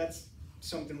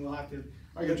something we'll have to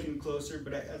look in closer,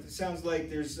 but it sounds like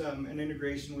there's an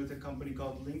integration with a company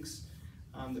called Lynx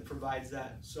that provides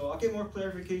that. So I'll get more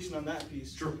clarification on that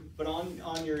piece. Sure. But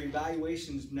on your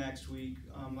evaluations next week,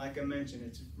 like I mentioned,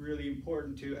 it's really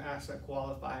important to ask that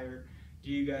qualifier, do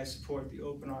you guys support the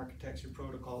open architecture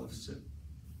protocol of SIP?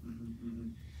 Mm-hmm, mm-hmm.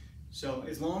 So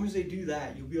as long as they do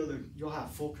that, you'll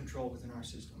have full control within our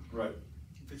system. Right.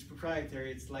 If it's proprietary,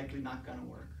 it's likely not gonna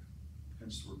work.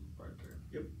 Hence we're proprietary.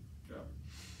 Yep.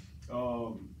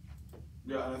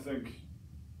 Yeah, and I think,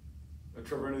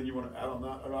 Trevor, anything you want to add on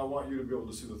that? And I want you to be able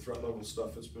to see the threat level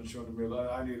stuff that's been shown to me.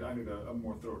 I need a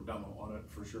more thorough demo on it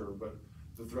for sure, but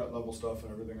the threat level stuff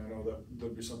and everything, I know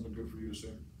that'd be something good for you to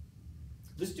see.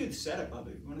 Let's do the setup of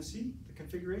it. You want to see the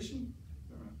configuration?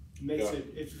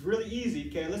 It's really easy.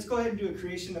 Okay, let's go ahead and do a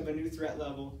creation of a new threat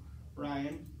level.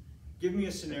 Ryan, give me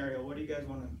a scenario. What do you guys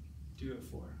want to do it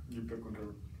for? You pick one,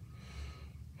 Trevor.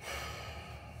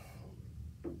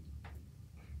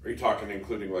 Are you talking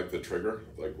including like the trigger?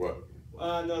 Like what?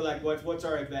 No, like what's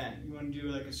our event? You want to do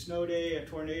like a snow day, a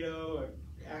tornado, an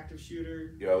active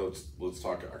shooter? Yeah, let's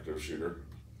talk active shooter.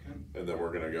 Okay. And then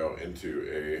we're gonna go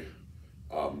into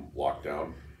a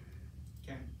lockdown.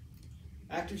 Okay.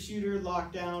 Active shooter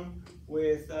lockdown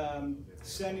with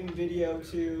sending video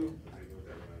to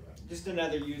just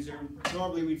another user.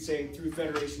 Normally we'd say through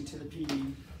Federation to the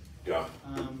PD. Yeah.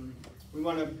 We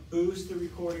want to boost the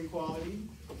recording quality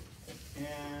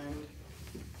and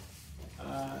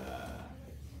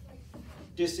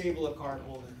disable a card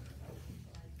holder.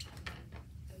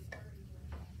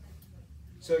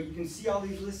 So you can see all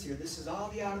these lists here. This is all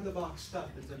the out-of-the-box stuff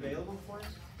that's available for us.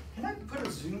 Can I put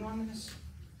a zoom on this?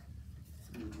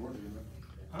 You're Jordan,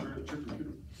 huh? You're a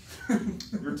computer.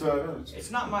 You're tied in.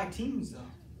 It's not my teams though.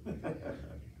 I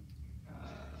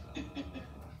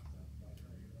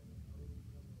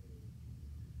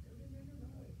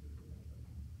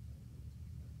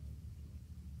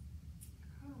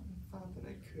thought that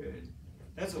I could.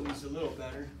 That's at least a little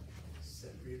better.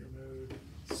 Set reader mode.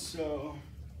 So,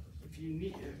 if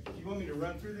you want me to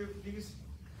run through these,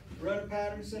 run a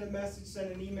pattern, send a message,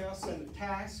 send an email, send a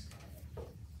task,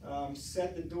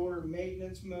 set the door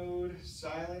maintenance mode,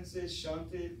 silence it,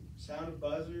 shunt it, sound a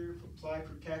buzzer, apply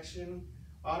protection.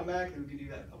 Automatically we can do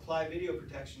that. Apply video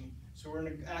protection. So we're in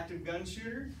an active gun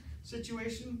shooter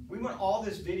situation. We want all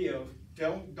this video.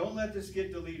 Don't let this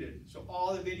get deleted. So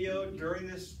all the video during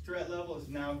this threat level is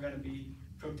now going to be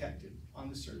protected on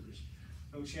the servers.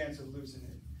 No chance of losing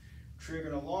it. Trigger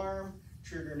an alarm,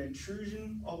 trigger an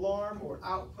intrusion alarm or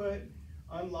output,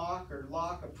 unlock or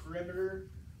lock a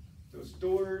perimeter, those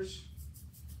doors.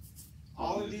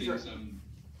 All of these are.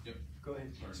 Yep. Go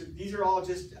ahead. Sorry. So these are all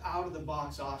just out of the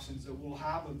box options that we'll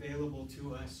have available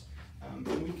to us. And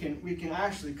we can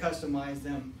actually customize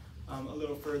them a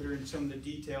little further in some of the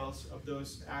details of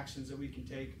those actions that we can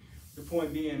take. The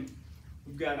point being,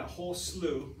 we've got a whole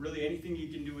slew, really anything you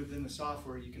can do within the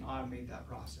software, you can automate that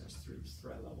process through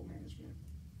threat level management.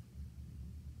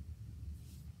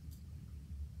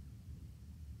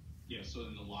 Yeah, so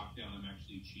in the lockdown, I'm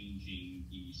actually changing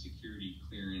the security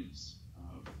clearance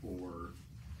for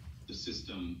the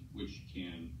system, which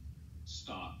can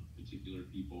stop particular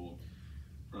people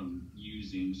from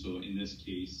using. So in this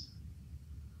case,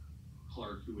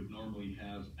 Clark, who would normally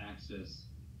have access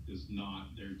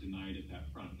they're denied at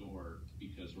that front door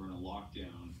because we're in a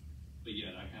lockdown, but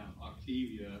yet I have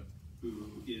Octavia,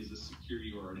 who is a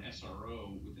security or an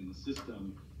SRO within the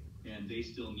system, and they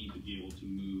still need to be able to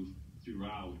move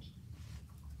throughout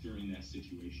during that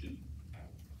situation.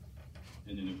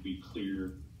 And then if we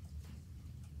clear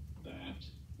that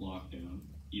lockdown,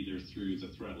 either through the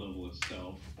threat level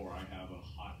itself, or I have a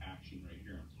hot action right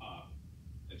here on top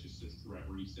that just says threat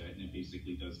reset, and it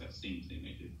basically does that same thing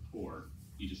I did before.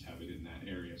 You just have it in that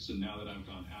area. So now that I've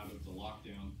gone out of the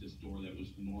lockdown, this door that was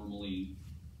normally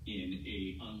in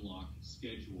a unlocked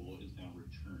schedule is now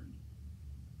returned.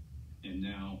 And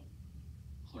now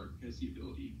Clark has the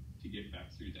ability to get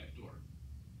back through that door.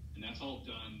 And that's all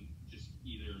done just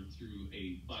either through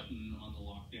a button on the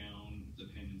lockdown,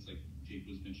 dependence like Jake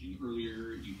was mentioning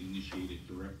earlier. You can initiate it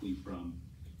directly from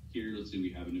here. Let's say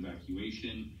we have an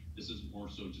evacuation. This is more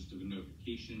so just of a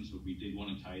notification. So if we did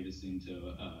want to tie this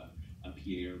into a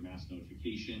PA or mass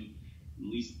notification, at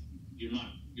least you're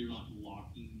not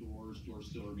locking doors. Doors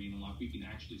still remain unlocked. We can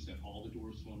actually set all the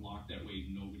doors to unlock. That way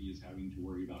nobody is having to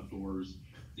worry about doors.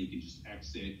 They can just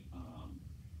exit.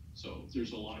 So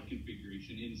there's a lot of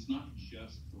configuration, and it's not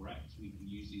just threats. We can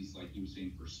use these, like you were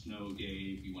saying, for snow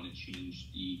day. If you want to change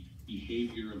the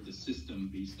behavior of the system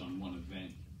based on one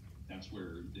event, that's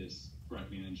where this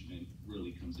threat management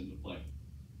really comes into play.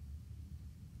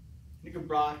 You can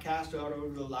broadcast out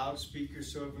over the loudspeaker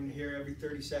so everyone can hear every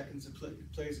 30 seconds it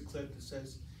plays a clip that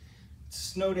says, "It's a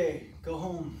snow day, go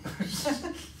home."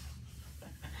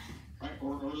 Right,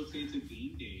 or let's say it's a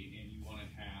game day and you want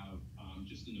to have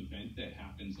just an event that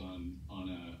happens on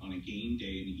a game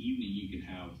day in the evening. You can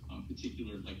have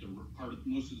particular, like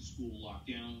most of the school locked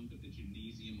down, but the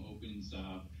gymnasium opens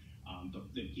up.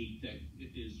 The gate that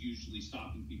is usually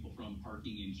stopping people from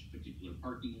parking in particular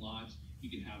parking lots, you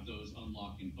can have those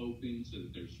unlock and open so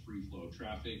that there's free flow of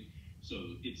traffic.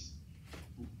 So this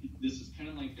is kind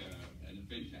of like an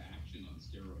event to action on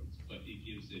steroids, but it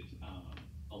gives it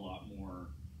a lot more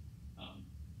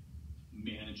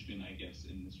management, I guess,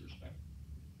 in this respect.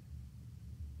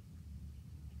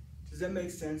 Does that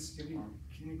make sense? Do you have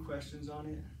any questions on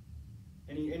it?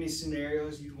 Any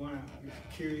scenarios you'd want to, you're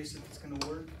curious if it's going to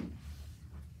work?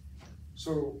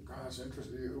 So, God, that's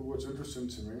interesting. What's interesting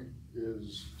to me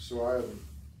is, so I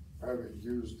haven't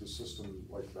used the system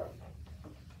like that,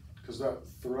 because that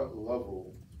threat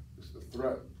level, the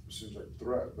threat seems like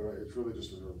threat, but it's really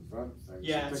just an event thing.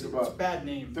 Yeah, so it's a bad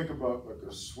name. Think about like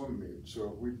a swim meet.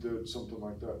 So if we did something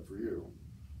like that for you,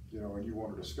 and you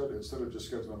wanted to schedule, instead of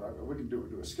just scheduling, we can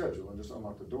do a schedule and just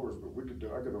unlock the doors, but I could do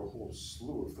a whole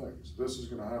slew of things. This is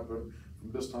gonna happen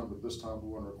from this time to this time. We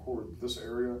wanna record this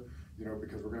area,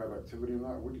 because we're gonna have activity in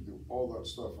that. We could do all that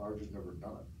stuff, and I've just never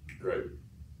done it. Right.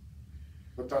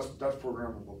 But that's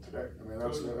programmable today. I mean,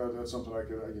 that's something I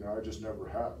could, I just never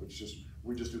have. It's just,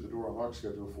 we just do the door unlock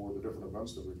schedule for the different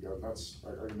events that we've got, and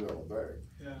I can do that all day.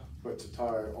 Yeah. But to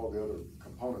tie all the other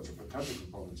components or potential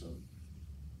components in.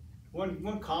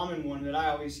 One common one that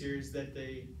I always hear is that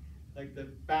the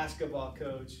basketball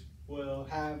coach will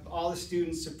have all the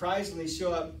students surprisingly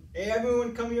show up. Hey,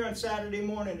 everyone come here on Saturday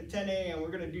morning at 10 a.m.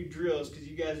 We're going to do drills because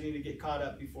you guys need to get caught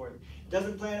up before.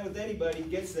 Doesn't plan it with anybody,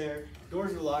 gets there,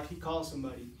 doors are locked, he calls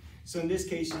somebody. So in this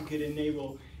case, you could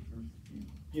enable,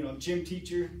 gym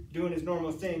teacher doing his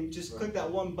normal thing, just click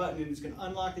that one button and it's going to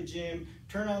unlock the gym,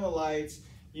 turn on the lights,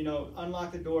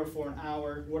 unlock the door for an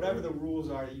hour, whatever the rules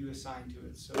are that you assign to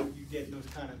it. So you get those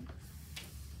kind of,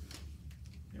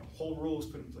 whole rules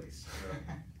put in place.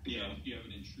 Yeah, if you have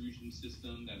an intrusion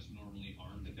system that's normally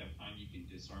armed at that time, you can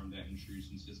disarm that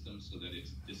intrusion system so that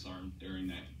it's disarmed during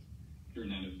that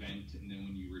event, and then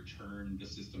when you return the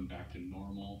system back to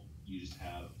normal, you just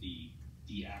have the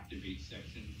deactivate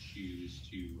section, choose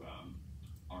to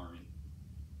arm it.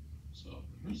 So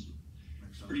it's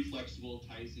pretty flexible,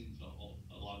 ties into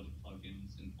a lot of the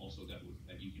plugins, and also that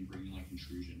you can bring in like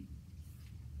intrusion.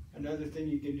 Another thing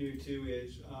you can do too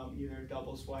is either a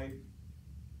double swipe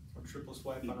or triple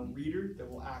swipe on a reader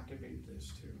that will activate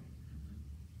this too.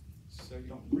 So you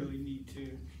don't really need to,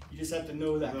 you just have to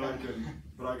know that.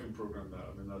 But I can program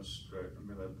that. I mean, that's great. I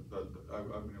mean,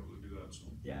 I've been able to do that. So.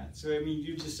 Yeah, so I mean,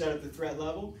 you just set up the threat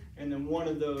level, and then one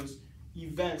of those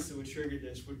events that would trigger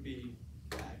this would be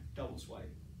that double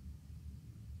swipe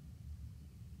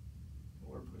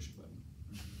or push a button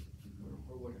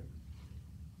or whatever.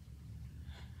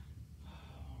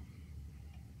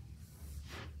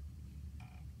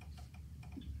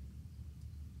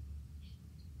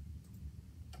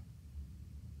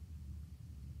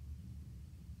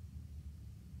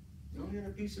 The only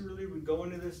other piece that really would go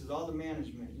into this is all the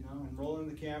management, enrolling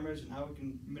the cameras and how we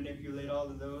can manipulate all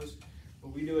of those.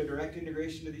 But we do a direct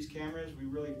integration to these cameras. We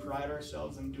really pride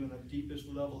ourselves on doing the deepest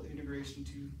level integration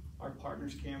to our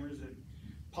partners' cameras that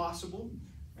possible.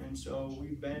 And so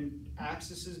we've been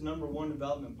Axis's #1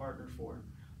 development partner for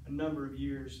a number of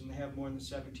years, and they have more than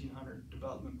 1,700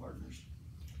 development partners.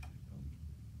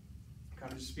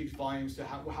 Kind of just speaks volumes to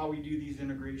how we do these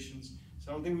integrations.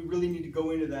 So I don't think we really need to go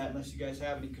into that unless you guys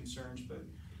have any concerns, but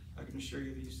I can assure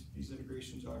you these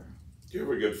integrations are. Do you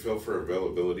have a good feel for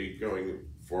availability going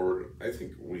forward? I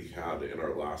think we had in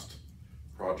our last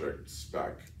project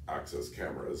spec access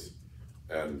cameras,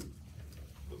 and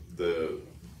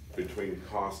between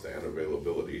cost and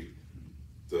availability,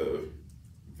 the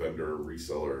vendor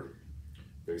reseller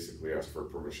basically asked for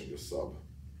permission to sub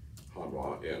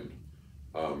Hanwha in.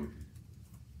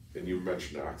 And you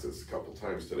mentioned access a couple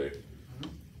times today.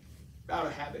 Out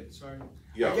of habit, sorry.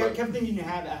 Yeah, I kept thinking you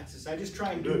have access. I just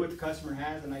try and do what the customer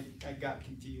has, and I got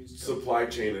confused. So. Supply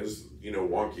chain is,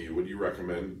 wonky. Would you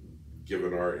recommend,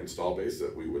 given our install base,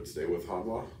 that we would stay with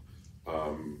Hanwha?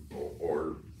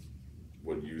 Or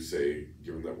would you say,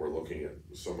 given that we're looking at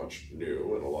so much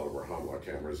new and a lot of our Hanwha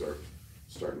cameras are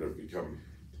starting to become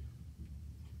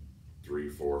 3,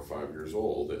 4, 5 years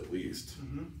old at least,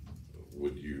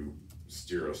 would you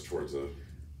steer us towards a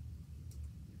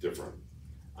different?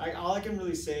 All I can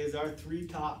really say is our 3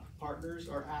 top partners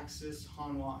are Axis,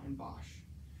 Hanwha, and Bosch.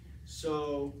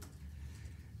 So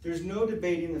there's no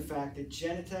debating the fact that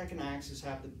Genetec and Axis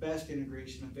have the best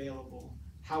integration available.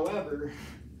 However,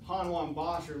 Hanwha and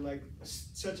Bosch are like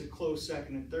such a close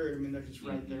second and third. I mean, they're just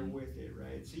right there with it,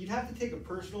 right? So you'd have to take a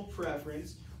personal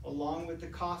preference along with the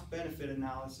cost-benefit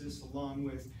analysis, along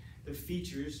with the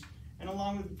features, and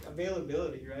along with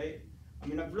availability, right? I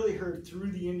mean, I've really heard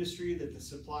through the industry that the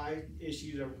supply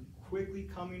issues are quickly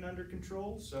coming under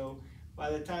control. So by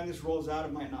the time this rolls out,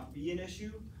 it might not be an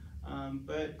issue.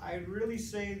 But I'd really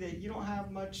say that you don't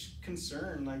have much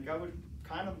concern. Like I would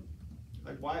kind of,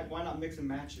 like why not mix and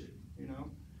match it,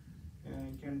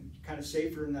 And kind of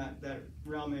safer in that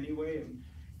realm anyway. And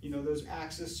those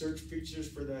Axis search features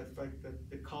for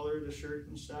the color of the shirt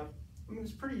and stuff, I mean,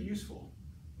 it's pretty useful.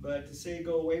 But to say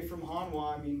go away from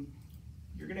Hanwha, I mean,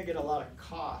 you're going to get a lot of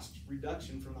cost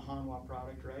reduction from the Hanwha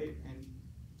product, right? And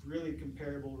really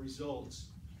comparable results.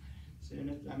 So,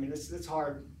 I mean, it's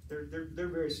hard. They're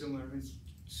very similar. It's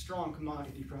a strong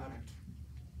commodity product.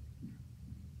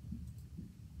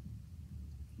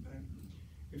 But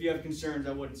if you have concerns,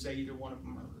 I wouldn't say either one of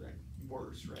them are like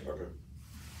worse, right? Okay.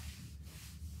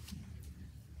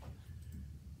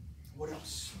 What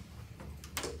else?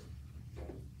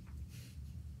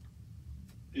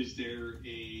 Is there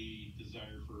a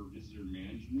desire for visitor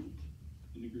management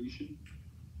integration?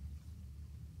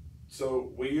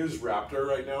 So we use Raptor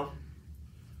right now.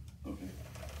 Okay.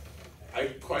 I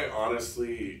quite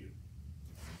honestly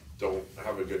don't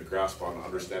have a good grasp on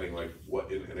understanding like what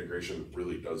an integration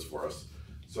really does for us.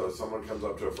 So if someone comes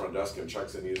up to a front desk and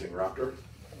checks in using Raptor,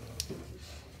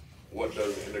 what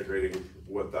does integrating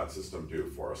with that system do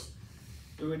for us?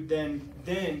 It would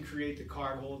then create the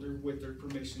card holder with their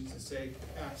permissions to say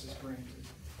access granted.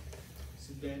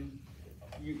 So then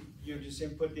you just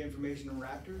input the information in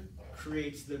Raptor,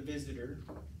 creates the visitor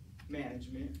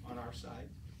management on our side,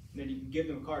 and then you can give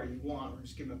them a card if you want, or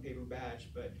just give them a paper badge.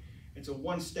 But it's a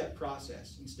one-step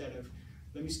process instead of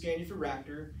let me scan you for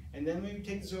Raptor, and then maybe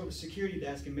take this over to security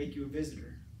desk and make you a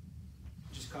visitor.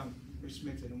 Just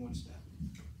mix it in one step.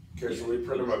 Okay, so we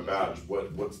print them a badge.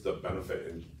 What's the benefit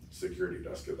in security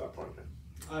desk at that point?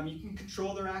 You can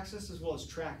control their access as well as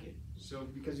track it. So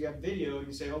because you have video, you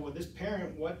can say, oh, well, this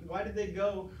parent, why did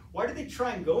they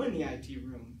try and go in the IT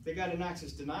room? They got an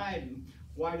access denied, and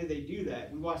why did they do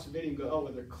that? We watch the video and go, oh,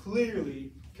 well, they're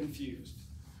clearly confused,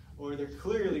 or they're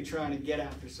clearly trying to get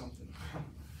after something.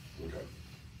 Okay.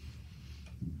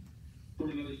 From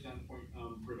another standpoint,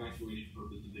 for evacuation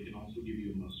purposes, they can also give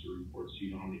you a muster report so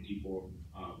you know how many people,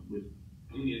 how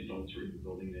many adults are in the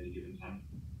building at any given time.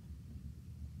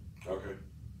 Okay.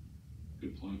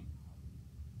 Good point.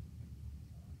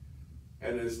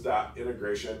 And is that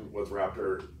integration with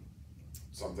Raptor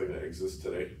something that exists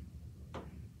today?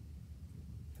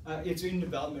 It's in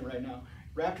development right now.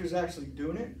 Raptor's actually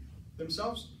doing it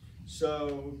themselves.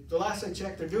 So the last I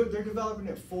checked, they're developing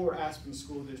it for Aspen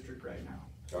School District right now.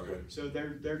 Okay. So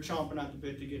they're chomping at the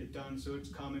bit to get it done. So it's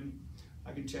coming.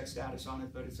 I can check status on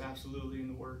it, but it's absolutely in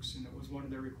the works, and it was one of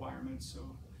their requirements.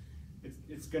 So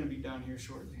it's going to be done here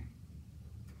shortly.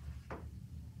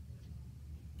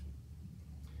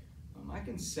 I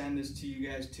can send this to you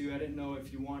guys too. I didn't know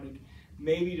if you wanted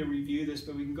maybe to review this,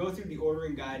 but we can go through the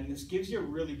ordering guide, and this gives you a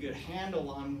really good handle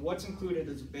on what's included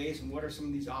as a base and what are some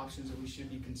of these options that we should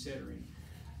be considering,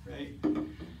 right?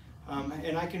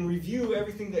 And I can review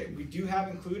everything that we do have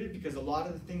included, because a lot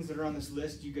of the things that are on this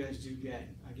list you guys do get.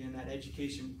 Again, that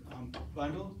education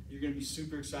bundle, you're going to be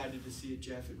super excited to see it,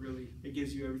 Jeff. It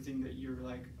gives you everything that you're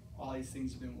like, all these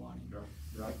things you've been wanting. Yeah.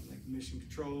 Like mission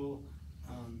control,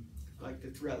 like the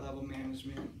threat level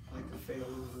management, like the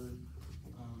failover,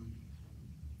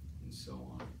 and so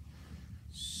on.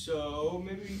 So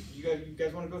maybe you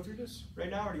guys want to go through this right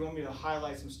now, or do you want me to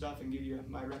highlight some stuff and give you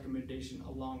my recommendation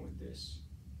along with this?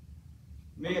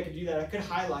 Maybe I could do that. I could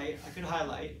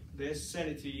highlight this, send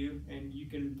it to you, and you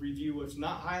can review what's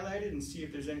not highlighted and see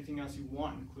if there's anything else you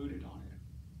want included on it.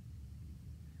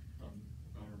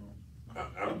 I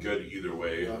don't know. I'm good either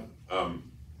way. Yeah.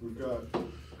 We've got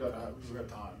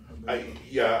time.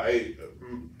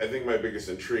 I think my biggest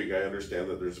intrigue, I understand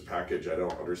that there's a package. I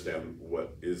don't understand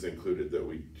what is included that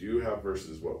we do have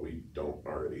versus what we don't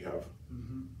already have.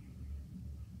 Mm-hmm.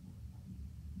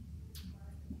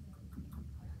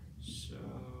 So,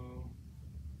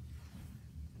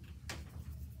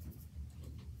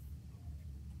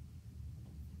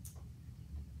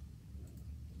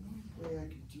 the only way I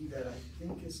could do that, I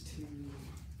think, is to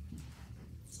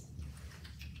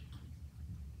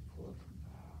pull up.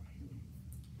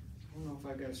 I don't know if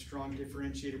I've got a strong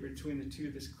differentiator between the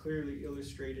two that's clearly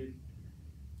illustrated,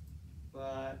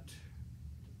 but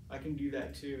I can do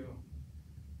that too.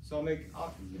 So let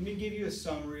me give you a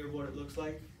summary of what it looks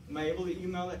like. Am I able to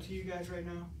email that to you guys right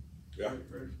now? Yeah.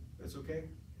 That's okay?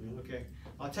 Mm-hmm. Okay.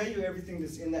 I'll tell you everything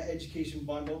that's in that education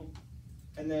bundle,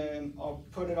 and then I'll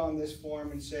put it on this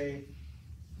form and say,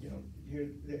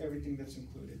 here's everything that's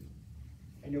included.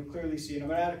 And you'll clearly see it. I'm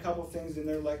gonna add a couple things in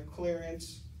there like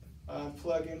clearance,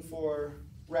 plug-in for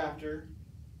Raptor.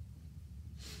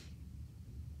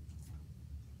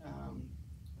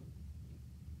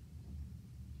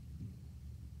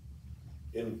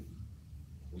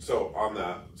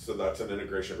 So that's an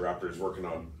integration Raptor's working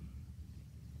on.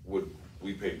 Would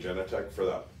we pay Genetec for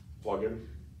that plugin?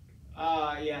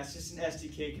 Yeah, it's just an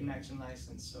SDK connection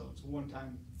license, so it's a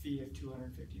one-time fee of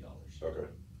 $250. Okay.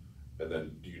 And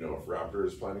then do you know if Raptor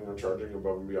is planning on charging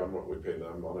above and beyond what we pay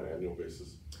them on an annual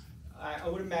basis? I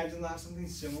would imagine they'll have something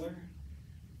similar.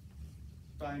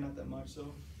 Probably not that much,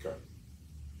 though. Okay.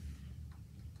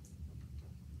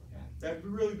 Yeah, that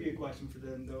would really be a question for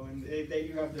them, though, and they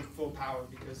do have the full power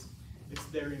because it's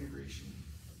their integration.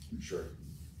 Sure.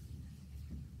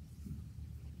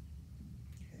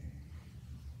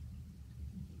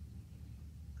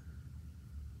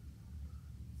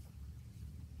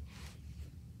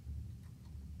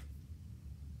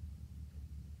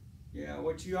 Yeah,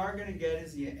 what you are going to get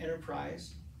is the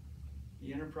enterprise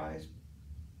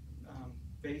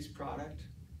base product.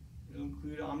 It'll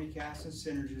include Omnicast and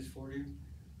Synergist for you.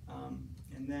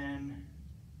 And then,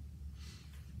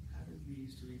 out of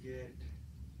these do we get?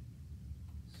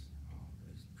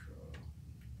 There's Pro.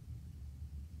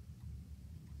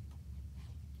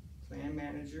 Plan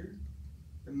Manager.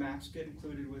 The maps get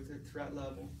included with it, threat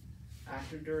level,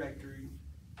 Active Directory,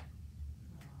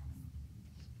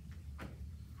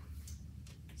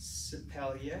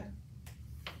 Sepelia,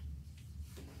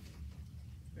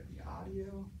 got the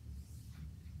audio,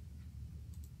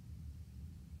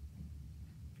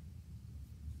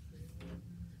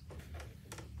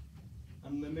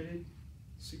 unlimited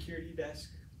security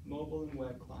desk, mobile and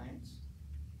web clients.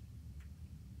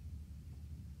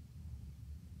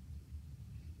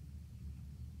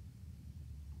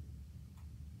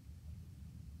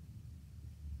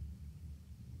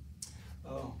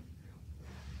 Oh.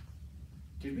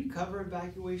 Did we cover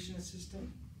evacuation assistant?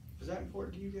 Was that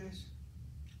important to you guys?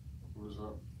 What was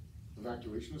that?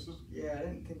 Evacuation assistant? Yeah, I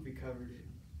didn't think we covered it.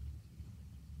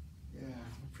 Yeah,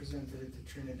 I presented it to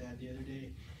Trinidad the other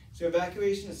day. So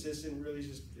evacuation assistant really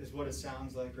just is what it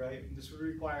sounds like, right? This would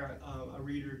require a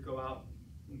reader to go out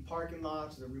in parking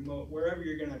lots, the remote, wherever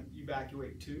you're gonna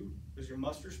evacuate to, is your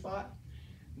muster spot.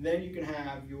 And then you can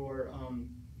have your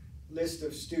list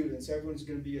of students. Everyone's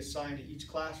going to be assigned to each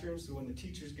classroom, so when the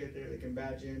teachers get there, they can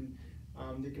badge in.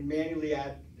 They can manually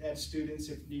add students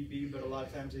if need be, but a lot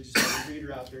of times they just have a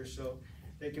reader out there, so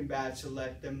they can badge to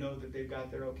let them know that they've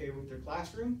got their okay with their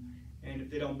classroom. And if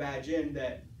they don't badge in,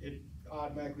 that it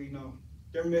automatically,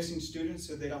 they're missing students,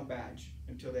 so they don't badge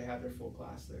until they have their full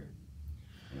class there.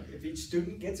 If each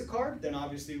student gets a card, then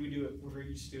obviously we do it for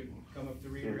each student. Come up the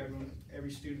reader,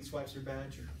 every student swipes their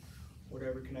badge or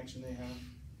whatever connection they have.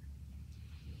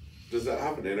 Does that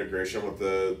have an integration with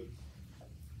the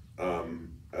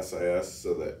SIS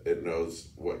so that it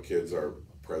knows what kids are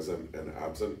present and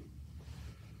absent?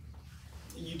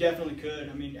 You definitely could.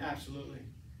 I mean, absolutely.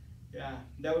 Yeah,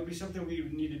 that would be something we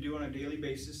would need to do on a daily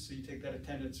basis. So you take that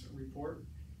attendance report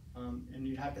And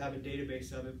you'd have to have a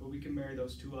database of it, but we can marry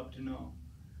those two up to know,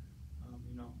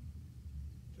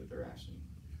 that they're actually.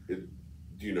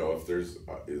 Do you know if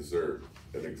is there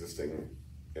an existing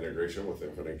integration with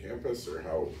Infinite Campus, or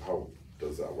how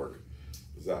does that work?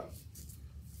 Is that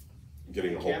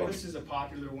getting a whole bunch? Campus is a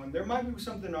popular one. There might be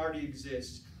something that already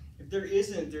exists. If there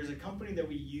isn't, there's a company that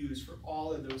we use for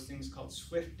all of those things called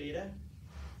Swift Data,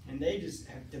 and they just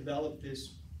have developed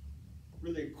this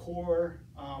really core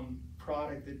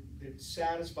product that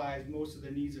satisfies most of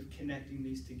the needs of connecting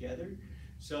these together.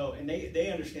 So, and they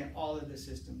understand all of the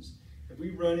systems. If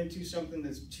we run into something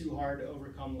that's too hard to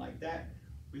overcome like that,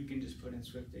 we can just put in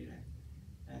Swift Data,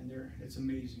 and it's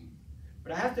amazing.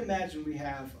 But I have to imagine we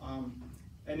have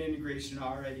an integration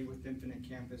already with Infinite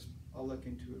Campus. I'll look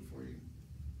into it for you.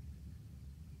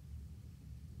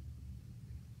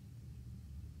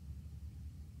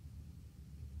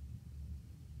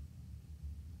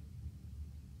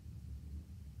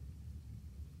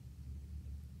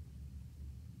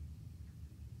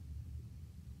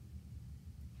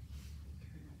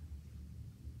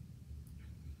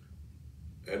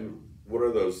 And what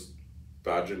are those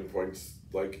badging points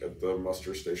like at the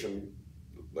muster station?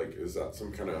 Like, is that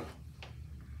some kind of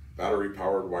battery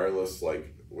powered wireless,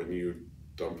 like when you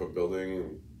dump a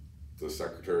building, the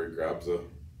secretary grabs a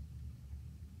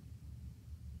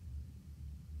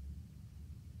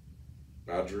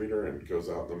badge reader and goes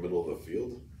out in the middle of the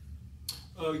field?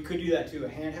 Oh, you could do that too, a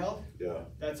handheld? Yeah.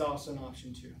 That's also an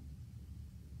option too.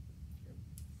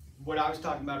 What I was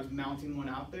talking about is mounting one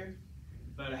out there,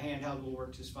 but a handheld will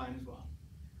work just fine as well.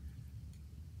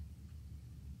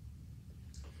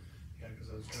 Yeah,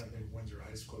 because I was trying to think Windsor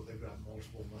High School, they've got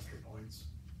multiple muster points,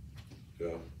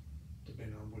 Yeah.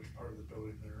 depending on which part of the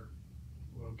building they're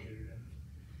located in.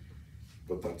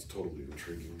 But that's totally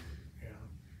intriguing. Yeah.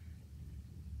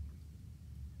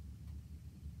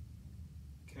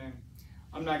 Okay.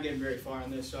 I'm not getting very far on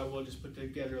this, so I will just put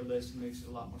together a list and makes it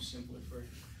a lot more simpler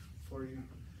for you.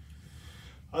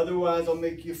 Otherwise, I'll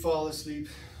make you fall asleep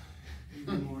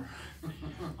even more.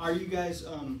 Are you guys,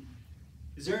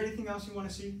 is there anything else you want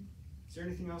to see? Is there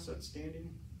anything else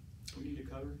outstanding we need to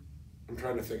cover? I'm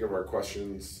trying to think of our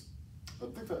questions. I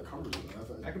think that covers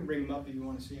it. I can bring them up if you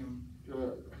want to see them. Yeah,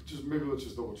 maybe let's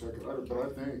just double check it. But I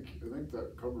think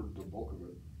that covered the bulk of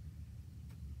it.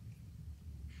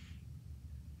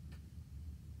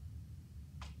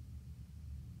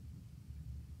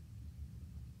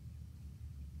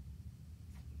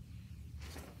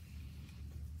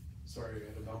 Sorry, I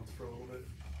had to bounce for a little bit.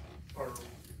 Our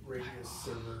radius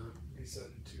server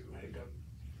decided to hiccup,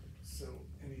 so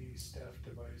any staff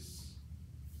device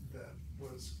that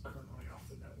was currently off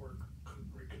the network couldn't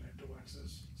reconnect to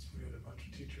Access. So we had a bunch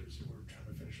of teachers who were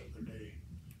trying to finish up their day.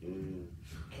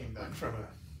 Came back from a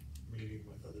meeting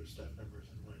with other staff members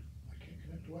and went, I can't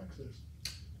connect to Access.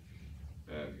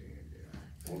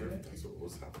 I wonder if that's what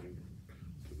was happening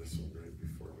to this one right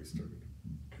before we started.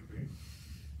 Could be.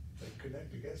 They connect,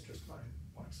 I guess, just fine.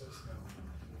 Access now.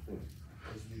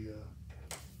 Because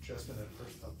Justin at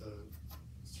first thought the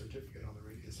certificate on the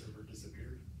radius server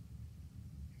disappeared.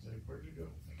 He's like, where'd you go?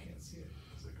 I can't see it.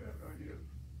 I was like, I have no idea.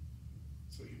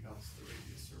 So he bounced the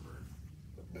radius server.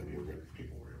 And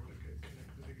People were able to get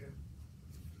connected again.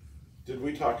 Did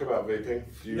we talk about vaping?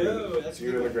 No, that's do you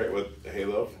a good integrate with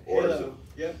Halo? Or is it? Halo,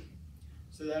 yep.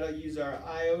 So that'll use our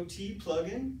IoT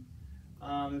plugin.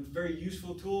 It's a very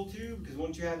useful tool too, because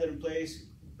once you have that in place,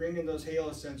 bring in those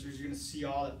Halo sensors, you're going to see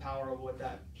all the power of what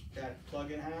that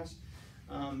plugin has.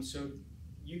 So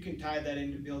you can tie that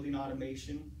into building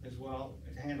automation as well.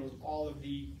 It handles all of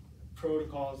the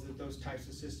protocols that those types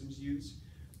of systems use,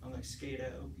 like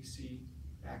SCADA, OPC,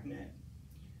 BACnet,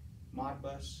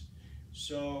 Modbus.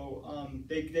 So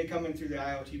they come in through the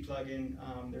IoT plugin.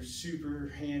 They're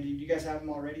super handy. Do you guys have them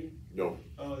already? No.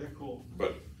 Oh, they're cool.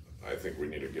 But I think we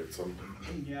need to get some.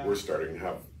 Yeah. We're starting to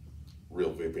have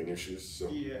real vaping issues. So.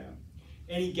 Yeah.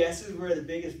 Any guesses where the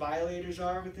biggest violators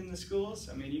are within the schools?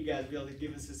 I mean, you guys be able to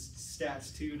give us the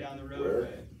stats too down the road. Where?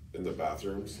 But In the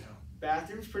bathrooms?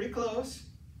 bathrooms, pretty close.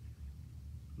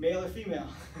 Male or female?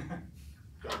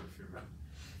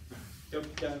 The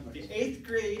 8th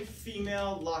grade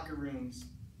female locker rooms.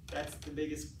 That's the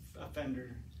biggest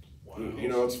offender. Wow. You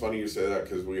know, it's funny you say that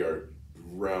because we are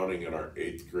rounding in our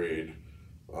 8th grade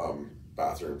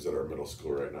bathrooms at our middle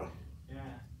school right now.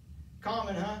 Yeah.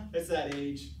 Common, huh? It's that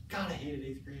age. God, I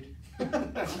hated 8th grade.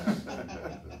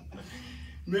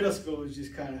 Middle school is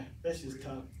just that's just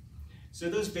tough. So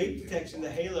those vape detection,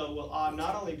 the Halo will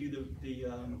not only do the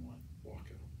Walk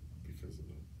out because of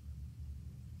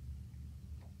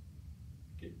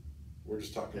that. We're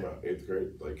just talking about 8th grade,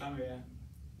 like. oh yeah.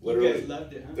 Literally, guys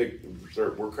loved it, huh?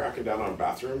 we're cracking down on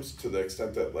bathrooms to the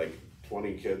extent that like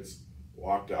 20 kids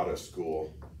walked out of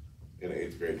school in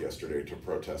 8th grade yesterday to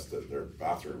protest that their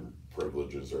bathroom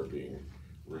privileges are being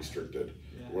restricted.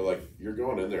 Yeah. We're like, you're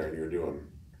going in there and you're doing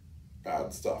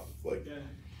bad stuff. Like, Yeah.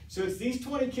 So it's these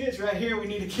 20 kids right here we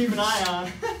need to keep an eye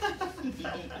on.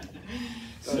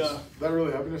 So That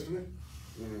really happened yesterday?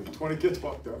 20 kids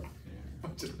walked out. yeah. I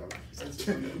didn't know. That's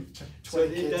So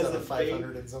 20 it kids does out the of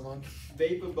 500 and some on.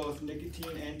 vape of both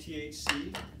nicotine and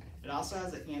THC. It also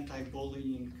has an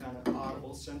anti-bullying kind of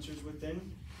audible sensors within,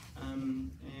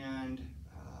 and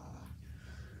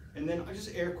then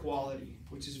just air quality,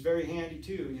 which is very handy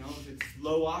too. You know, if it's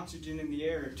low oxygen in the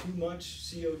air, or too much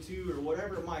CO2, or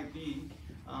whatever it might be,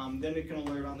 then it can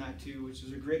alert on that too, which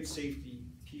is a great safety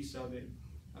piece of it.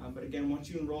 But again, once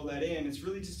you enroll that in, it's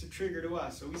really just a trigger to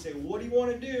us. So we say, what do you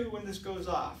want to do when this goes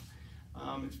off?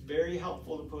 It's very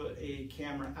helpful to put a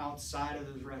camera outside of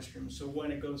those restrooms, so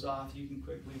when it goes off, you can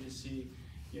quickly just see,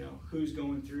 you know, who's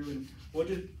going through, and we'll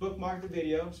just bookmark the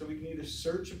video, so we can either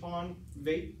search upon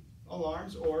vape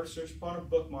alarms or search upon a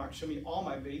bookmark, show me all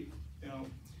my vape, you know,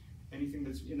 anything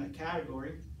that's in that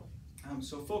category.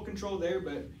 So full control there,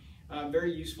 but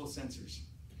very useful sensors.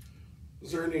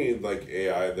 is there any like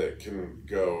AI that can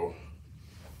go,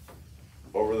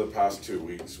 over the past 2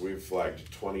 weeks, we've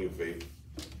flagged 20 vape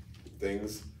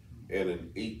things, and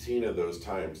in 18 of those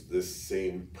times, this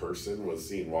same person was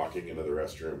seen walking into the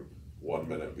restroom 1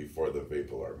 minute before the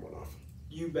vape alarm went off?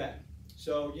 You bet.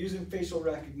 So using facial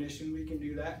recognition, we can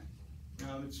do that.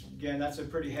 Again, that's a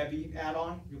pretty heavy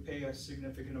add-on. You'll pay a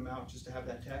significant amount just to have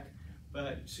that tech,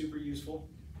 but super useful,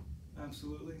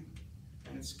 absolutely.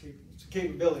 And it's a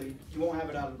capability. You won't have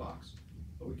it out of the box,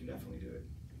 but we can definitely do it.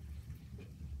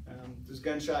 There's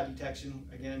gunshot detection.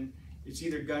 Again, it's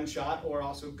either gunshot or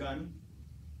also gun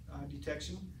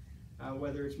detection,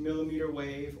 whether it's millimeter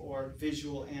wave or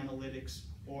visual analytics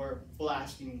or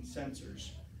blasting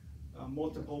sensors.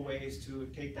 Multiple ways to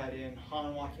take that in.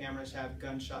 Hanwha cameras have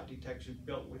gunshot detection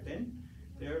built within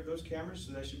those cameras,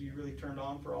 so that should be really turned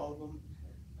on for all of them.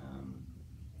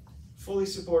 Fully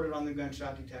supported on the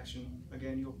gunshot detection.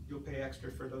 Again, you'll pay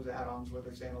extra for those add-ons, whether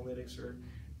it's analytics or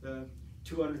the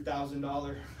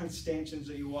 $200,000 stanchions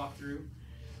that you walk through.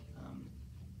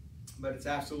 But it's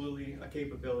absolutely a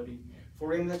capability.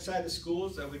 For inside the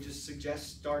schools, I would just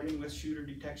suggest starting with shooter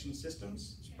detection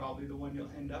systems. It's probably the one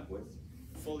you'll end up with,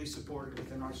 fully supported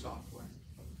within our software.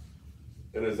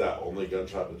 And is that only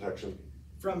gunshot detection?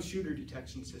 From shooter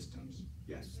detection systems,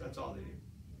 yes, that's all they do.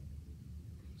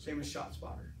 Same as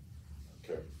ShotSpotter.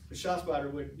 Okay. The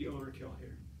ShotSpotter would be overkill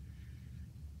here.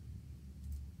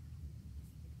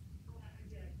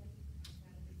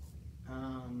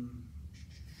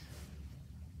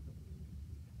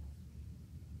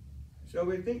 So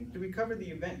I think, did we cover the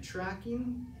event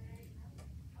tracking?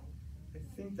 I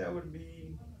think that would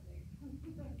be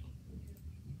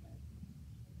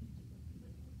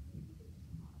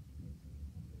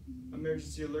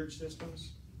emergency alert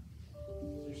systems.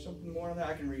 There's something more on that.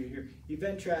 I can read it here.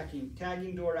 Event tracking,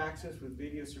 tagging door access with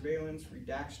video surveillance,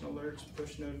 redaction alerts,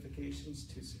 push notifications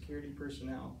to security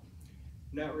personnel,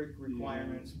 network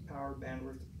requirements, power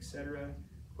bandwidth, etc.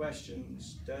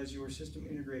 Questions: does your system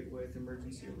integrate with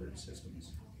emergency alert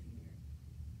systems?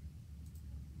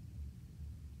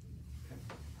 Okay.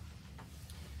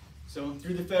 So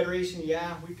through the Federation,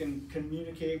 yeah, we can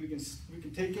communicate. We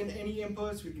can take in any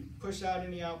inputs. We can push out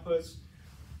any outputs.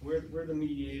 We're the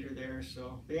mediator there.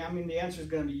 So yeah, I mean the answer is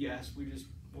going to be yes.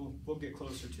 We'll get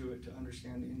closer to it to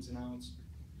understand the ins and outs.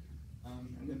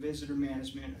 And the visitor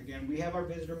management, again, we have our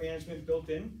visitor management built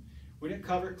in. We didn't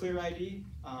cover Clear ID.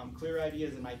 Clear ID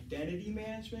is an identity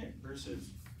management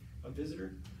versus a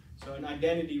visitor. So in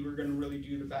identity, we're going to really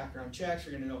do the background checks.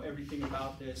 We're going to know everything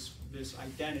about this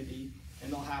identity,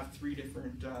 and they'll have 3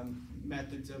 different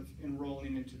methods of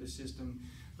enrolling into the system.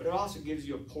 But it also gives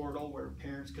you a portal where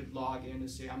parents could log in and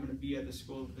say, I'm going to be at the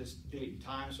school at this date and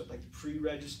time, so I'd like to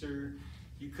pre-register.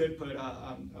 You could put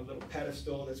a little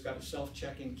pedestal that's got a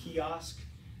self-check-in kiosk.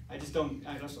 I just don't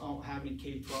have any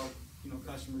K-12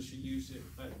 customers who use it,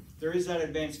 but there is that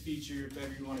advanced feature if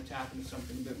ever you want to tap into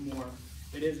something a bit more.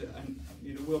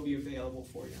 It will be available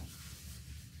for you.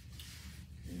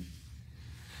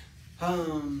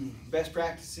 Best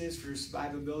practices for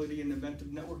survivability in the event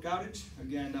of network outage.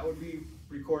 Again, that would be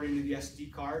recording to the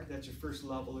SD card. That's your first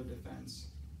level of defense.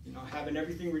 Having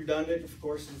everything redundant, of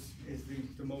course, is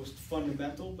the most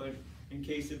fundamental, but in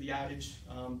case of the outage,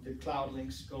 the cloud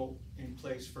links go in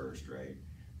place first, right?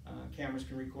 Cameras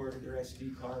can record to their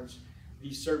SD cards.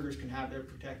 These servers can have their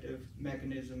protective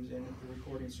mechanisms in the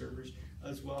recording servers,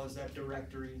 as well as that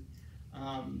directory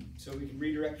So we can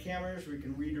redirect cameras, we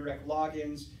can redirect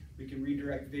logins, we can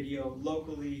redirect video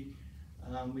locally,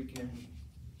 we can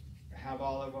have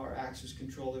all of our access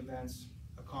control events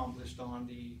accomplished on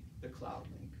the cloud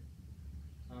link.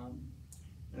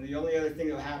 And the only other thing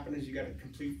that'll happen is you got a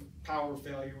complete power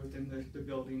failure within the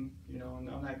building, you know, and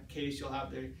on that case you'll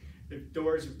have the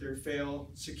doors, if they fail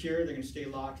secure, they're gonna stay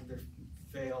locked. If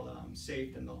they fail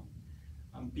safe, then they'll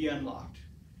be unlocked.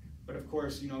 But of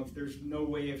course, you know, if there's no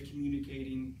way of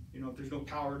communicating, you know, if there's no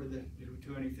power to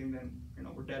anything, then, you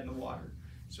know, we're dead in the water.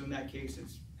 So in that case,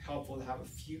 it's helpful to have a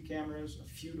few cameras, a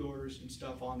few doors and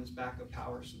stuff on this backup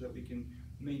power so that we can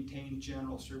maintain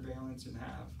general surveillance and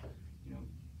have, you know,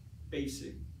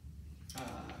 basic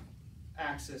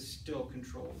access still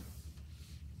controlled.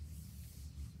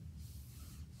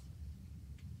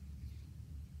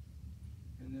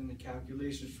 And then the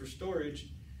calculations for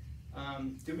storage.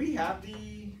 Do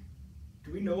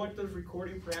we know what those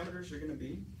recording parameters are going to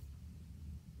be?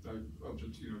 Up to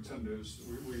 10 days.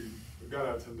 We got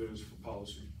out 10 days for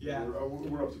policy. Yeah.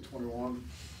 We're up to 21.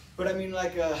 But I mean,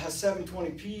 like a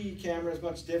 720p camera is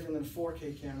much different than a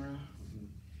 4K camera.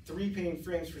 3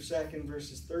 frames per second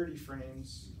versus 30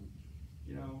 frames.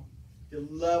 You know, the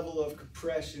level of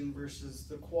compression versus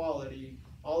the quality.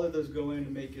 All of those go in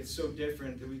to make it so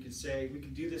different that we can say we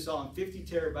can do this all in 50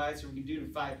 terabytes or we can do it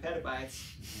in 5 petabytes.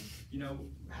 You know,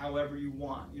 however you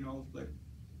want. You know, like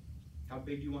how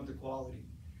big you want the quality.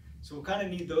 So we'll kind of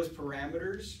need those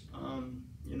parameters.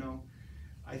 You know,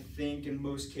 I think in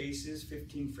most cases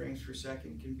 15 frames per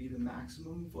second can be the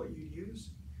maximum of what you'd use.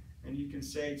 And you can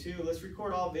say too, let's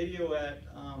record all video at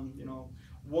you know,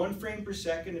 1 frame per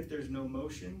second if there's no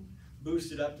motion,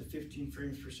 boost it up to 15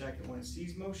 frames per second when it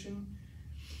sees motion.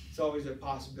 It's always a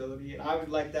possibility, and I would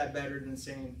like that better than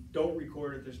saying don't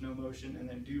record if there's no motion and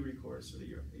then do record, so that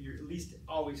you're at least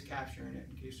always capturing it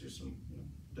in case there's some, you know.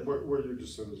 What you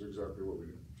just said is exactly what we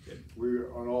do. Good. We,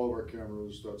 on all of our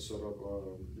cameras, that's set up,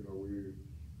 you know,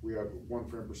 we have 1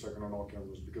 frame per second on all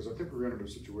cameras, because I think we ran into a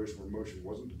situation where motion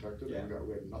wasn't detected. Yeah. And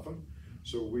we had nothing.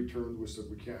 So we said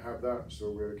we can't have that. So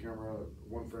we had a camera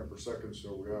 1 frame per second.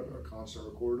 So we had a constant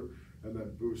record and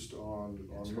then boost on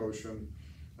motion.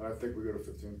 And I think we got a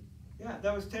 15. Yeah,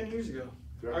 that was 10 years ago.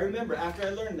 Yeah. I remember after I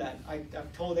learned that,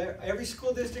 I've told every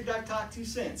school district I've talked to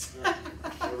since. Yeah.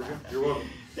 There we go. You're welcome.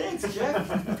 Thanks,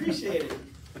 Jeff. Appreciate it.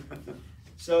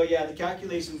 So yeah, the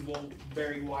calculations will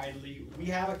vary widely. We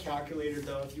have a calculator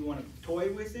though. If you want to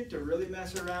toy with it to really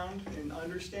mess around and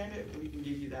understand it, we can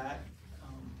give you that.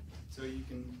 So you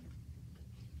can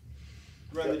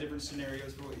run the different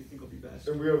scenarios for what you think will be best.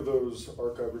 And we have those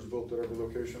archivers built at every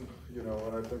location, you know,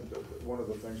 and I think that one of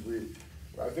the things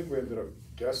I think we ended up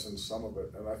guessing some of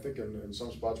it, and I think in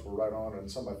some spots we're right on, and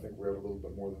some I think we have a little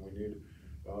bit more than we need,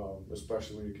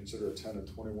 especially when you consider a 10 and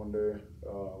 21 day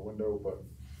window, but,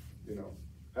 you know,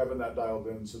 having that dialed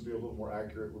in to be a little more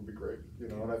accurate would be great, you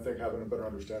know, and I think having a better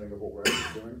understanding of what we're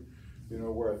actually doing, you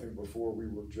know, where I think before we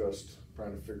were just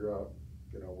trying to figure out,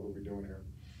 you know, what are we doing here?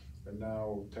 And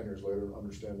now, 10 years later,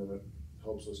 understanding it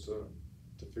helps us to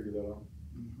figure that out.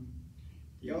 Mm-hmm.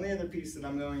 The only other piece that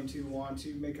I'm going to want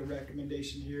to make a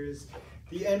recommendation here is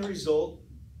the end result,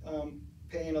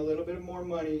 paying a little bit more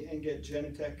money and get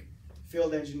Genetec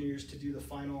field engineers to do the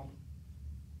final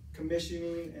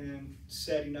commissioning and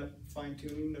setting up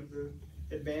fine-tuning of the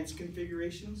advanced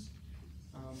configurations.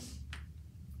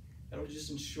 That'll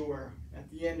just ensure at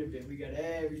the end of it we got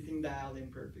everything dialed in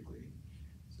perfectly.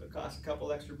 So it costs a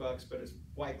couple extra bucks, but it's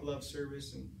white glove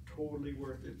service and totally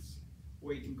worth its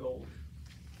weight in gold.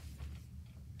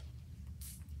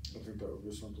 I think that would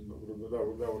be something that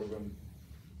would have been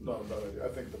not a bad idea. I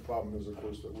think the problem is, of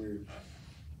course, that we're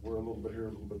a little bit here,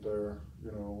 a little bit there,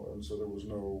 you know, and so there was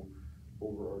no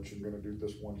overarching gonna do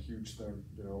this one huge thing,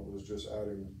 you know, it was just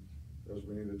adding as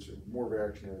we needed to, more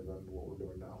reactionary than what we're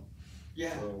doing now.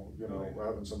 Yeah. So, you know,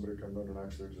 having somebody come in and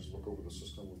actually just look over the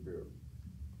system would be a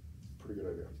pretty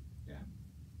good idea. Yeah.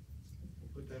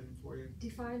 We'll put that in for you.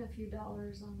 Define a few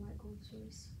dollars on white glove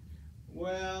service.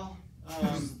 Well,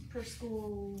 per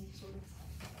school, sort of.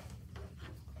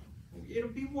 it'll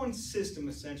be one system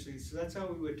essentially, so that's how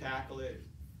we would tackle it.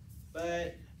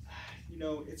 But, you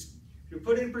know, if you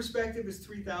put it in perspective, it's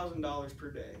 $3,000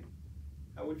 per day.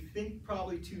 I would think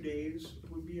probably 2 days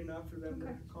would be enough for them to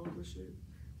accomplish it.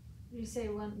 You say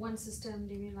one system,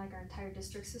 do you mean like our entire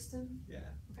district system? Yeah.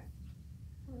 Okay.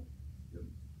 All right. Yep.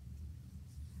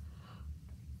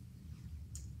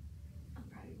 I'm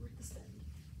probably worth the spend.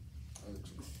 I think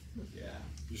so. Yeah.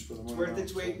 You spend the It's money worth now,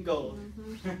 its so. weight in gold.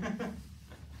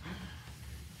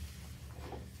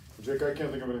 Jake, I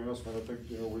can't think of anything else, man. I think,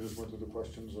 you know, we just went through the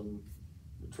questions, and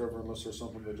Trevor, unless there's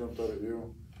something that jumped out at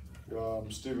you,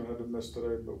 Steven had to miss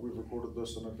today, but we've recorded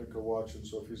this and I think he'll watch, and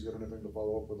so if he's got anything to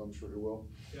follow up with, I'm sure he will.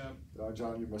 Yeah.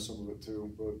 John, you missed some of it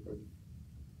too, but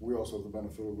we also have the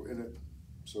benefit of in it,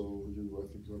 so I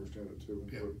think you understand it too.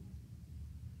 Yeah. But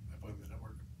I blame the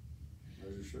network.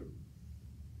 as you should.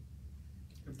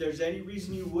 If there's any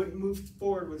reason you wouldn't move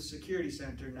forward with a security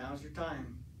center, now's your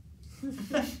time.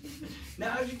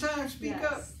 Now's your time, speak Yes,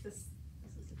 up. This is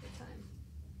a good time.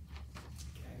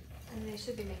 Okay. And they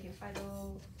should be making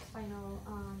final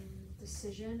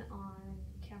decision on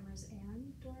cameras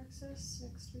and door access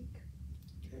next week.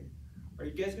 Okay. Are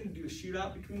you guys gonna do a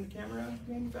shootout between the camera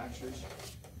manufacturers?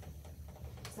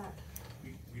 Is that?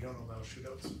 We don't allow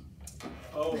shootouts.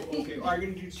 Oh, okay. Are you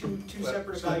gonna do two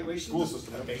separate evaluations? School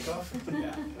system. A bake off?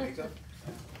 Yeah. Bake off?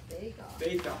 Bake off.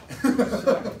 Bake off.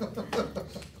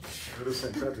 It is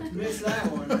St. Patrick's Day. Missed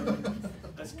that one.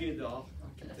 That's good though. I'll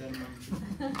keep that in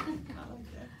mind. I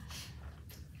like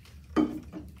that.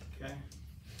 Okay.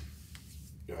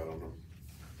 Yeah, I don't know.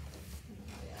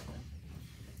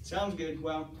 Sounds good.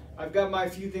 Well, I've got my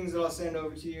few things that I'll send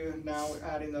over to you now,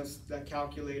 adding that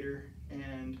calculator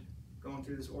and going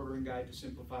through this ordering guide to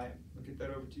simplify it. I'll get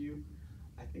that over to you.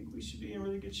 I think we should be in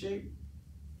really good shape.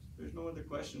 If there's no other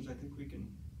questions, I think we can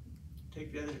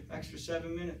take the other extra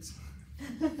 7 minutes.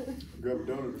 Grab a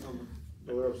donut or something.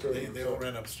 They all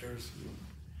ran upstairs.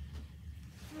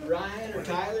 Ryan or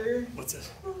Tyler, What's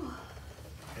this?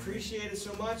 appreciate it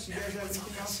so much. You guys have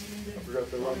anything else you need I to?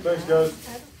 forgot that one. Thanks, guys.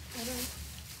 I don't.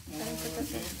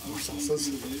 More salsas?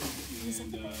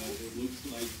 And it looks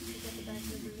like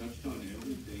we touched on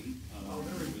everything.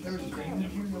 there was bread in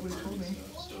here, nobody told me.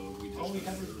 So we All we touched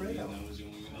had on was it bread early, out. and that was the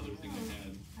only other thing I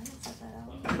had. I didn't set that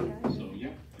out. So yeah,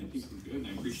 I think we're good, and I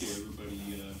appreciate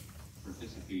everybody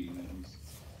participating.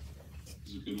 That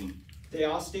was a good one. They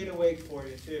all stayed awake for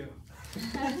you too.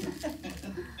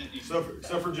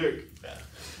 Except for Jake.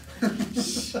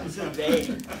 It's a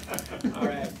day. All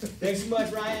right. Thanks so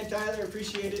much, Ryan, Tyler.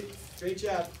 Appreciate it. Great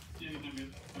job. Yeah, I'm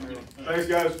good. All right. Thanks,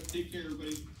 guys. Take care,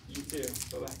 everybody. You too.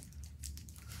 Bye-bye.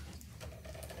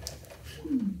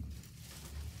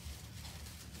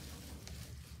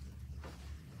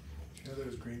 You know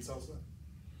there's green salsa?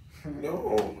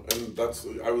 No, and that's,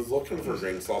 I was looking for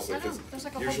green salsa, I know, cause there's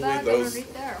like a whole usually bag those,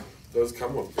 underneath there. those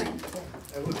come with green.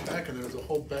 I looked back and there was a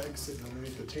whole bag sitting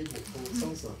underneath the table full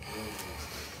of salsa.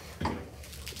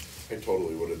 I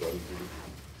totally would have done.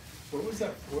 Where was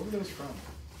that? Where were those from?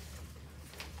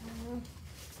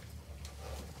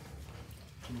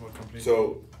 From what company?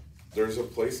 So, there's a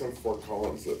place in Fort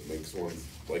Collins that makes ones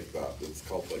like that, it's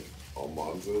called like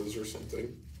Almanzas or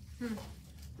something.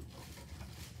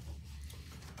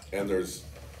 And there's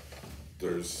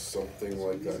something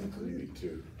like that in Greeley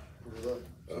too.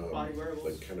 Body wearables.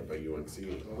 Like kind of by UNC,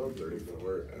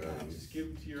 34, and Just give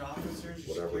them to your officers,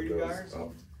 your whatever security goes guards.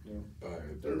 up by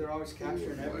They're always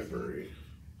capturing everything. library.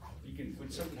 You can, when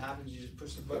something happens, you just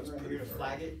push the button right here to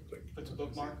flag it, puts a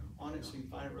bookmark on it so you can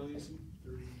find it real easy.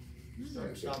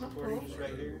 Stop recording just right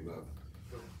here.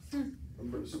 See, I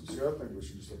think we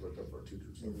should just look like that for our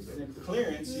teachers. And then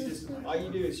clearance, all you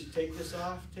do is you take this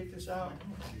off, take this out.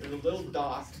 There's a little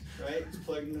dock, right? It's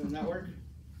plugged into the network.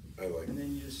 I like. And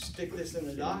then you just stick this in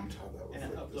the dock and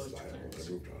it uploads to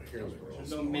clearance. There's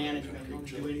no management, you don't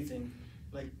do anything.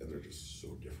 Like, And they're just so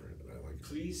different, and I like.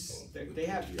 police, they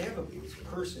have a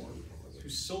person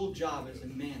whose sole job is to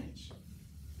manage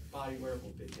body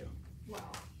wearable video. Wow.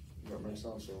 That makes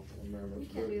sense, so, and man, You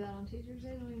that's can't do good. that on teachers, they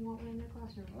don't even want one in their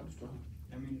classroom. I understand.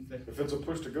 I mean, If it's a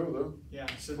push to go though, yeah,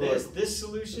 so Right. this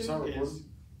solution It's not recorded.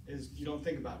 is you don't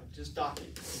think about it, just dock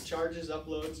it. It charges,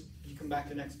 uploads, you come back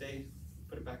the next day,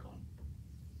 put it back on.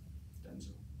 Done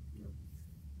so.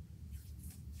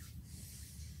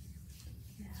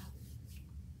 Yeah.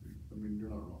 I mean, you're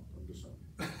not wrong, I'm just saying.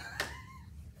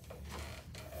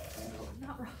 I'm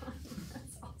not wrong,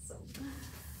 that's awesome.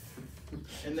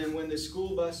 And then when the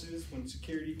school buses, when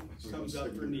security comes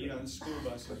up for need on school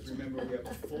buses, remember we have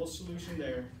a full solution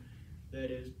there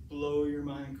that is blow your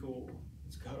mind cool.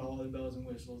 It's got all the bells and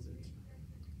whistles.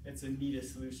 It's the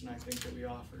neatest solution I think that we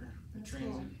offer. The That's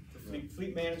transit, cool. the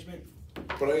fleet management.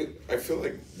 But I feel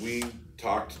like we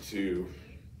talked to,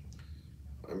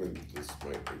 I mean, this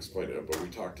might explain it, but we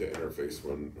talked to Interface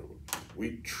when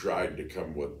we tried to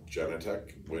come with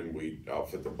Genetec when we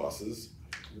outfit the buses,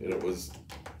 and it was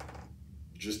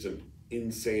just an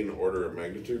insane order of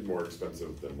magnitude more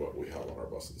expensive than what we have on our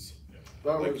buses.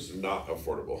 That Like, was, not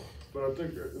affordable. but I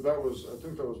think that was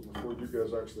before you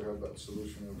guys actually had that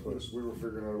solution in place. We were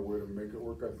figuring out a way to make it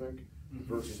work, I think,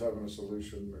 versus having a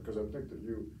solution, because I think that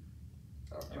you,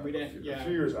 And we didn't- a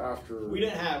few years after. We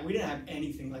didn't have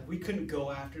anything, like we couldn't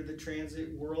go after the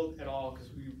transit world at all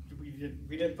because we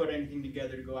we didn't put anything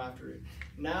together to go after it.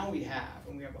 Now we have,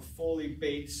 and we have a fully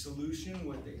baked solution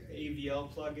with the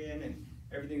AVL plug-in and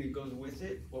everything that goes with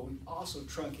it, but we've also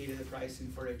truncated the pricing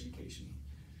for education.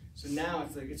 So now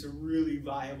it's like, it's a really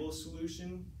viable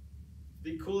solution,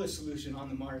 the coolest solution on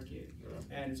the market,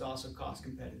 and it's also cost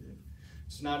competitive.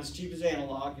 It's not as cheap as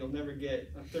analog. You'll never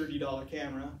get a $30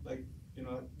 camera. Like, you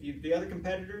know, the other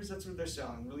competitors, that's what they're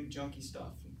selling, really junky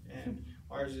stuff. And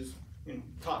ours is, you know,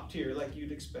 top tier like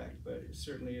you'd expect, but it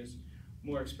certainly is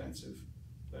more expensive,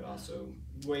 but also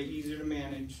way easier to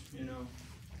manage, you know.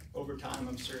 Over time,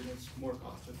 I'm certain it's more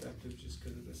cost effective just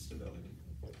because of the stability.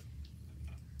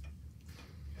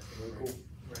 Very cool.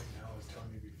 Right now, I was telling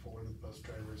you before, the bus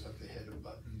drivers have to hit a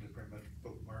button to pretty much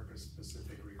bookmark a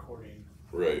specific recording.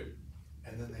 Right.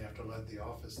 And then they have to let the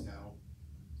office know,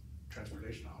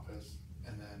 transportation office,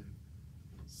 and then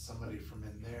somebody from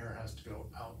in there has to go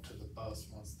out to the bus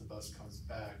once the bus comes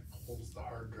back, pulls the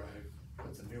hard drive,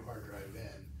 puts a new hard drive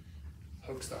in,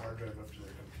 hooks the hard drive up to their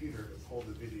computer to pull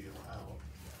the video out.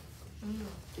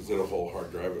 Is it a whole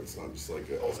hard drive? It's not just like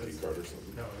a SD it's- card or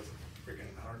something? No, it's a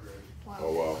freaking hard drive. Wow.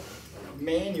 Oh, wow.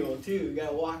 Manual too, you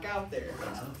gotta walk out there.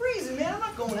 It's freezing, man, I'm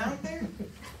not going out there.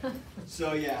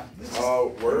 So yeah, this is, Oh,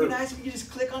 it'd word. be nice if you could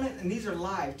just click on it, and these are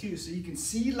live too, so you can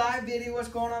see live video what's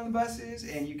going on the buses,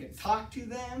 and you can talk to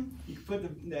them. You can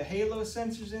put the halo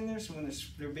sensors in there, so when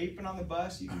they're vaping on the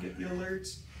bus, you can get the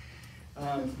alerts.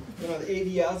 You know, the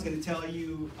AVL is going to tell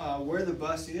you where the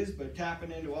bus is, but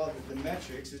tapping into all the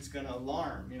metrics, it's going to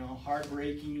alarm. You know, hard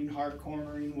braking, hard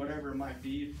cornering, whatever it might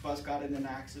be. If the bus got in an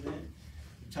accident,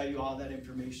 it'll tell you all that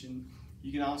information.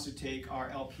 You can also take our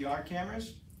LPR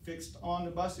cameras fixed on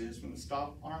the buses. When the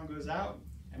stop arm goes out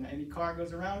and any car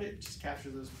goes around it, just capture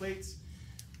those plates.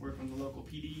 Work with the local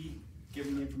PD, give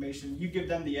them the information. You give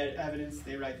them the evidence,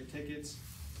 they write the tickets.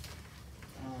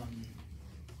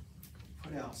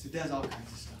 What else? It does all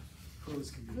kinds of stuff. Cool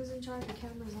as can be. Who's in charge of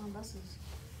cameras on buses?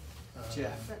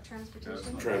 Jeff. Is that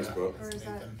transportation? Transport. Or is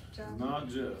that Nathan. Jeff? Not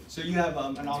Jeff. So you have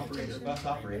an operator, bus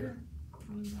operator?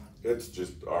 It's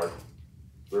just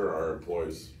they're our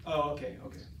employees. Oh, okay,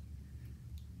 okay.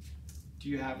 Do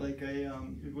you have like a,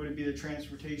 would it be the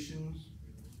transportation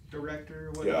director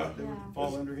or whatever Yeah. that would Yeah.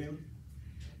 fall under him?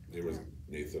 Name was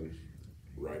Nathan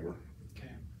Reimer.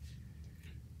 Okay.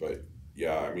 But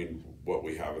yeah, I mean, what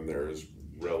we have in there is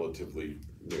relatively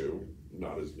new,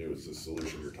 not as new as the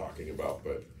solution you're talking about,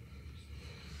 but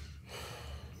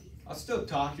I'll still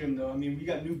talk to him though. I mean, we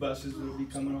got new buses that will be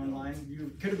coming online.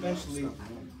 You could eventually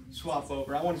swap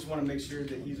over. I just want to make sure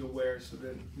that he's aware so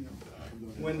that, you know,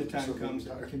 when the time comes,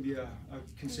 it can be a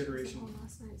consideration.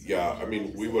 yeah, I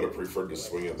mean, we would have preferred to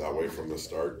swing it that way from the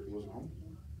start.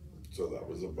 So that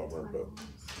was a bummer, but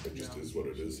it just is what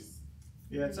it is.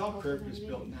 Yeah, it's all purpose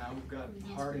built now. We've got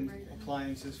hardened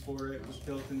appliances for it with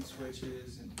built-in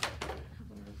switches and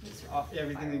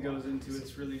everything that goes into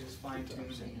it's really just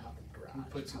fine-tuned and we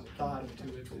put some thought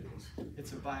into it.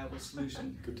 It's a viable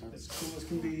solution. As cool as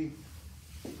can be.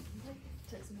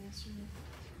 Text me yesterday.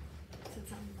 Said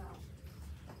something about,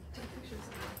 took pictures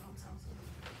of my mom's house.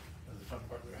 The fun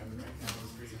part we're having right now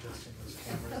is readjusting those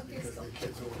cameras because the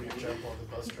kids will reach up while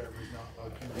the bus driver's not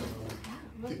looking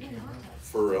at the camera.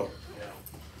 For real.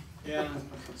 Yeah. Yeah.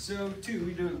 So too,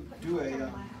 we do a From my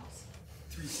house.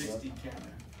 360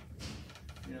 camera.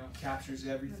 You know, captures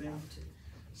everything,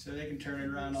 so they can turn it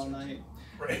around all night.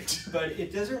 Right. But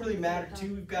it doesn't really matter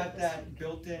too. We've got that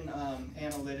built-in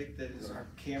analytic that is our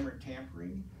camera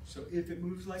tampering. So if it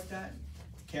moves like that,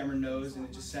 the camera knows and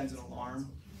it just sends an alarm.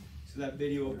 So that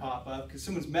video will pop up because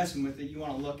someone's messing with it. You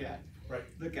want to look at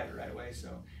it right away. So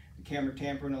the camera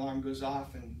tampering alarm goes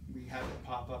off and we have it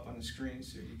pop up on the screen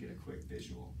so you get a quick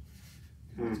visual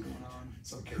of what's going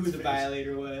on, who the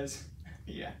violator was.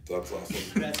 Yeah. That's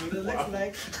awesome. That's what it looks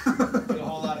like. Get a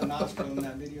whole lot of nostril in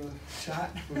that video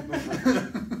shot.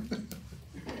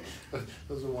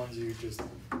 Those are ones you just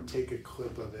take a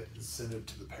clip of it and send it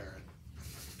to the parent.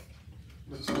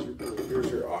 Here's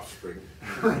your offspring.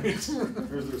 Right. Here's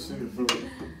their senior photo.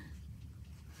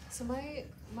 So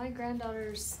my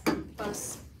granddaughter's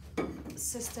bus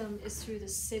system is through the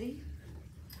city.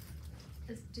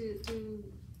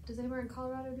 Does anywhere in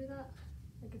Colorado do that?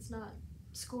 Like it's not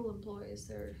school employees,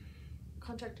 they're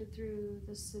contracted through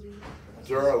the city.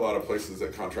 There are a lot of places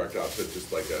that contract out to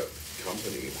just like a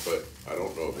company, but I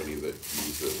don't know of any that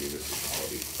use a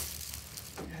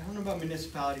municipality. Yeah, I don't know about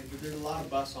municipalities, but there's a lot of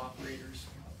bus operators,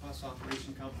 bus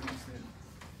operation companies that.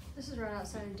 This is right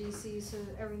outside of DC, so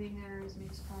everything there is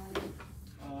municipality,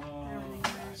 Oh, everything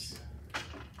there is gotcha.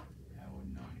 Yeah, I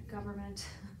wouldn't know anything. government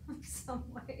some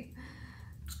way.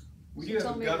 We She do have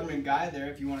told a me- government guy there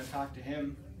if you want to talk to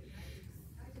him.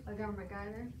 a government guy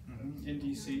there. In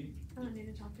DC. I don't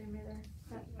need to talk to him either,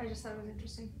 but I just thought it was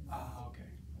interesting. Ah, okay.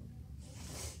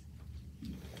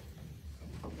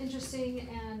 Interesting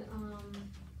and,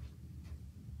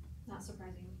 not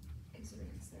surprising considering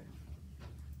it's there.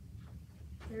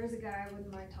 There is a guy I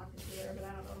wouldn't mind talking to there, but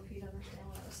I don't know if he'd understand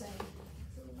what I was saying.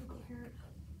 It's a little incoherent.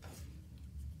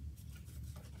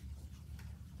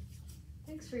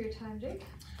 Thanks for your time, Jake.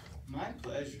 My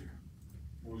pleasure.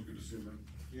 Always good to see you, man.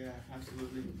 Yeah,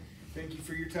 absolutely. Thank you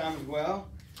for your time as well.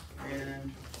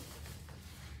 And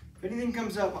if anything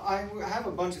comes up, I have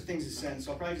a bunch of things to send,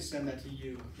 so I'll probably just send that to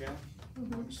you, yeah?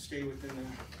 Just stay within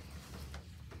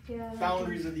the Yeah.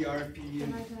 boundaries of the RFP.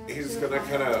 And He's gonna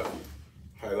kinda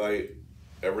highlight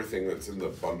everything that's in the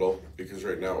bundle, because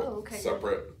right now Oh, okay. it's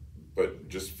separate, but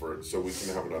just so we can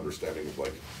have an understanding of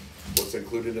like what's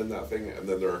included in that thing, and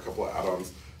then there are a couple of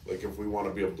add-ons, like if we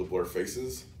wanna be able to blur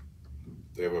faces,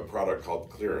 they have a product called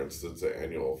Clearance that's an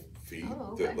annual fee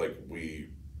Oh, okay. that like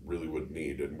we really would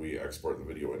need, and we export the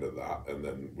video into that, and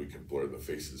then we could blur the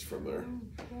faces from there. Oh,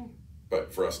 cool.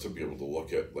 But for us to be able to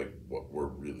look at like what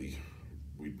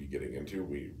we'd be getting into,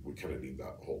 we kinda need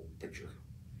that whole picture.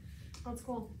 That's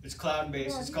cool. it's cloud-based,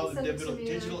 Yeah, it's if you called the send it to me, then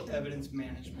I Digital can- Evidence I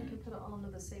Management. can put it all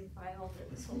into the same file that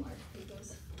this whole RFP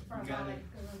goes. Or You got how it.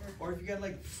 it goes under. Or if you got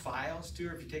like files too,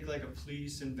 or if you take like a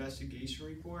police investigation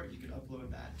report, you could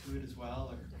upload that to it as well,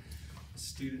 or a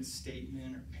student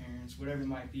statement or parents, whatever it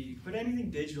might be. Put anything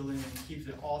digital in and keeps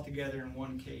it all together in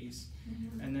one case.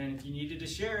 And then if you needed to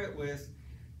share it with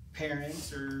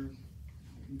parents or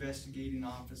investigating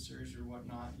officers or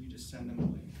whatnot, you just send them a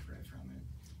link right from it.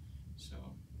 So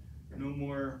no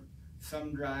more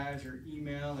thumb drives or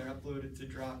email or upload it to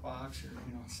Dropbox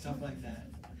or stuff like that.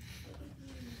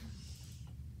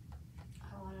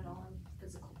 I want it all in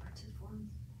physical printed form.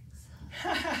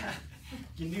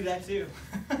 You can do that too.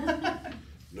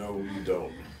 No, you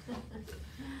don't.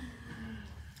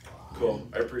 Cool,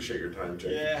 I appreciate your time,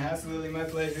 Jake. Yeah, absolutely, my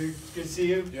pleasure. Good to see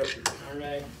you. Yep. All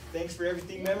right, thanks for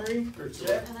everything, Memory. Great to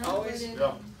Yeah, And always.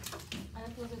 Yeah. I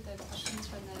uploaded the questions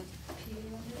from the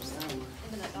PA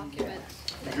into that document,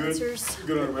 the Good. answers.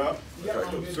 Good on that. Yeah,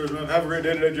 I'm good. So, man, have a great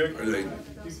day today, Jake. Are they,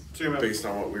 See you, man. based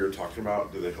on what we were talking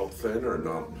about, do they help thin or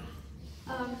not?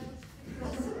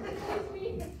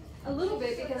 A little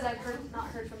bit, because I've not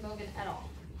heard from Logan at all.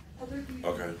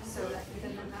 Okay. So that we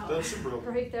didn't know. That's super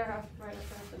helpful. Right there, right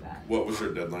off the bat. What was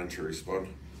your deadline to respond?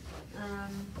 Yeah, I'm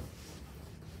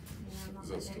not Is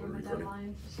that gonna still give him a recording?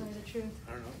 deadline, to tell you the truth.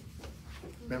 I don't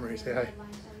know. Memory, say hi. Deadline,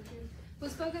 to tell you the truth.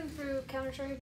 Was spoken through counter trade